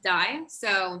 Die.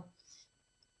 So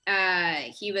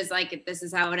he was like, this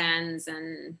is how it ends,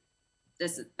 and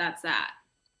that's that.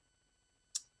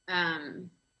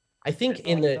 I think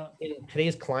in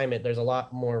today's climate, there's a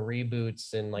lot more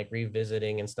reboots and like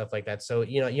revisiting and stuff like that. So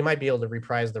you might be able to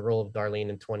reprise the role of Darlene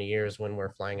in 20 years when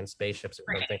we're flying in spaceships or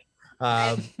something.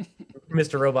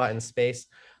 Mr. Robot in space.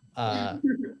 But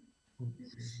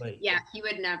yeah, he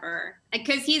would never,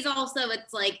 because he's also,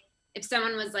 it's like, if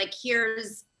someone was like,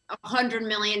 here's $100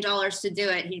 million to do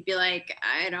it, he'd be like,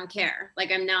 I don't care.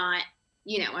 Like, I'm not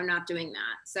doing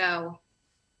that. So,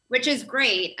 which is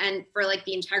great, and for like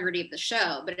the integrity of the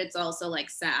show, but it's also like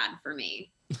sad for me.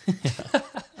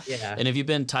 Yeah. And have you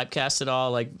been typecast at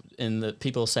all, like in the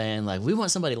people saying like, we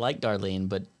want somebody like Darlene,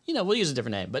 but we'll use a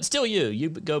different name, but still you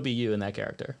go be you in that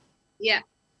character? Yeah.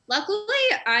 Luckily,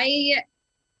 I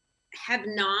have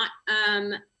not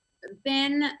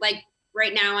been, like,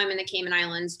 right now I'm in the Cayman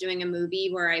Islands doing a movie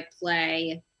where I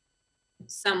play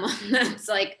someone that's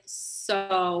like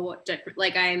so different.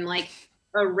 Like, I'm like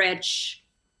a rich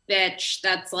bitch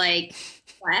that's like,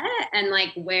 what? And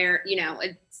like, where,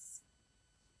 it's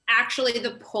actually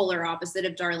the polar opposite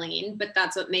of Darlene, but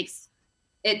that's what makes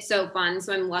it so fun.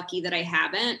 So I'm lucky that I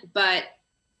haven't, but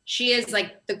she is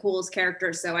like the coolest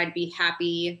character. So I'd be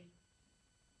happy.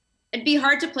 It'd be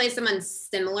hard to play someone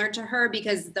similar to her,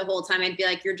 because the whole time I'd be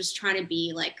like, you're just trying to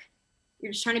be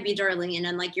Darlene,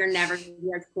 and like, you're never gonna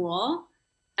be as cool.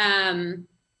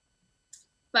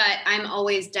 But I'm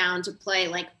always down to play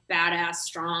like badass,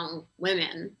 strong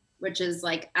women, which is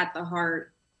like at the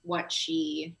heart what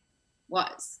she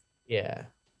was. Yeah.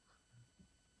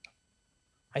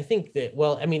 I think that,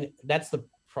 well, I mean, that's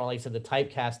probably the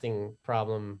typecasting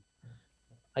problem.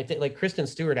 I think like Kristen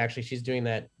Stewart, actually, she's doing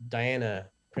that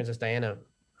Princess Diana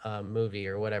movie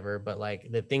or whatever, but like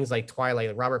the things like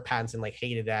Twilight, Robert Pattinson like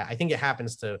hated that. I think it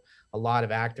happens to a lot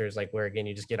of actors, like where again,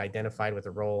 you just get identified with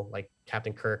a role, like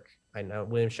Captain Kirk. I know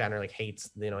William Shatner like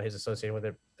hates, his associated with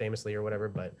it famously or whatever,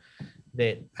 but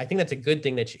I think that's a good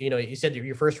thing that, you said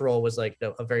your first role was like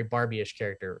a very Barbie-ish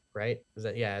character, right? Is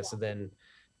that, yeah. So then,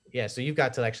 yeah, so you've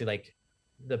got to actually like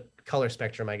the color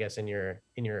spectrum, I guess, in your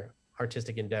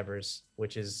artistic endeavors,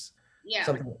 which is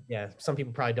something, some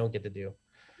people probably don't get to do.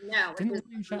 No. Didn't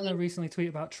William Shatner recently tweet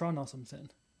about Tron or something?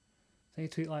 Did he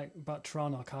tweet like about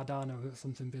Tron or Cardano or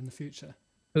something in the future?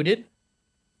 Who did?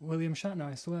 William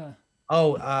Shatner, I swear.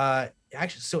 Oh,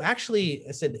 actually,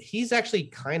 I said he's actually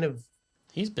kind of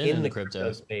He's been in the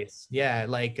crypto space. Yeah,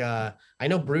 like I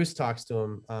know Bruce talks to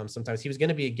him sometimes. He was going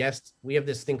to be a guest. We have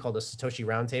this thing called the Satoshi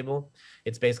Roundtable.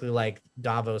 It's basically like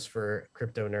Davos for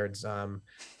crypto nerds,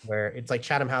 where it's like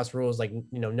Chatham House rules, like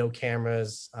no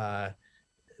cameras,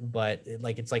 but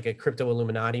it's like a crypto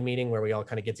Illuminati meeting where we all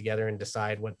kind of get together and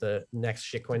decide what the next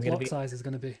shitcoin is going to be. Block size is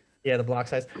going to be. Yeah, the block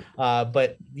size.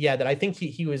 But yeah, that I think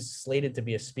he was slated to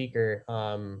be a speaker.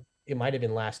 It might have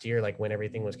been last year, like when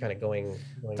everything was kind of going.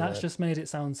 That's just made it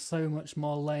sound so much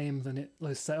more lame than it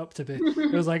was set up to be.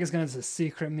 It was like it's going to be a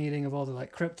secret meeting of all the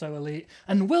like crypto elite,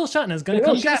 and Will Shatner's going to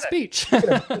come give a speech.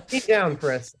 Keep down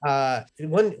for us.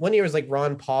 One year was like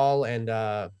Ron Paul and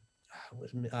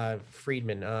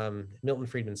Friedman, Milton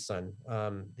Friedman's son,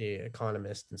 the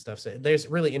economist and stuff. So there's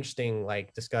really interesting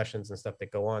like discussions and stuff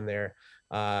that go on there.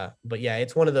 But yeah,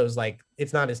 it's one of those like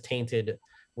it's not as tainted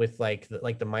with like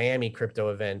the Miami crypto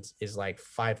event is like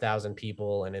 5,000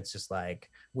 people and it's just like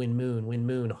win moon,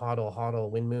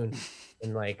 hodl, win moon,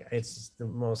 and like it's the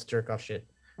most jerk off shit.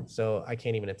 So I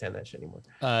can't even attend that shit anymore.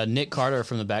 Nick Carter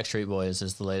from the Backstreet Boys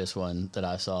is the latest one that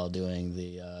I saw doing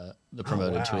the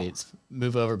promoted tweets.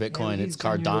 Move over Bitcoin. Yeah, it's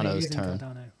Cardano's turn.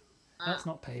 Cardano. That's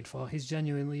not paid for. He's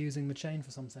genuinely using the chain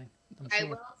for something. I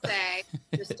will say,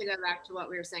 just to go back to what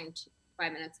we were saying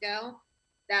 5 minutes ago,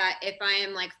 that if I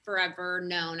am like forever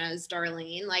known as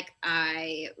Darlene, like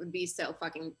I would be so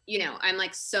fucking, I'm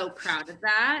like so proud of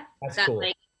that. That's that cool.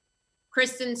 Like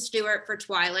Kristen Stewart for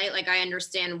Twilight, like I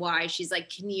understand why she's like,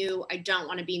 I don't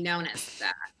want to be known as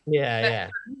that. Yeah, but yeah.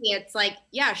 For me, it's like,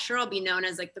 yeah, sure, I'll be known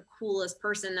as like the coolest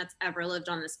person that's ever lived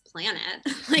on this planet.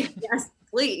 Like, yes,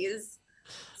 please.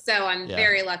 So I'm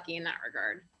very lucky in that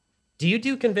regard. Do you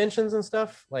do conventions and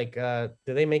stuff? Like, do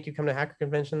they make you come to hacker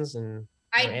conventions and?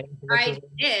 I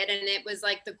did, and it was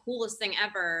like the coolest thing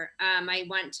ever. I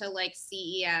went to like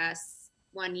CES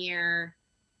one year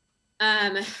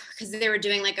because they were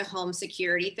doing like a home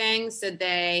security thing. So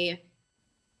they,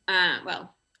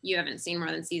 well, you haven't seen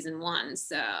more than season 1,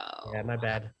 so. Yeah, my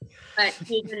bad. But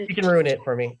you can ruin it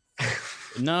for me.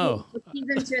 No.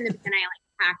 Season 2 in the beginning,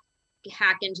 I like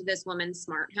hack into this woman's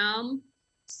smart home.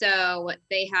 So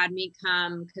they had me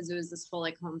come because it was this whole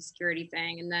like home security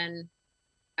thing, and then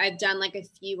I've done like a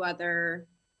few other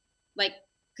like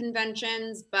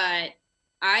conventions, but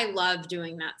I love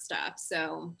doing that stuff.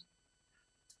 So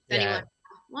if anyone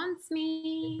wants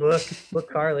me,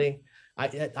 look, Carly,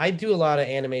 I do a lot of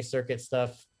anime circuit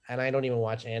stuff, and I don't even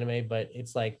watch anime, but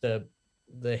it's like the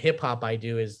hip hop I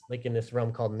do is like in this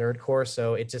realm called nerdcore.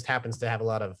 So it just happens to have a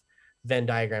lot of Venn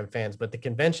diagram fans, but the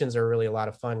conventions are really a lot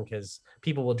of fun because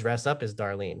people will dress up as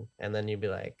Darlene, and then you'd be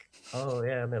like, oh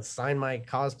yeah, man, sign my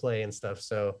cosplay and stuff.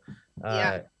 So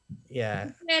yeah.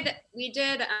 We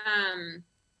did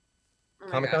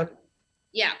Comic-Con?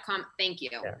 Yeah, thank you.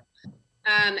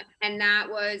 Yeah. And that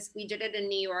was, we did it in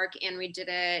New York and we did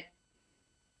it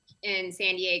in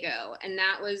San Diego, and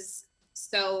that was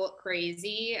so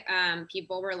crazy.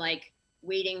 People were like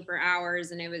waiting for hours,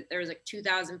 and there was like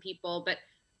 2,000 people, but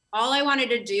all I wanted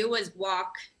to do was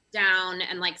walk down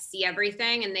and like see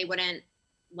everything, and they wouldn't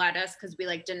let us because we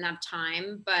like didn't have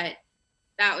time, but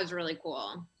that was really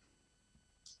cool.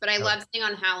 But I love seeing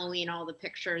on Halloween all the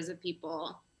pictures of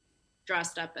people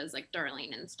dressed up as like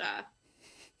Darlene and stuff.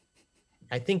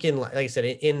 I think in, like I said,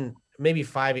 in maybe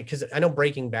 5, because I know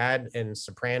Breaking Bad and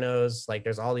Sopranos, like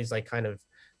there's all these like kind of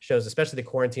shows, especially the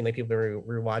quarantine, like people are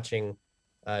rewatching.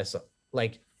 So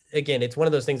like, again, it's one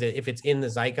of those things that if it's in the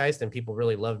zeitgeist and people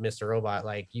really love Mr. Robot,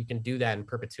 like you can do that in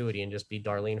perpetuity and just be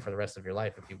Darlene for the rest of your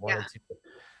life if you wanted to.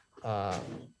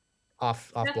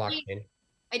 Off blockchain.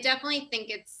 I definitely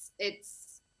think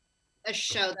it's a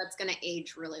show that's going to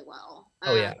age really well.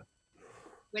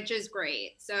 Which is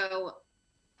great. So,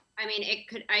 I mean,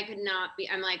 I could not be.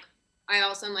 I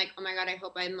also am like, oh my god, I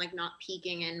hope I'm like not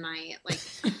peaking in my like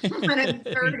when I'm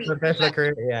 30. Professional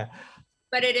career, yeah.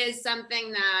 But it is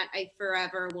something that I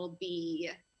forever will be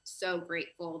so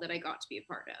grateful that I got to be a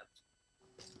part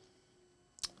of.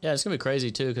 Yeah, it's gonna be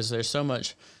crazy too because there's so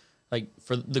much. Like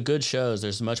for the good shows,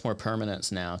 there's much more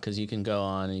permanence now because you can go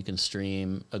on and you can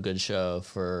stream a good show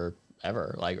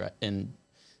forever. And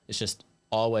it's just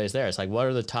always there. It's like, what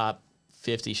are the top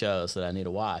 50 shows that I need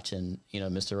to watch? And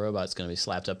Mr. Robot's going to be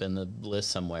slapped up in the list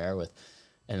somewhere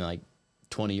and like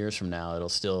 20 years from now, it'll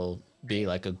still be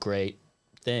like a great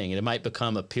thing. And it might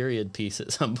become a period piece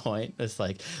at some point. It's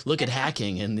like, look at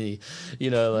hacking in the,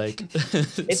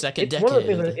 second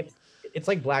decade. It's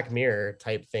like Black Mirror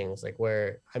type things, like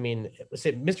where, I mean,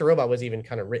 Mr. Robot was even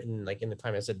kind of written like in the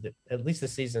time. I said that at least the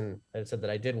season I said that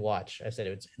I did watch, I said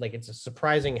it's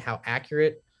surprising how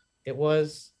accurate it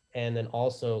was. and then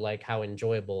also like how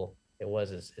enjoyable it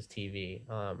was as TV.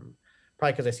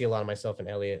 Probably because I see a lot of myself in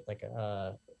Elliot. Like,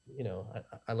 you know,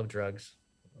 I love drugs.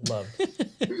 Loved.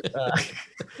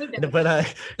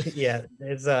 But yeah,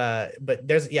 it's but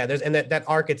there's and that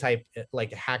archetype,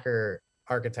 like hacker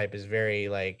archetype, is very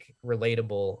like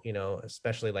relatable, you know,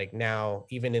 especially like now,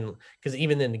 even in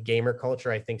the gamer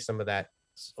culture, I think some of that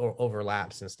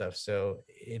overlaps and stuff. So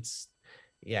it's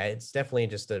definitely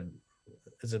just a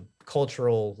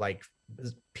cultural like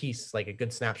piece, like a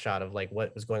good snapshot of like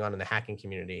what was going on in the hacking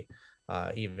community.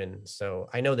 Even so,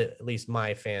 I know that at least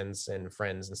my fans and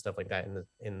friends and stuff like that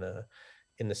in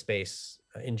the space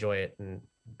enjoy it and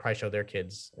probably show their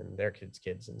kids and their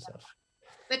kids and stuff.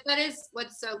 But that is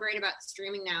what's so great about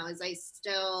streaming now, is I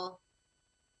still,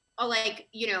 like,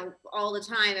 you know, all the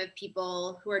time of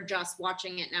people who are just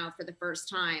watching it now for the first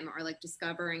time or like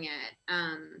discovering it,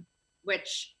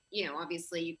 which, you know,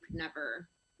 obviously you could never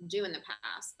do in the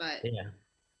past, but yeah,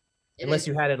 unless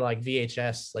you had it like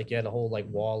VHS, like you had a whole like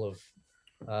wall of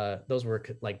those were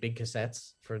like big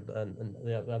cassettes for the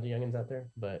other youngins out there.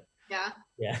 But yeah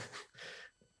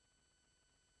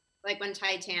like when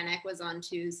Titanic was on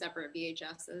 2 separate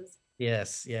VHSs.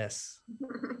 yes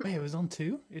Wait, it was on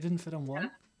 2? It didn't fit on 1?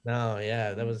 No,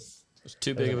 yeah, that was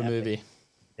too big of a movie.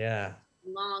 Yeah,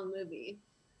 long movie.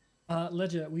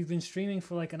 Ledger, we've been streaming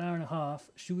for like an hour and a half.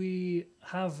 Should we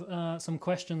have some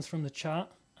questions from the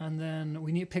chat? And then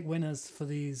we need to pick winners for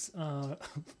these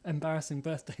embarrassing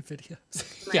birthday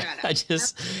videos. Oh Yeah, I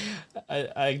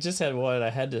just had one. I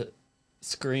had to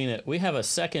screen it. We have a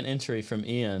second entry from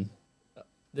Ian.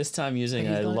 This time using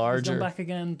a larger. He's gone back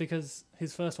again because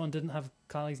his first one didn't have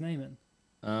Carly's name in.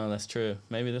 Oh, that's true.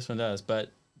 Maybe this one does,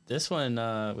 but this one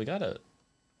we gotta.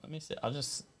 Let me see. I'll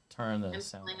just turn the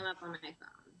sound. I'm pulling them up on my phone.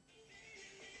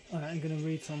 All right, I'm gonna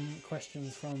read some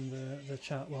questions from the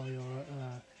chat while you're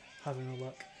having a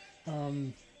look.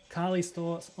 Carly's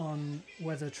thoughts on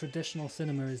whether traditional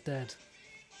cinema is dead.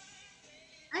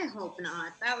 I hope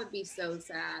not. That would be so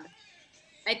sad.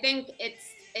 I think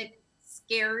it's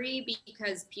scary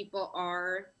because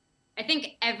I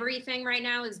think everything right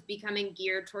now is becoming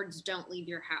geared towards don't leave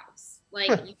your house. Like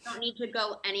you don't need to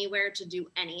go anywhere to do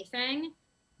anything.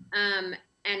 And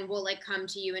we'll like come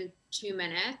to you in 2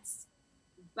 minutes.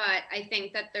 But I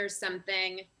think that there's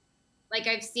something, like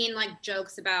I've seen like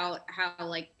jokes about how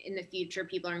like in the future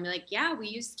people are gonna be like, yeah, we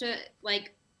used to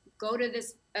like go to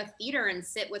a theater and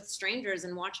sit with strangers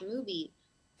and watch a movie.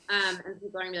 And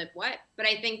people are gonna be like, what? But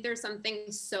I think there's something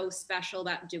so special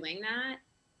about doing that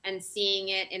and seeing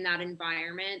it in that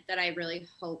environment that I really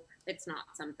hope it's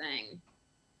not something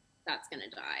that's gonna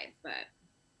die. But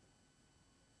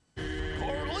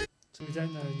so we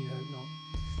don't know, and you hope not.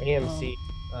 AMC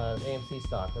AMC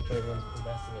stock, that's why everyone's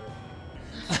investing in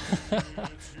it.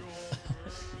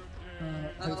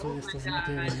 Hopefully this doesn't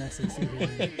appear in an SEC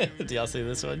video. Do y'all see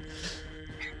this one?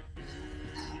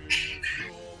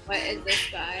 what is this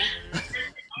guy?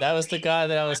 That was the guy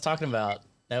that I was talking about.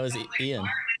 That was Ian.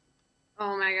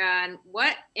 Oh my God.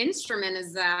 What instrument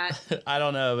is that? I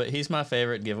don't know, but he's my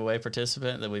favorite giveaway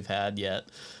participant that we've had yet.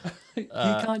 You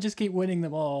can't just keep winning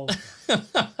them all.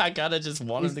 I gotta just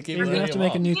want him to keep He's winning gonna have to them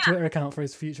make a all. new Twitter account for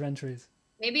his future entries.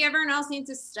 Maybe everyone else needs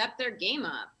to step their game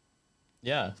up.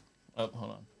 Yeah. Oh,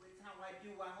 hold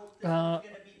on.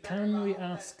 Can we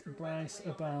ask Bryce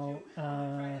about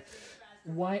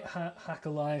White Hat Hacker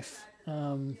Life,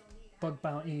 bug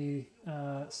bounty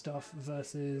stuff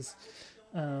versus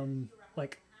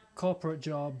like corporate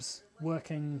jobs,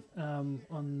 working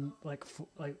on like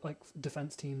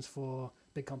defense teams for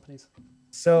big companies?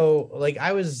 So like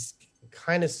I was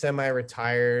kind of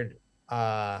semi-retired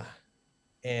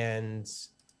and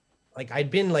like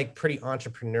I'd been like pretty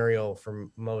entrepreneurial for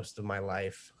most of my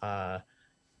life,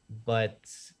 but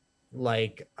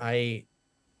like I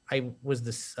was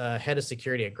the head of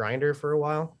security at Grindr for a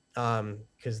while,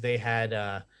 because they had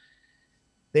a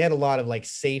lot of like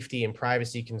safety and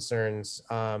privacy concerns.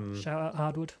 Shout out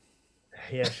Hardwood.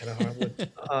 Yeah, shout out Hardwood.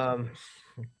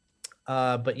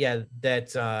 But yeah,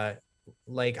 that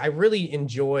like I really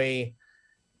enjoy.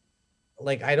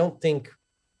 Like I don't think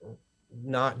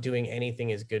not doing anything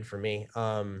is good for me.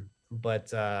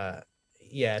 But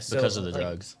yeah, so because of the like,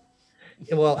 drugs.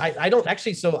 Well, I don't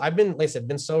actually. So I've been, like I said,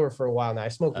 been sober for a while now. I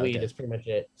smoke weed. Okay. That's pretty much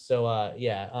it. So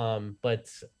yeah. But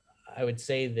I would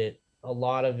say that a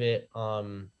lot of it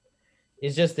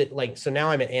is just that, like, so now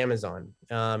I'm at Amazon,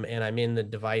 and I'm in the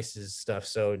devices stuff.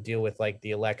 So deal with like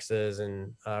the Alexas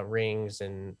and Rings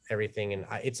and everything. And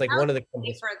it's like one of the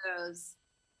companies. How safe are those?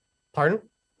 Pardon?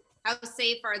 How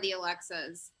safe are the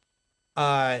Alexas?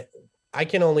 I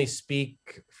can only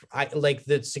speak. I like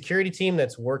the security team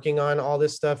that's working on all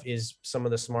this stuff is some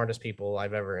of the smartest people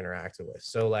I've ever interacted with.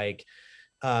 So like,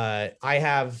 I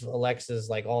have Alexas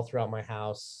like all throughout my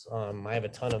house. I have a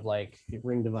ton of like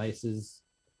Ring devices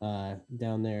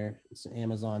down there. It's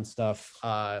Amazon stuff.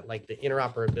 Like the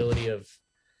interoperability of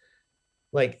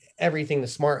like everything, the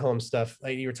smart home stuff.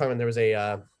 Like you were talking, there's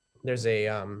a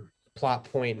plot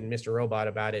point in Mr. Robot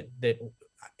about it that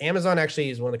Amazon actually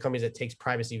is one of the companies that takes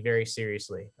privacy very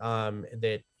seriously.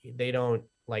 That they don't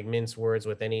like mince words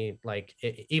with any like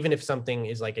even if something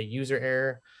is like a user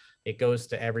error, it goes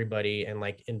to everybody and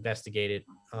like investigate it.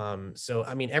 So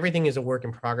I mean everything is a work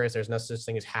in progress. There's no such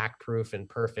thing as hack proof and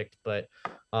perfect, but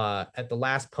at the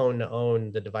last Pwn to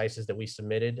Own, the devices that we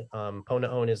submitted, Pwn to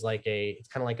Own is like it's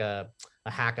kind of like a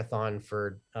hackathon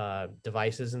for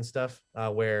devices and stuff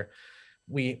where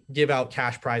we give out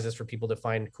cash prizes for people to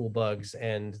find cool bugs,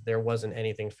 and there wasn't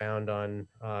anything found on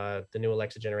the new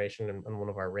Alexa generation on one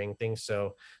of our Ring things.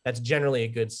 So that's generally a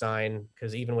good sign,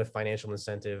 because even with financial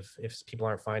incentive, if people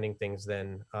aren't finding things,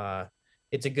 then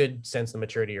it's a good sense of the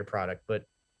maturity of your product. But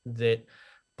that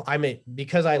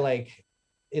because I like,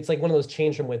 it's like one of those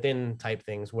change from within type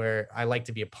things where I like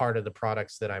to be a part of the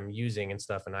products that I'm using and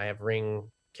stuff. And I have Ring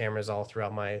cameras all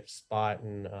throughout my spot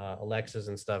and Alexas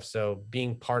and stuff. So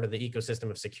being part of the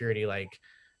ecosystem of security, like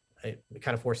it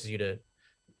kind of forces you to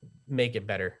make it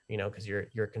better, you know, because you're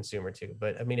a consumer too.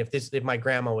 But I mean, if my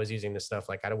grandma was using this stuff,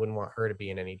 like I wouldn't want her to be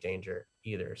in any danger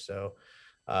either. So,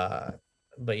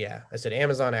 but yeah, I said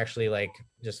Amazon actually, like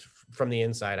just from the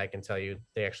inside, I can tell you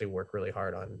they actually work really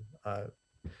hard on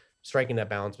striking that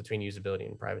balance between usability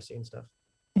and privacy and stuff.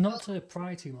 Not to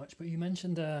pry too much, but you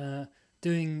mentioned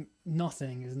doing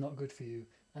nothing is not good for you,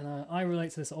 and I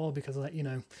relate to this all because, like, you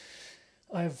know,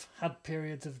 I've had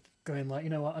periods of going like,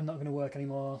 you know what, I'm not going to work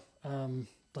anymore.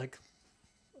 Like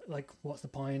what's the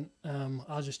point?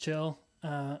 I'll just chill.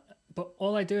 But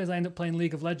all I do is I end up playing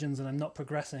League of Legends and I'm not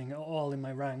progressing at all in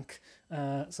my rank.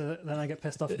 So then I get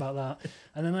pissed off about that.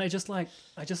 And then I just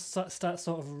start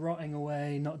sort of rotting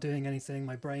away, not doing anything.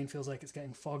 My brain feels like it's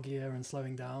getting foggier and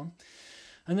slowing down.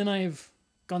 And then I've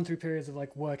gone through periods of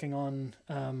like working on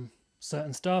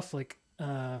certain stuff, like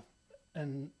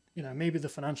and you know, maybe the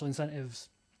financial incentives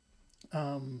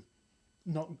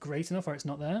not great enough or it's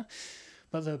not there.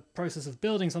 But the process of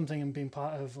building something and being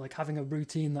part of like having a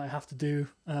routine that I have to do,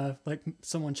 like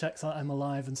someone checks that I'm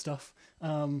alive and stuff,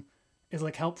 is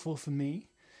like helpful for me.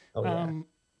 Oh, yeah.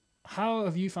 How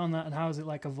have you found that, and how has it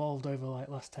like evolved over like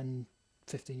last 10,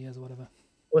 15 years or whatever?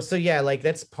 Well, so yeah, like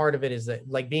that's part of it, is that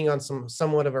like being on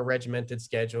somewhat of a regimented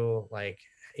schedule, like,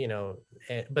 you know,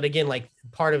 but again, like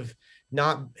part of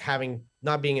not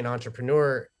being an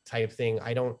entrepreneur type thing,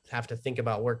 I don't have to think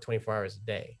about work 24 hours a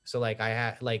day. So like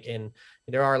and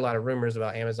there are a lot of rumors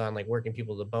about Amazon like working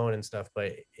people to the bone and stuff,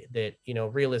 but that, you know,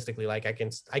 realistically, like I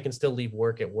can still leave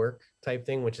work at work type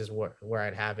thing, which is where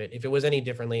I'd have it if it was any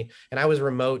differently. And I was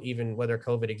remote even whether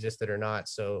COVID existed or not.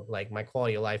 So like my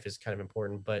quality of life is kind of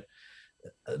important. But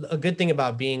a good thing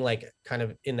about being like kind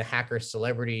of in the hacker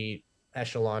celebrity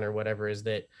echelon or whatever is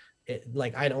that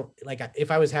like I don't like,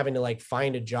 if I was having to like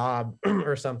find a job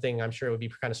or something, I'm sure it would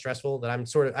be kind of stressful. That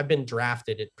I've been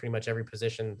drafted at pretty much every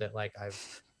position that like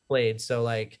I've played. So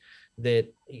like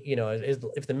that, you know,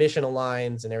 if the mission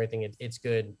aligns and everything, it's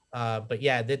good. But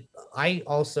yeah, that I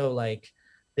also like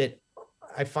that.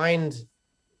 I find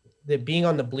that being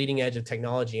on the bleeding edge of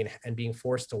technology and being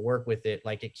forced to work with it,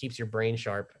 like it keeps your brain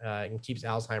sharp and keeps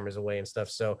Alzheimer's away and stuff.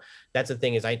 So that's the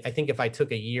thing is I think if I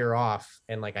took a year off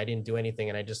and like I didn't do anything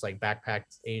and I just like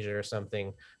backpacked Asia or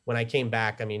something, when I came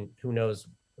back, I mean, who knows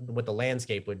what the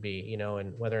landscape would be, you know,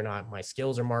 and whether or not my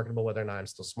skills are marketable, whether or not I'm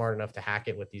still smart enough to hack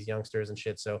it with these youngsters and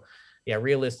shit. So yeah,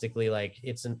 realistically, like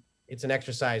it's an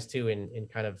exercise too in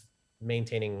kind of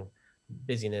maintaining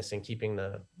busyness and keeping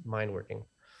the mind working.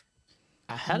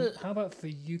 How about for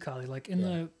you, Carly? Like in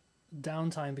the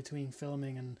downtime between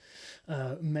filming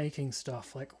and making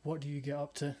stuff, like what do you get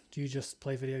up to? Do you just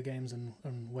play video games and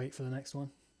wait for the next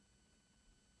one?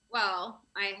 Well,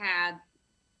 I had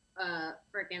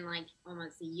freaking like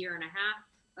almost a year and a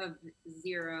half of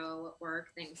zero work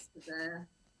thanks to the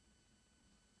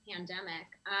pandemic.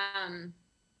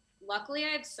 Luckily,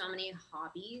 I have so many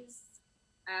hobbies.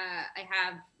 I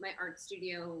have my art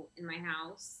studio in my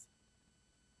house.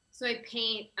 So I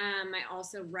paint, I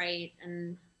also write,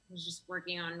 and was just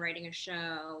working on writing a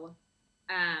show.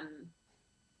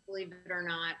 Believe it or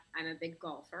not, I'm a big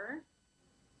golfer.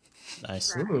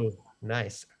 Nice. Ooh,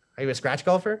 nice. Are you a scratch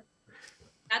golfer?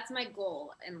 That's my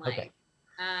goal in life. Okay.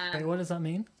 Wait, what does that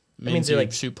mean? It means you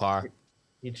like shoot par.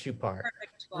 You'd shoot par.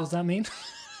 Perfect What does that mean?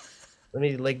 Let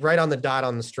me like right on the dot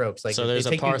on the strokes. Like so if there's they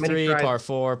a take you par as many 3, tries- par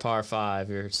 4, par 5.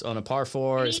 You're on a par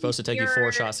 4. It's supposed to take you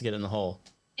 4 shots to get in the hole.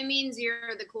 It means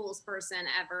you're the coolest person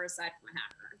ever aside from a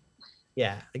hacker.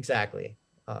 Yeah, exactly.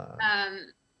 But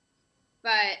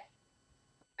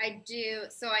I do,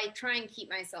 so I try and keep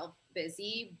myself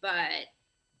busy, but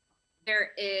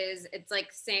it's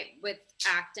like same with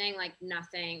acting, like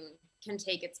nothing can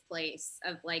take its place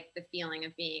of like the feeling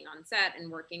of being on set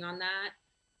and working on that.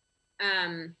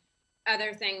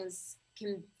 Other things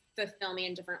can fulfill me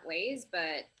in different ways,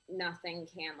 but nothing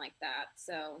can like that.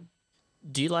 So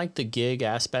do you like the gig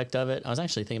aspect of it? I was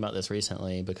actually thinking about this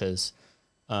recently because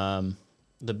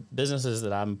the businesses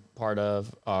that I'm part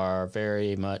of are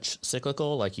very much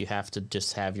cyclical. Like you have to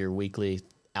just have your weekly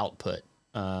output.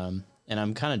 And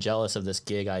I'm kind of jealous of this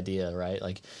gig idea, right?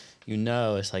 Like,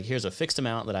 it's like, here's a fixed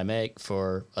amount that I make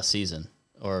for a season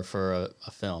or for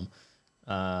a film.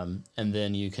 And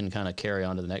then you can kind of carry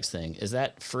on to the next thing. Is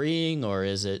that freeing or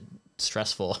is it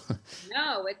stressful?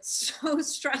 no, it's so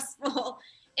stressful.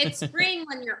 It's freeing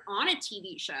when you're on a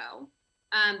TV show,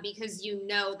 because you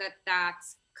know that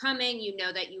that's coming, you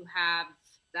know that you have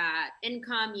that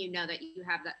income, you know that you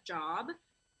have that job.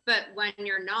 But when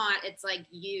you're not, it's like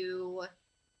you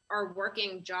are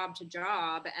working job to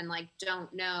job and like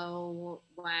don't know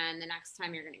when the next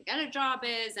time you're going to get a job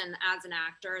is. And as an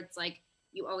actor, it's like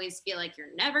you always feel like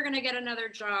you're never going to get another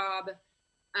job.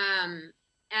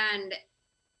 And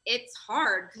it's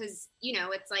hard because,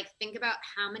 it's like, think about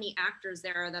how many actors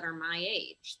there are that are my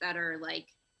age that are like,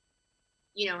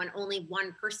 and only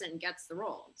one person gets the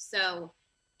role. So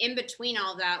in between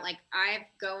all that, like I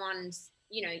go on,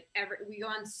 we go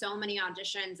on so many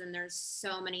auditions and there's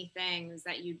so many things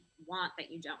that you want that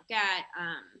you don't get.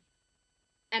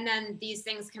 And then these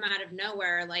things come out of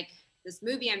nowhere. Like this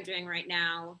movie I'm doing right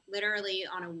now, literally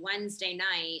on a Wednesday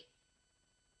night,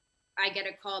 I get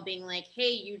a call being like,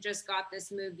 hey, you just got this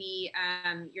movie.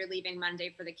 You're leaving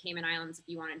Monday for the Cayman Islands if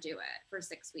you want to do it for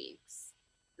 6 weeks.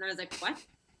 And I was like, what?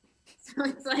 So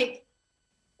it's like,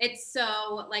 it's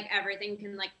so like everything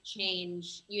can like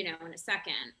change, in a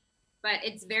second, but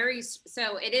it's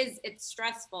it's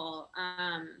stressful.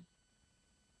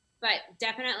 But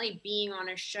definitely being on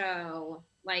a show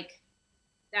like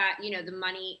that, the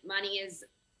money is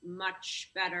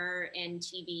much better in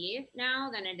TV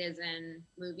now than it is in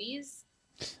movies.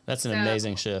 That's an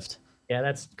amazing shift. Yeah,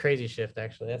 that's crazy shift,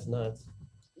 actually. That's nuts.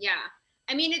 Yeah.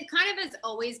 I mean, it kind of has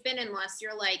always been, unless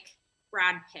you're like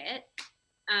Brad Pitt.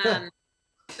 But,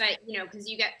 because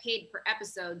you get paid per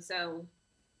episode. So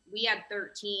we had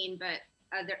 13, but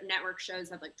other network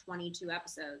shows have like 22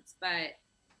 episodes. But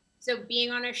so being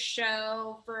on a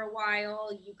show for a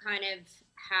while, you kind of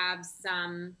have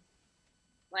some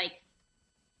like,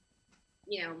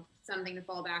 something to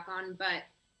fall back on. But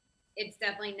it's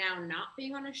definitely now not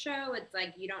being on a show. It's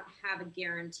like you don't have a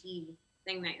guaranteed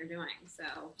thing that you're doing. So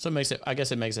I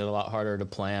guess it makes it a lot harder to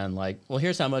plan. Like, well,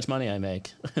 here's how much money I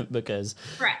make because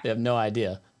correct. They have no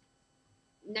idea.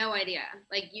 No idea.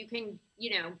 Like you can,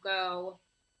 go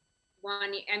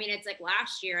one. I mean, it's like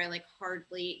last year I like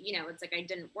hardly, it's like I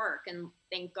didn't work, and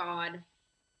thank God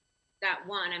that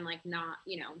one I'm like not,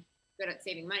 good at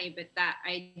saving money, but that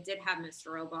I did have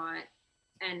Mr. Robot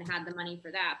and had the money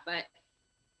for that. But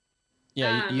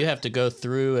yeah, you have to go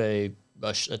through a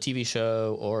TV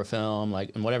show or a film, like,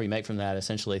 and whatever you make from that,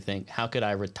 essentially think, how could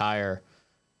I retire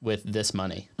with this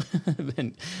money?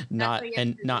 and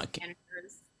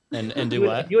do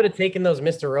what? If you would have taken those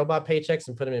Mr. Robot paychecks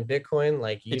and put them in Bitcoin,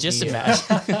 like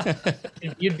imagine.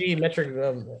 You'd be metric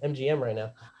MGM right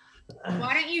now.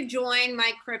 Why don't you join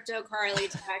my crypto Carly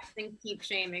text and keep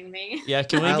shaming me? Yeah,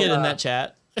 can we get in that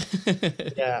chat?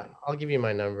 Yeah, I'll give you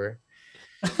my number.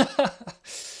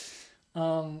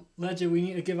 Ledger, we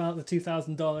need to give out the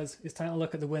 $2,000. It's time to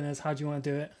look at the winners. How do you want to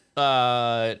do it?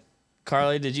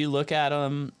 Carly, did you look at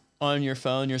them on your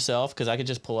phone yourself? Because I could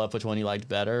just pull up which one you liked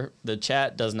better. The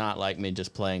chat does not like me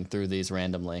just playing through these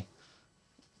randomly.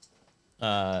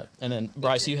 And then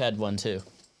Bryce, you had one too.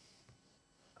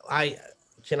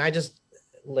 Can I just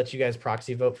let you guys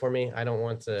proxy vote for me? I don't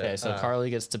want to. Okay, so Carly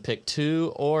gets to pick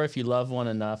 2, or if you love one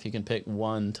enough, you can pick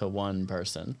 1 to 1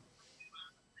 person.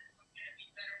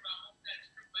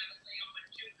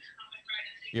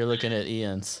 You're looking at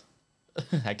Ian's.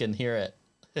 I can hear it.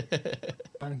 I'm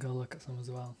gonna go look at some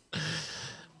as well.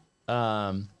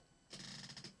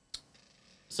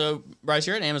 So Bryce,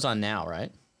 you're at Amazon now,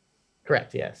 right?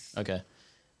 Correct. Yes. Okay.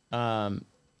 How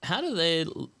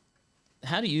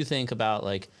do you think about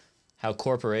like how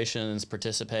corporations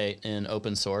participate in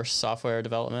open source software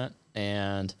development,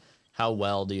 and how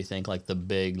well do you think like the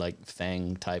big like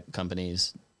FANG type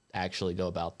companies actually go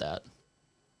about that?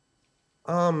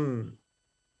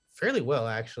 fairly well,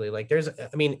 actually. Like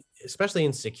I mean, especially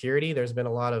in security, there's been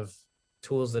a lot of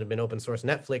tools that have been open source.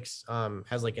 Netflix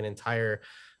has like an entire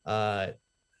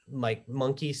like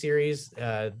monkey series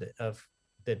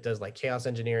that does like chaos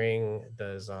engineering,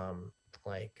 does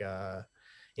like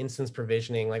instance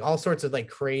provisioning, like all sorts of like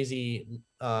crazy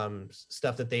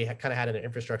stuff that they kind of had in an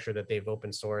infrastructure that they've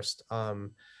open sourced.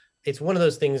 It's one of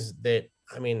those things that,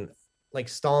 I mean, like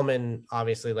Stallman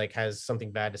obviously like has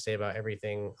something bad to say about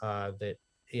everything that,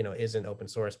 you know, isn't open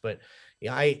source, but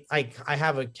yeah, I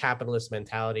have a capitalist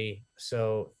mentality,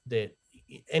 so that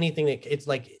anything that, it's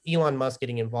like Elon Musk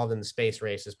getting involved in the space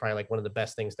race is probably like one of the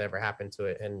best things to ever happen to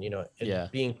it. And, you know,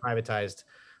 being privatized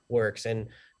works. And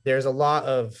there's a lot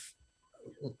of,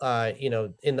 you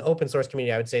know, in the open source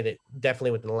community, I would say that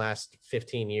definitely within the last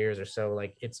 15 years or so,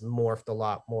 like it's morphed a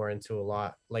lot more into a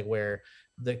lot like where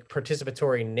the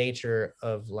participatory nature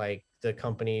of like the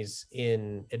companies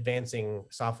in advancing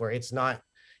software, it's not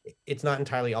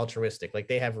entirely altruistic. Like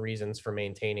they have reasons for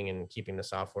maintaining and keeping the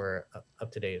software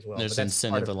up to date as well. There's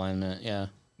incentive alignment. Yeah.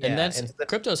 And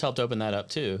crypto's helped open that up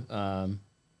too.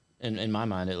 In my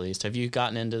mind, at least. Have you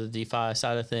gotten into the DeFi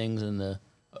side of things and the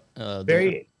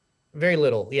very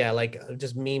little. Yeah. Like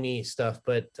just meme stuff.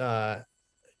 But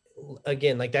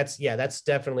again, like that's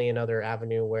definitely another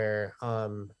avenue where,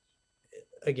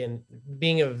 again,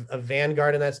 being a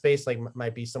vanguard in that space like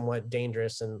might be somewhat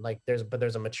dangerous, and like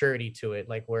there's a maturity to it,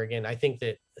 like where again I think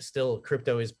that still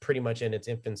crypto is pretty much in its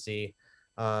infancy.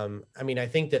 I mean, I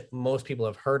think that most people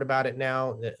have heard about it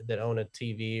now that own a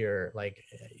TV or like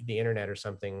the internet or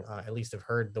something, at least have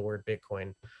heard the word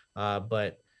Bitcoin,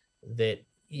 but that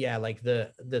like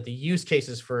the use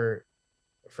cases for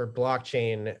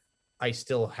blockchain, I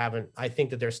think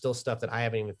that there's still stuff that I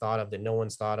haven't even thought of, that no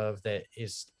one's thought of, that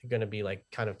is going to be like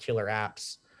kind of killer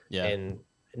apps. Yeah. And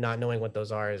not knowing what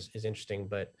those are is interesting.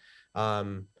 But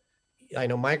I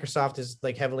know Microsoft is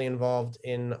like heavily involved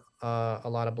in a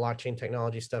lot of blockchain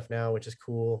technology stuff now, which is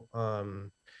cool.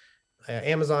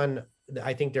 Amazon,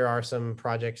 I think there are some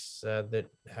projects that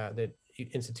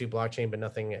institute blockchain, but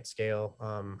nothing at scale.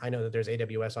 I know that there's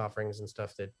AWS offerings and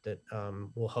stuff that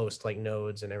will host like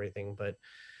nodes and everything, but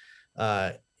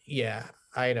yeah,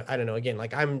 I don't know. Again,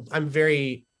 like I'm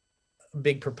very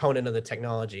big proponent of the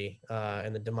technology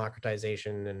and the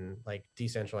democratization and like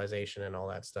decentralization and all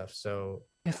that stuff. So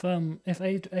if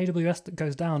AWS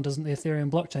goes down, doesn't the Ethereum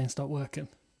blockchain stop working?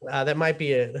 There may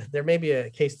be a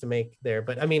case to make there,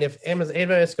 but I mean, if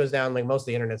AWS goes down, like most of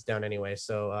the internet's down anyway,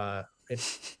 so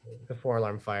it's a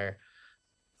 4-alarm fire.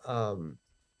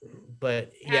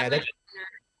 But yeah,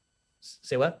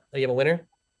 say what? Oh, you have a winner?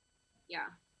 Yeah.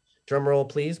 Drum roll,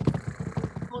 please.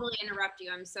 Totally interrupt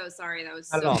you. I'm so sorry. That was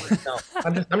not at all.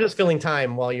 No, I'm just filling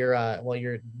time while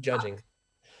you're judging.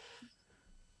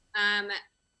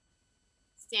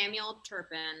 Samuel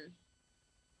Turpin.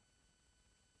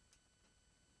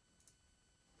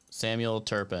 Samuel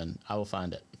Turpin. I will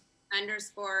find it. _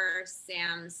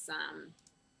 Samsum.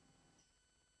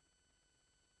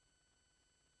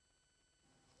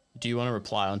 Do you want to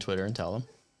reply on Twitter and tell them?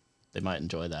 They might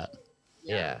enjoy that.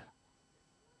 Yeah.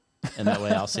 And that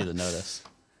way I'll see the notice.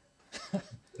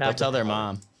 They'll tell their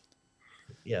mom.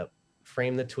 Yep.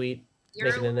 Frame the tweet.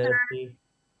 You're make it an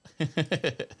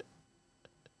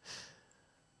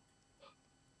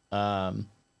NFT.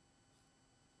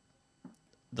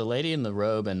 The lady in the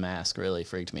robe and mask really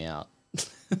freaked me out. I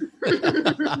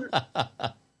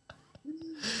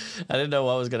didn't know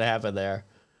what was going to happen there.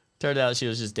 Turned out she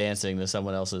was just dancing to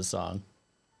someone else's song.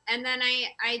 And then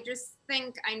I just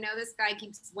think, I know this guy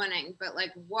keeps winning, but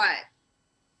like what?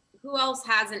 Who else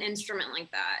has an instrument like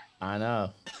that? I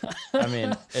know. I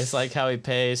mean, it's like how he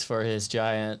pays for his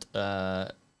giant,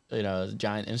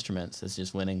 giant instruments. It's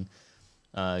just winning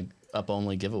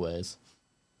up-only giveaways.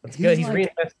 That's good. He's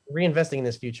like, reinvesting in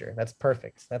his future. That's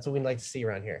perfect. That's what we'd like to see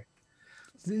around here.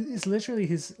 It's literally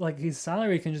his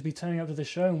salary can just be turning up to the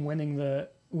show and winning the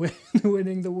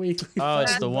weekly. Oh,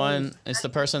 it's the one. It's the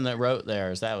person that wrote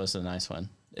theirs. That was a nice one.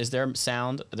 Is there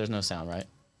sound? There's no sound, right?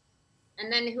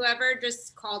 And then whoever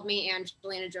just called me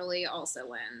Angelina Jolie also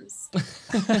wins.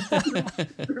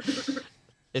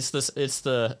 It's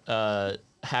the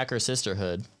hacker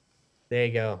sisterhood. There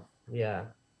you go. Yeah.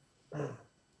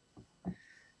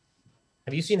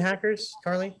 Have you seen Hackers,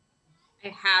 Carly? I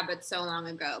have, but so long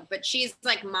ago. But she's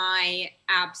like my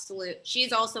absolute.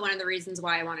 She's also one of the reasons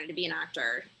why I wanted to be an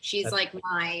actor. She's like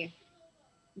my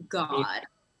god.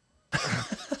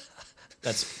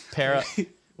 That's para.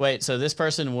 Wait, so this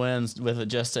person wins with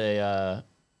just an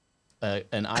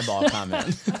eyeball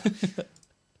comment.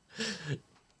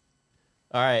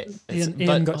 All right,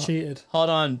 Ian got cheated. Hold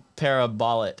on,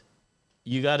 Parabolic.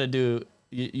 You got to do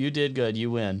You did good. You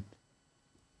win.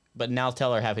 But now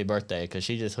tell her happy birthday because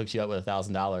she just hooked you up with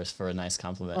 $1,000 for a nice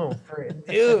compliment. Oh,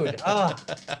 dude. Oh.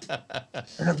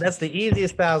 That's the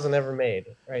easiest 1,000 ever made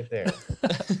right there.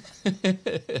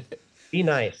 Be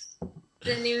nice.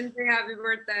 Didn't even say happy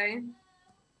birthday.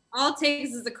 All it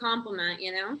takes is a compliment,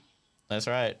 you know? That's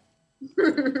right.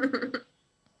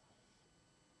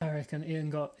 I reckon Ian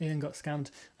got scammed.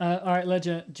 All right,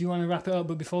 Ledger, do you want to wrap it up?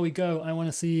 But before we go, I want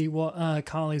to see what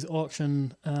Carly's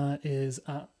auction is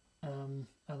at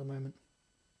the moment.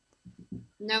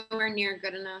 Nowhere near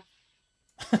good enough.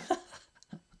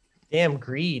 Damn,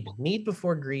 greed. Need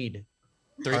before greed.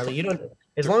 Carly, you don't.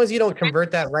 As long as you don't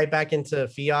convert that right back into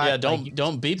fiat. Yeah,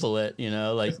 don't beeple it. You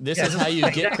know, like this is how you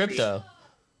get crypto.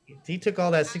 He took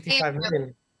all that 65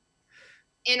 million.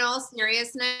 In all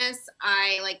seriousness,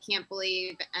 I like can't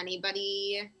believe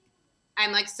anybody.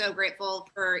 I'm like so grateful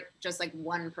for just like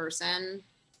one person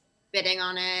bidding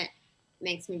on it.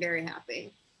 Makes me very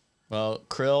happy. Well,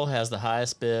 Krill has the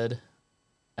highest bid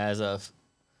as of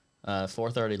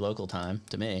 4:30 local time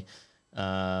to me.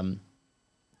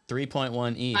 3.1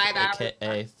 ETH,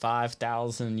 aka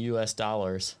 $5,000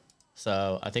 US.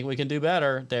 So I think we can do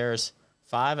better. There's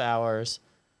 5 hours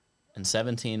and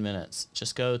 17 minutes.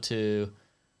 Just go to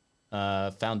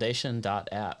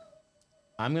foundation.app.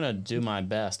 I'm gonna do my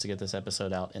best to get this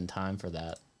episode out in time for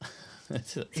that.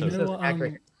 You know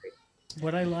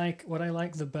what I like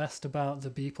the best about the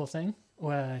Beeple thing,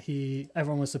 where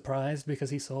everyone was surprised because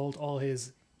he sold all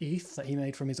his ETH that he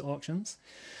made from his auctions,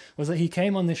 was that he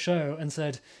came on this show and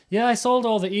said, "Yeah, I sold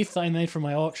all the ETH that I made from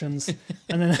my auctions,"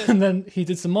 and then he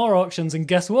did some more auctions, and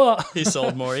guess what? He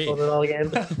sold more ETH. Sold it all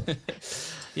again.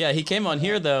 Yeah, he came on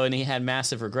here though, and he had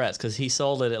massive regrets because he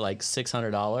sold it at like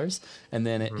 $600, and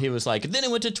then he was like, then it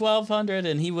went to $1,200,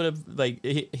 and he would have like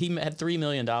he had $3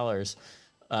 million.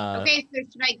 Okay, so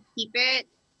should I keep it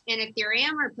in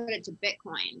Ethereum or put it to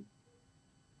Bitcoin?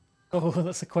 Oh,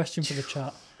 that's a question for the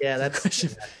chat. Yeah,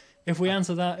 that's. If we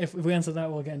answer that,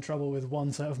 we'll get in trouble with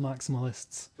one set of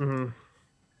maximalists. Mm-hmm.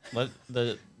 But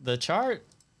the chart.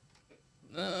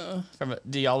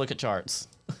 Do y'all look at charts?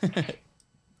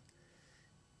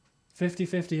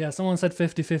 50-50, yeah. Someone said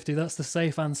 50-50. That's the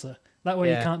safe answer. That way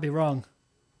you can't be wrong.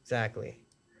 Exactly.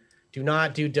 Do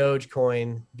not do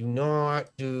Dogecoin. Do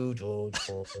not do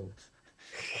Dogecoin.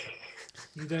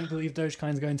 You don't believe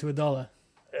Dogecoin's going to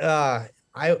 $1?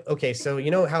 Okay, so you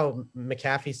know how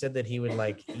McAfee said that he would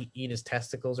like eat his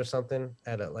testicles or something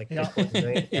at a like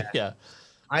Yeah.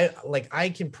 I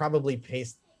can probably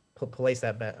place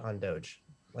that bet on Doge.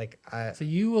 So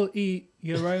you will eat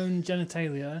your own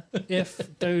genitalia if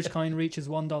Dogecoin reaches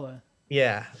 $1.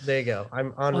 Yeah, there you go.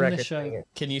 I'm on record. This show.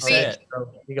 Can you say it?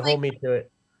 So you can hold me to it.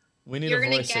 We need a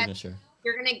voice signature.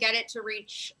 You're gonna get it to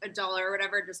reach $1 or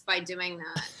whatever just by doing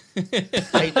that.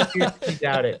 I seriously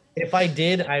doubt it. If I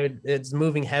did, it's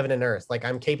moving heaven and earth. Like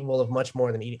I'm capable of much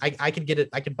more than eating. I could get it.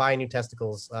 I could buy new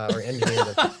testicles or engineer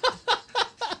them.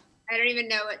 I don't even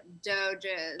know what Doge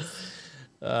is.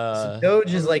 So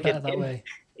Doge is like that way.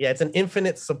 Yeah, it's an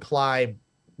infinite supply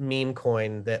meme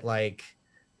coin that like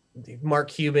Mark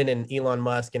Cuban and Elon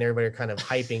Musk and everybody are kind of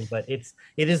hyping, but it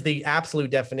is the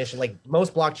absolute definition. Like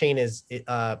most blockchain is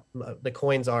the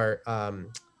coins are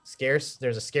scarce.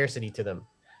 There's a scarcity to them.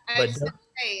 I was gonna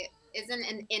say, isn't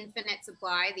an infinite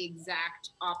supply the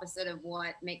exact opposite of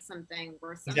what makes something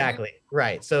worth something? Exactly.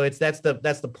 Right. So that's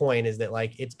the point, is that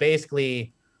like it's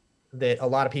basically that a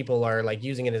lot of people are like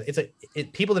using it as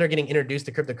people that are getting introduced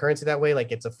to cryptocurrency that way.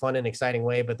 Like it's a fun and exciting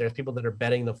way, but there's people that are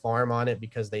betting the farm on it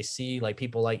because they see like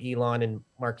people like Elon and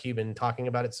Mark Cuban talking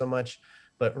about it so much.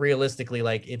 But realistically,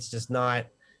 like it's just not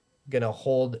gonna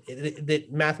hold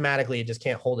mathematically. It just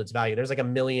can't hold its value. There's like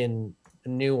 1 million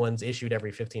new ones issued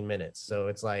every 15 minutes. So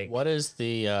it's like, what is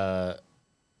the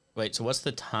wait? So what's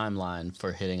the timeline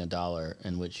for hitting $1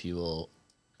 in which you will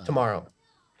tomorrow?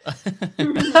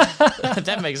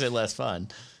 That makes it less fun.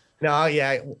 No,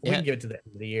 yeah, we can give it to the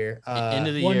end of the year. End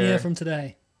of the 1 year. year from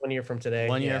today. 1 year from today.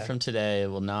 1 year from today, it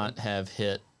will not have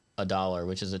hit $1,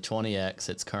 which is a 20x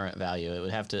its current value. It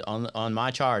would have to on my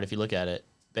chart. If you look at it,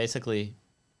 basically,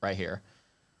 right here,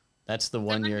 that's the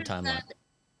 1 year timeline.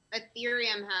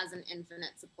 Ethereum has an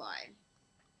infinite supply.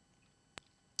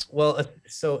 Well,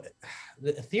 so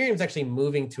the Ethereum's actually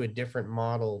moving to a different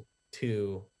model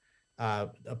to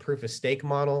a proof of stake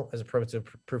model as opposed to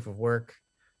proof of work.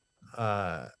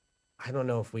 I don't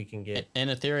know if we can get. And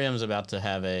Ethereum's about to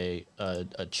have a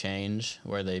change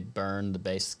where they burn the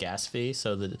base gas fee,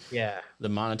 so the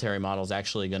monetary model is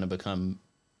actually going to become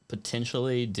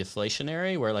potentially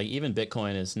deflationary, where like even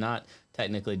Bitcoin is not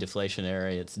technically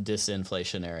deflationary, it's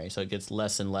disinflationary, so it gets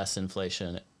less and less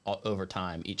inflation over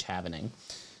time, each halvening.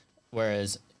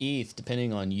 Whereas ETH,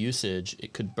 depending on usage,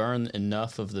 it could burn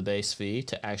enough of the base fee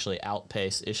to actually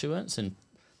outpace issuance, and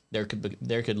there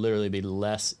could literally be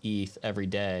less ETH every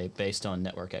day based on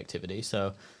network activity.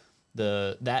 So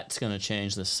that's going to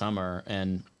change this summer,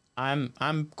 and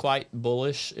I'm quite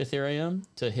bullish Ethereum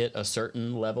to hit a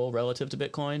certain level relative to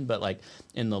Bitcoin, but like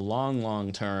in the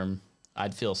long term,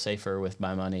 I'd feel safer with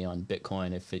my money on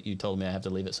Bitcoin if you told me I have to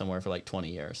leave it somewhere for like 20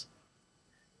 years.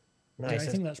 Nice. Yeah,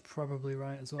 I think that's probably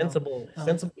right as well.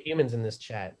 Sensible humans in this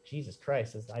chat. Jesus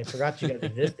Christ, I forgot you guys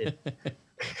existed.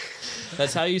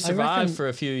 That's how you survive for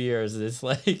a few years. It's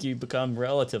like you become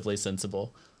relatively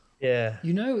sensible. Yeah.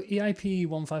 You know, EIP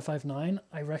 1559,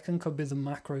 I reckon could be the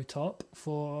macro top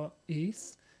for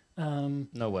ETH.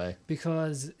 No way.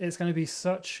 Because it's going to be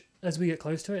as we get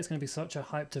close to it, it's going to be such a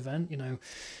hyped event. You know,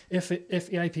 if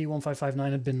EIP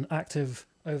 1559 had been active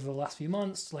over the last few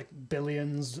months, like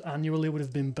billions annually would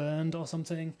have been burned or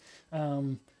something.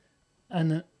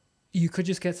 And you could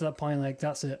just get to that point, like,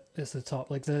 that's it, it's the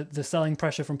top. Like the selling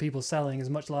pressure from people selling is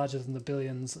much larger than the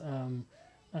billions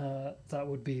that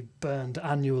would be burned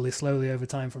annually, slowly over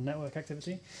time from network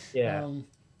activity. Yeah.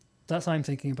 That's how I'm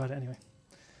thinking about it anyway.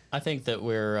 I think that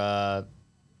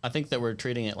we're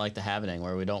treating it like the halvening,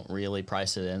 where we don't really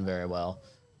price it in very well.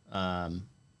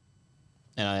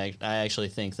 And I actually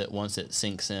think that once it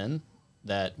sinks in,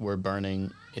 that we're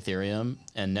burning Ethereum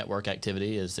and network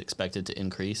activity is expected to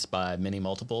increase by many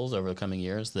multiples over the coming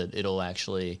years, that it'll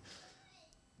actually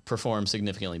perform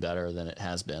significantly better than it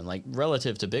has been. Like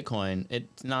relative to Bitcoin,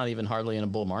 it's not even hardly in a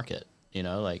bull market, you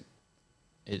know, like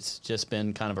it's just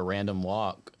been kind of a random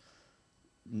walk.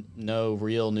 No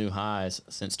real new highs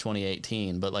since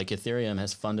 2018, but like Ethereum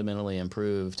has fundamentally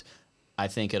improved, I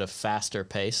think, at a faster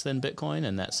pace than Bitcoin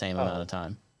in that same amount of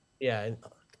time. Yeah,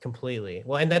 completely.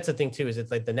 Well, and that's the thing too, is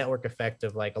it's like the network effect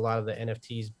of like a lot of the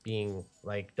NFTs being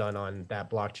like done on that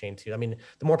blockchain too. I mean,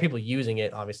 the more people using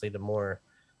it, obviously, the more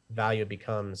value it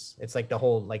becomes. It's like the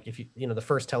whole, like, if you know, the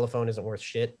first telephone isn't worth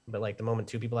shit, but like the moment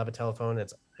two people have a telephone,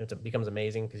 it becomes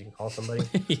amazing because you can call somebody.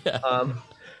 Yeah.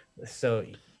 So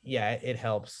yeah, it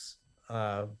helps.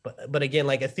 But again,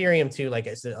 like Ethereum too, like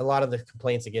I said, a lot of the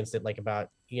complaints against it, like about,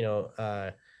 you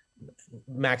know,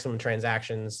 maximum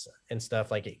transactions and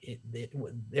stuff, like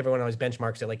everyone always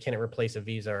benchmarks it, like, can it replace a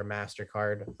Visa or a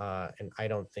MasterCard? And I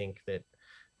don't think that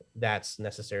that's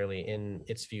necessarily in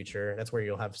its future. That's where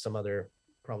you'll have some other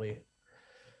probably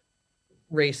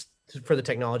race for the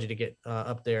technology to get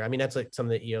up there. I mean, that's like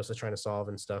something that EOS is trying to solve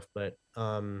and stuff, but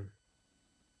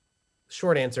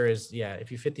short answer is, yeah,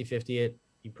 if you 50-50 it,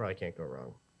 you probably can't go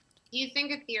wrong. Do you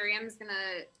think Ethereum's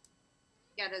gonna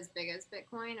get as big as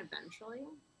Bitcoin eventually?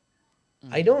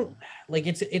 I don't, like,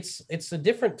 it's a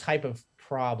different type of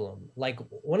problem. Like,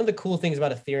 one of the cool things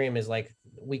about Ethereum is, like,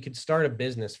 we could start a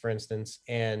business, for instance,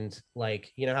 and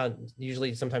like, you know how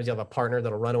usually sometimes you have a partner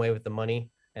that'll run away with the money,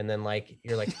 and then like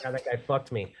you're like, yeah, that guy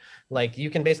fucked me. Like, you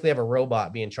can basically have a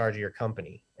robot be in charge of your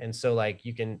company, and so like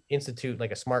you can institute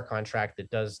like a smart contract that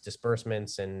does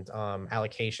disbursements and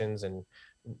allocations and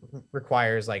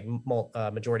requires like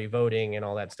majority voting and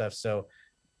all that stuff. So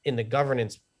in the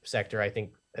governance sector, I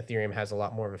think Ethereum has a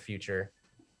lot more of a future,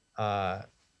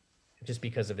 just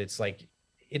because of its, like,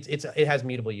 it has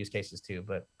mutable use cases too.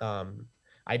 But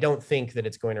I don't think that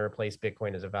it's going to replace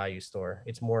Bitcoin as a value store.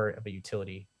 It's more of a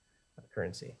utility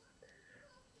currency.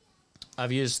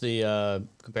 I've used the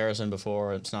comparison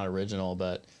before. It's not original,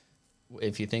 but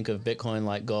if you think of Bitcoin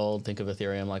like gold, think of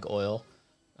Ethereum like oil.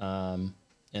 And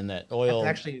that oil,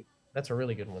 that's a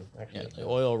really good one. Actually, yeah,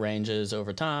 oil ranges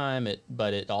over time.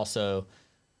 But it also,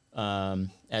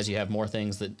 as you have more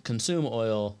things that consume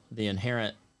oil, the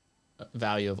inherent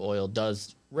value of oil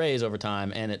does raise over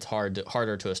time, and it's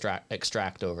harder to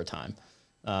extract over time.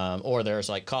 Or there's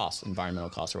like costs, environmental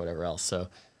costs or whatever else. So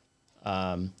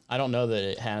I don't know that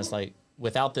it has, like,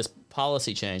 without this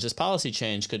policy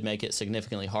change could make it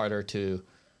significantly harder to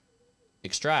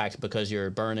extract because you're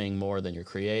burning more than you're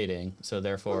creating. So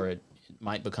therefore it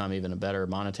might become even a better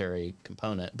monetary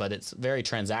component, but it's very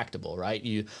transactable, right?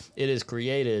 It is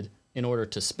created in order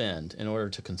to spend, in order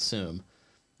to consume.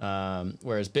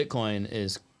 Whereas Bitcoin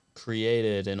is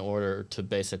created in order to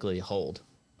basically hold.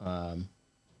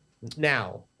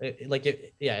 Now,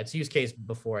 its use case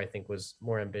before I think was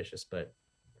more ambitious, but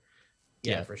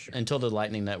yeah, for sure. Until the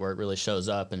Lightning Network really shows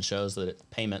up and shows that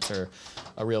payments are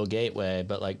a real gateway.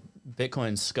 But like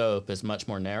Bitcoin's scope is much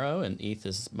more narrow, and ETH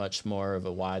is much more of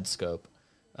a wide scope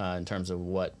in terms of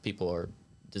what people are,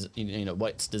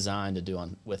 what's designed to do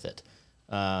with it.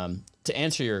 To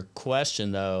answer your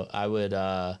question, though, I would,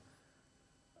 I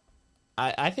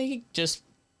think just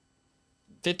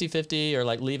 50-50, or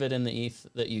like leave it in the ETH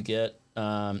that you get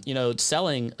you know,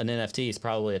 selling an NFT is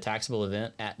probably a taxable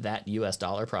event at that US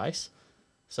dollar price.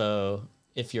 So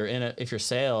if you're if your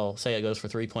sale, say it goes for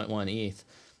 3.1 ETH,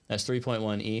 that's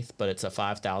 3.1 ETH, but it's a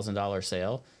 $5,000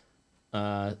 sale.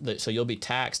 So you'll be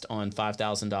taxed on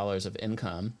 $5,000 of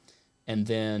income. And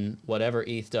then whatever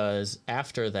ETH does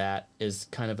after that is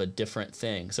kind of a different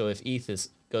thing. So if ETH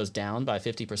goes down by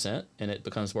 50% and it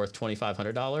becomes worth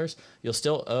 $2,500, you'll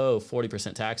still owe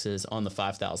 40% taxes on the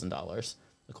 $5,000,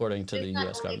 according to the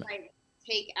U.S. government. If I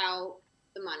take out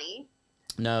the money.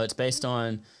 No, it's based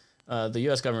on the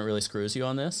U.S. government really screws you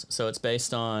on this. So it's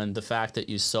based on the fact that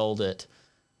you sold it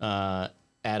at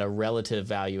a relative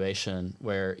valuation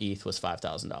where ETH was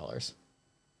 $5,000.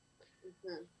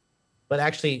 But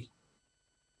actually,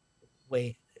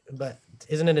 wait, but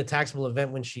isn't it a taxable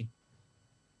event when she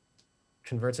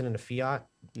converts it into fiat?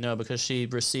 No, because she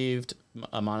received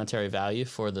a monetary value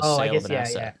for the Oh, I sale guess, of an yeah,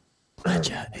 asset.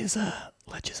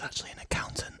 Ledger's actually an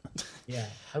accountant. Yeah.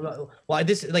 Well,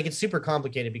 this like it's super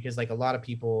complicated because like a lot of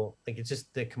people like it's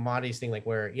just the commodities thing, like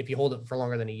where if you hold it for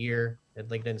longer than a year, it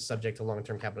like then it's subject to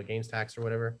long-term capital gains tax or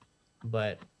whatever.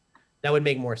 But that would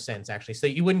make more sense actually. So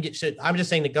you wouldn't get shit. I'm just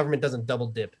saying the government doesn't double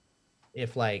dip.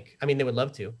 If like, I mean, they would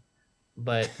love to,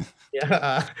 but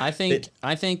yeah. I think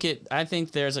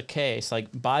there's a case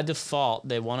like by default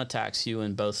they want to tax you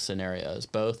in both scenarios,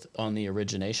 both on the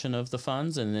origination of the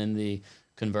funds and then the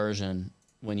conversion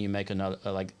when you make another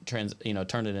turn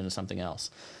it into something else.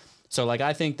 So like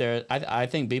I think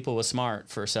Beeple was smart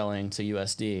for selling to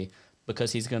USD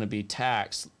because he's going to be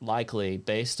taxed likely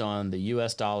based on the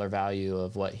US dollar value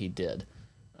of what he did.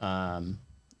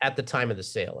 At the time of the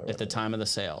sale. At the time of the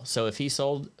sale. So if he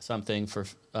sold something for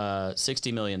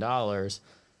 $60 million,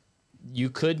 you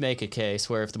could make a case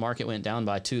where if the market went down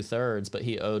by 2/3, but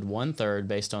he owed 1/3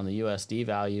 based on the USD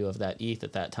value of that ETH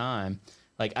at that time,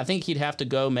 like I think he'd have to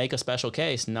go make a special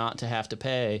case not to have to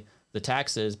pay the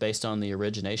taxes based on the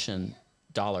origination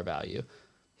dollar value.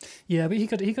 Yeah, but he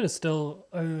could have still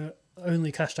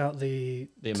only cashed out the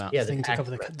amount thing to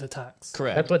cover the tax.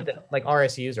 Correct. That's what like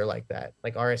RSUs are like that.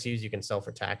 Like RSUs you can sell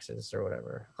for taxes or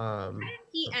whatever. How did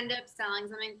he end up selling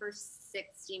something for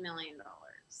 $60 million?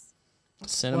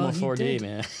 Cinema 4D,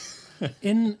 man.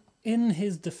 in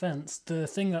his defense, the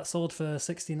thing that sold for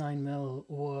 69 mil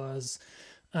was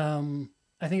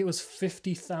I think it was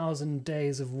 50,000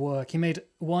 days of work. He made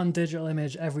one digital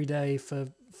image every day for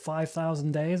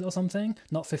 5,000 days or something.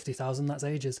 Not 50,000, that's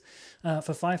ages.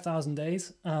 For 5,000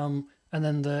 days. And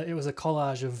then it was a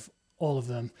collage of all of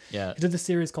them. Yeah. He did the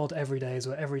series called Every Days,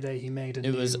 where every day he made a new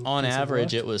It was on piece of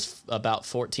average, work. it was about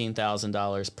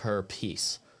 $14,000 per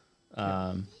piece.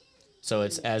 So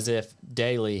it's as if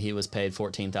daily he was paid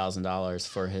 $14,000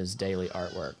 for his daily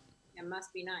artwork. It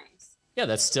must be nice. Yeah,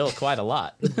 that's still quite a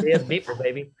lot. Yes, beeper,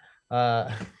 baby.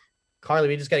 Carly,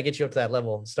 we just got to get you up to that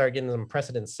level. Start getting some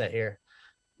precedents set here.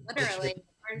 Literally.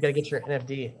 You got to get your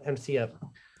NFT up.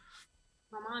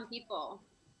 Come on, people.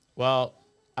 Well,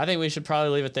 I think we should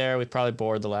probably leave it there. We've probably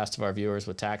bored the last of our viewers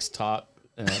with tax talk.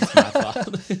 And that's my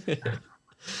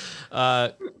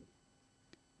fault.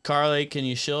 Carly, can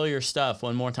you shill your stuff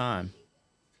one more time?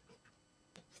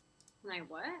 My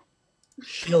what?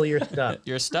 Shill your stuff.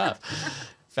 Your stuff.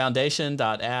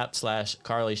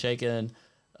 Foundation.app/Carly Chaikin.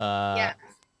 Yeah.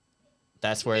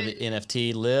 That's where the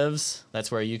NFT lives.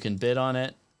 That's where you can bid on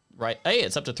it. Right. Hey,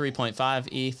 it's up to 3.5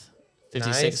 ETH,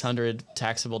 5,600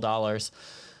 taxable dollars.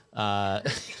 And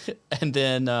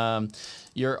then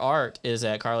your art is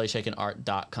at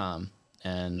carlychaikinart.com.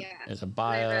 And there's a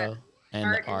bio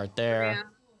and the art there. Yeah.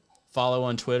 Follow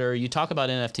on Twitter. You talk about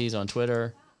NFTs on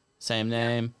Twitter. Same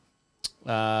name.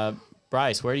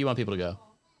 Bryce, where do you want people to go?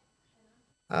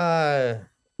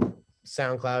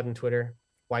 SoundCloud and Twitter.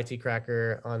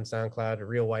 YTCracker on SoundCloud.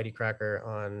 Real YTCracker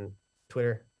on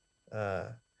Twitter.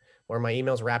 Or my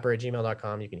email's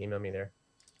rapper@gmail.com. You can email me there.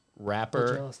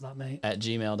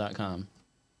 Rapper@gmail.com.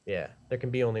 Yeah, there can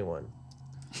be only one.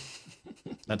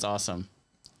 That's awesome.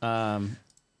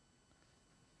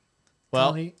 Well,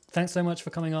 Carly, thanks so much for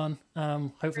coming on.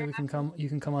 Hopefully you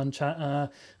can come on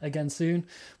chat again soon.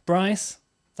 Bryce,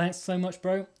 thanks so much,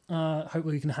 bro.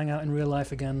 Hopefully we can hang out in real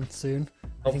life again soon.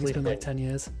 I think it's been like 10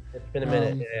 years. It's been a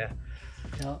minute, yeah.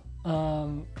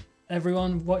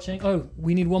 Everyone watching,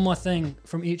 we need one more thing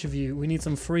from each of you. We need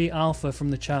some free alpha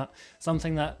from the chat.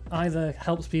 Something that either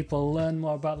helps people learn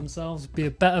more about themselves, be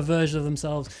a better version of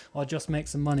themselves, or just make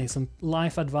some money. Some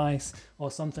life advice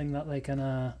or something that they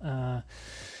can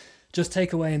just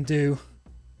take away and do.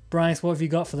 Bryce, what have you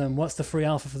got for them? What's the free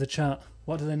alpha for the chat?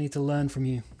 What do they need to learn from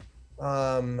you?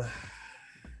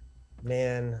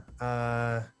 Man,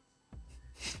 I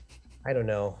don't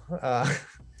know.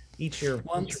 Eat your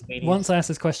Once I asked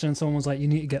this question, and someone was like, "You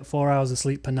need to get 4 hours of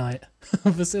sleep per night."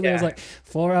 Vasily was like,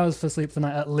 4 hours for sleep per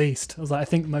night at least. I was like, I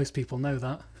think most people know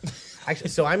that.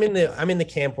 Actually, so I'm in the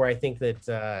camp where I think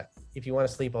that if you want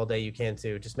to sleep all day, you can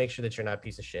too. Just make sure that you're not a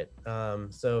piece of shit.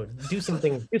 So do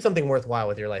something worthwhile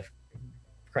with your life.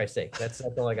 For Christ's sake, that's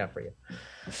all I got for you.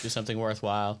 Do something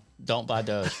worthwhile. Don't buy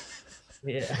Doge.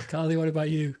 Yeah. Carly, what about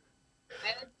you?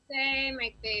 I would say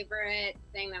my favorite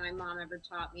thing that my mom ever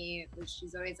taught me was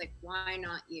she's always like, why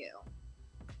not you?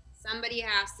 Somebody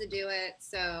has to do it,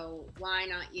 so why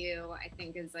not you? I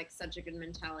think is like such a good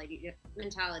mentality to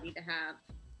have.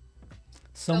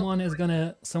 Someone's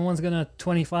gonna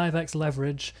 25x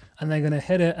leverage, and they're gonna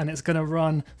hit it, and it's gonna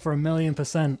run for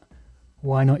 1,000,000%.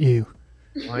 Why not you?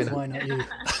 Why not you?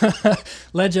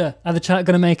 Ledger, are the chat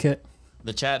gonna make it?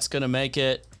 The chat's going to make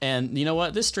it. And you know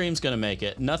what? This stream's going to make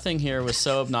it. Nothing here was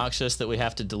so obnoxious that we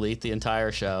have to delete the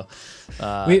entire show.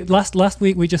 Last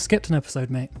week, we just skipped an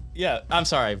episode, mate. Yeah, I'm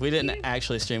sorry. We didn't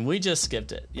actually stream. We just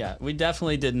skipped it. Yeah, we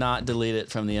definitely did not delete it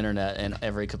from the internet in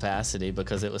every capacity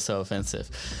because it was so offensive.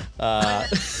 Go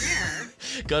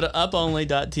to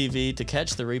uponly.tv to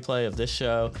catch the replay of this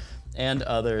show and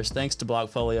others. Thanks to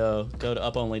Blockfolio. Go to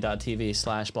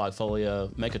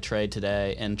uponly.tv/Blockfolio. Make a trade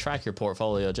today and track your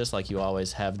portfolio just like you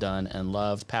always have done and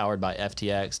loved. Powered by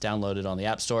FTX. Downloaded on the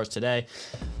app stores today.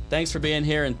 Thanks for being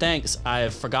here, and thanks. I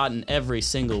have forgotten every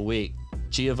single week.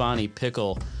 Giovanni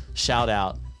Pickle, shout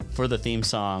out for the theme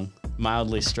song.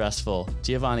 Mildly Stressful.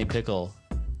 Giovanni Pickle,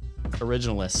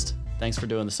 originalist. Thanks for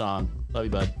doing the song. Love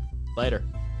you, bud. Later.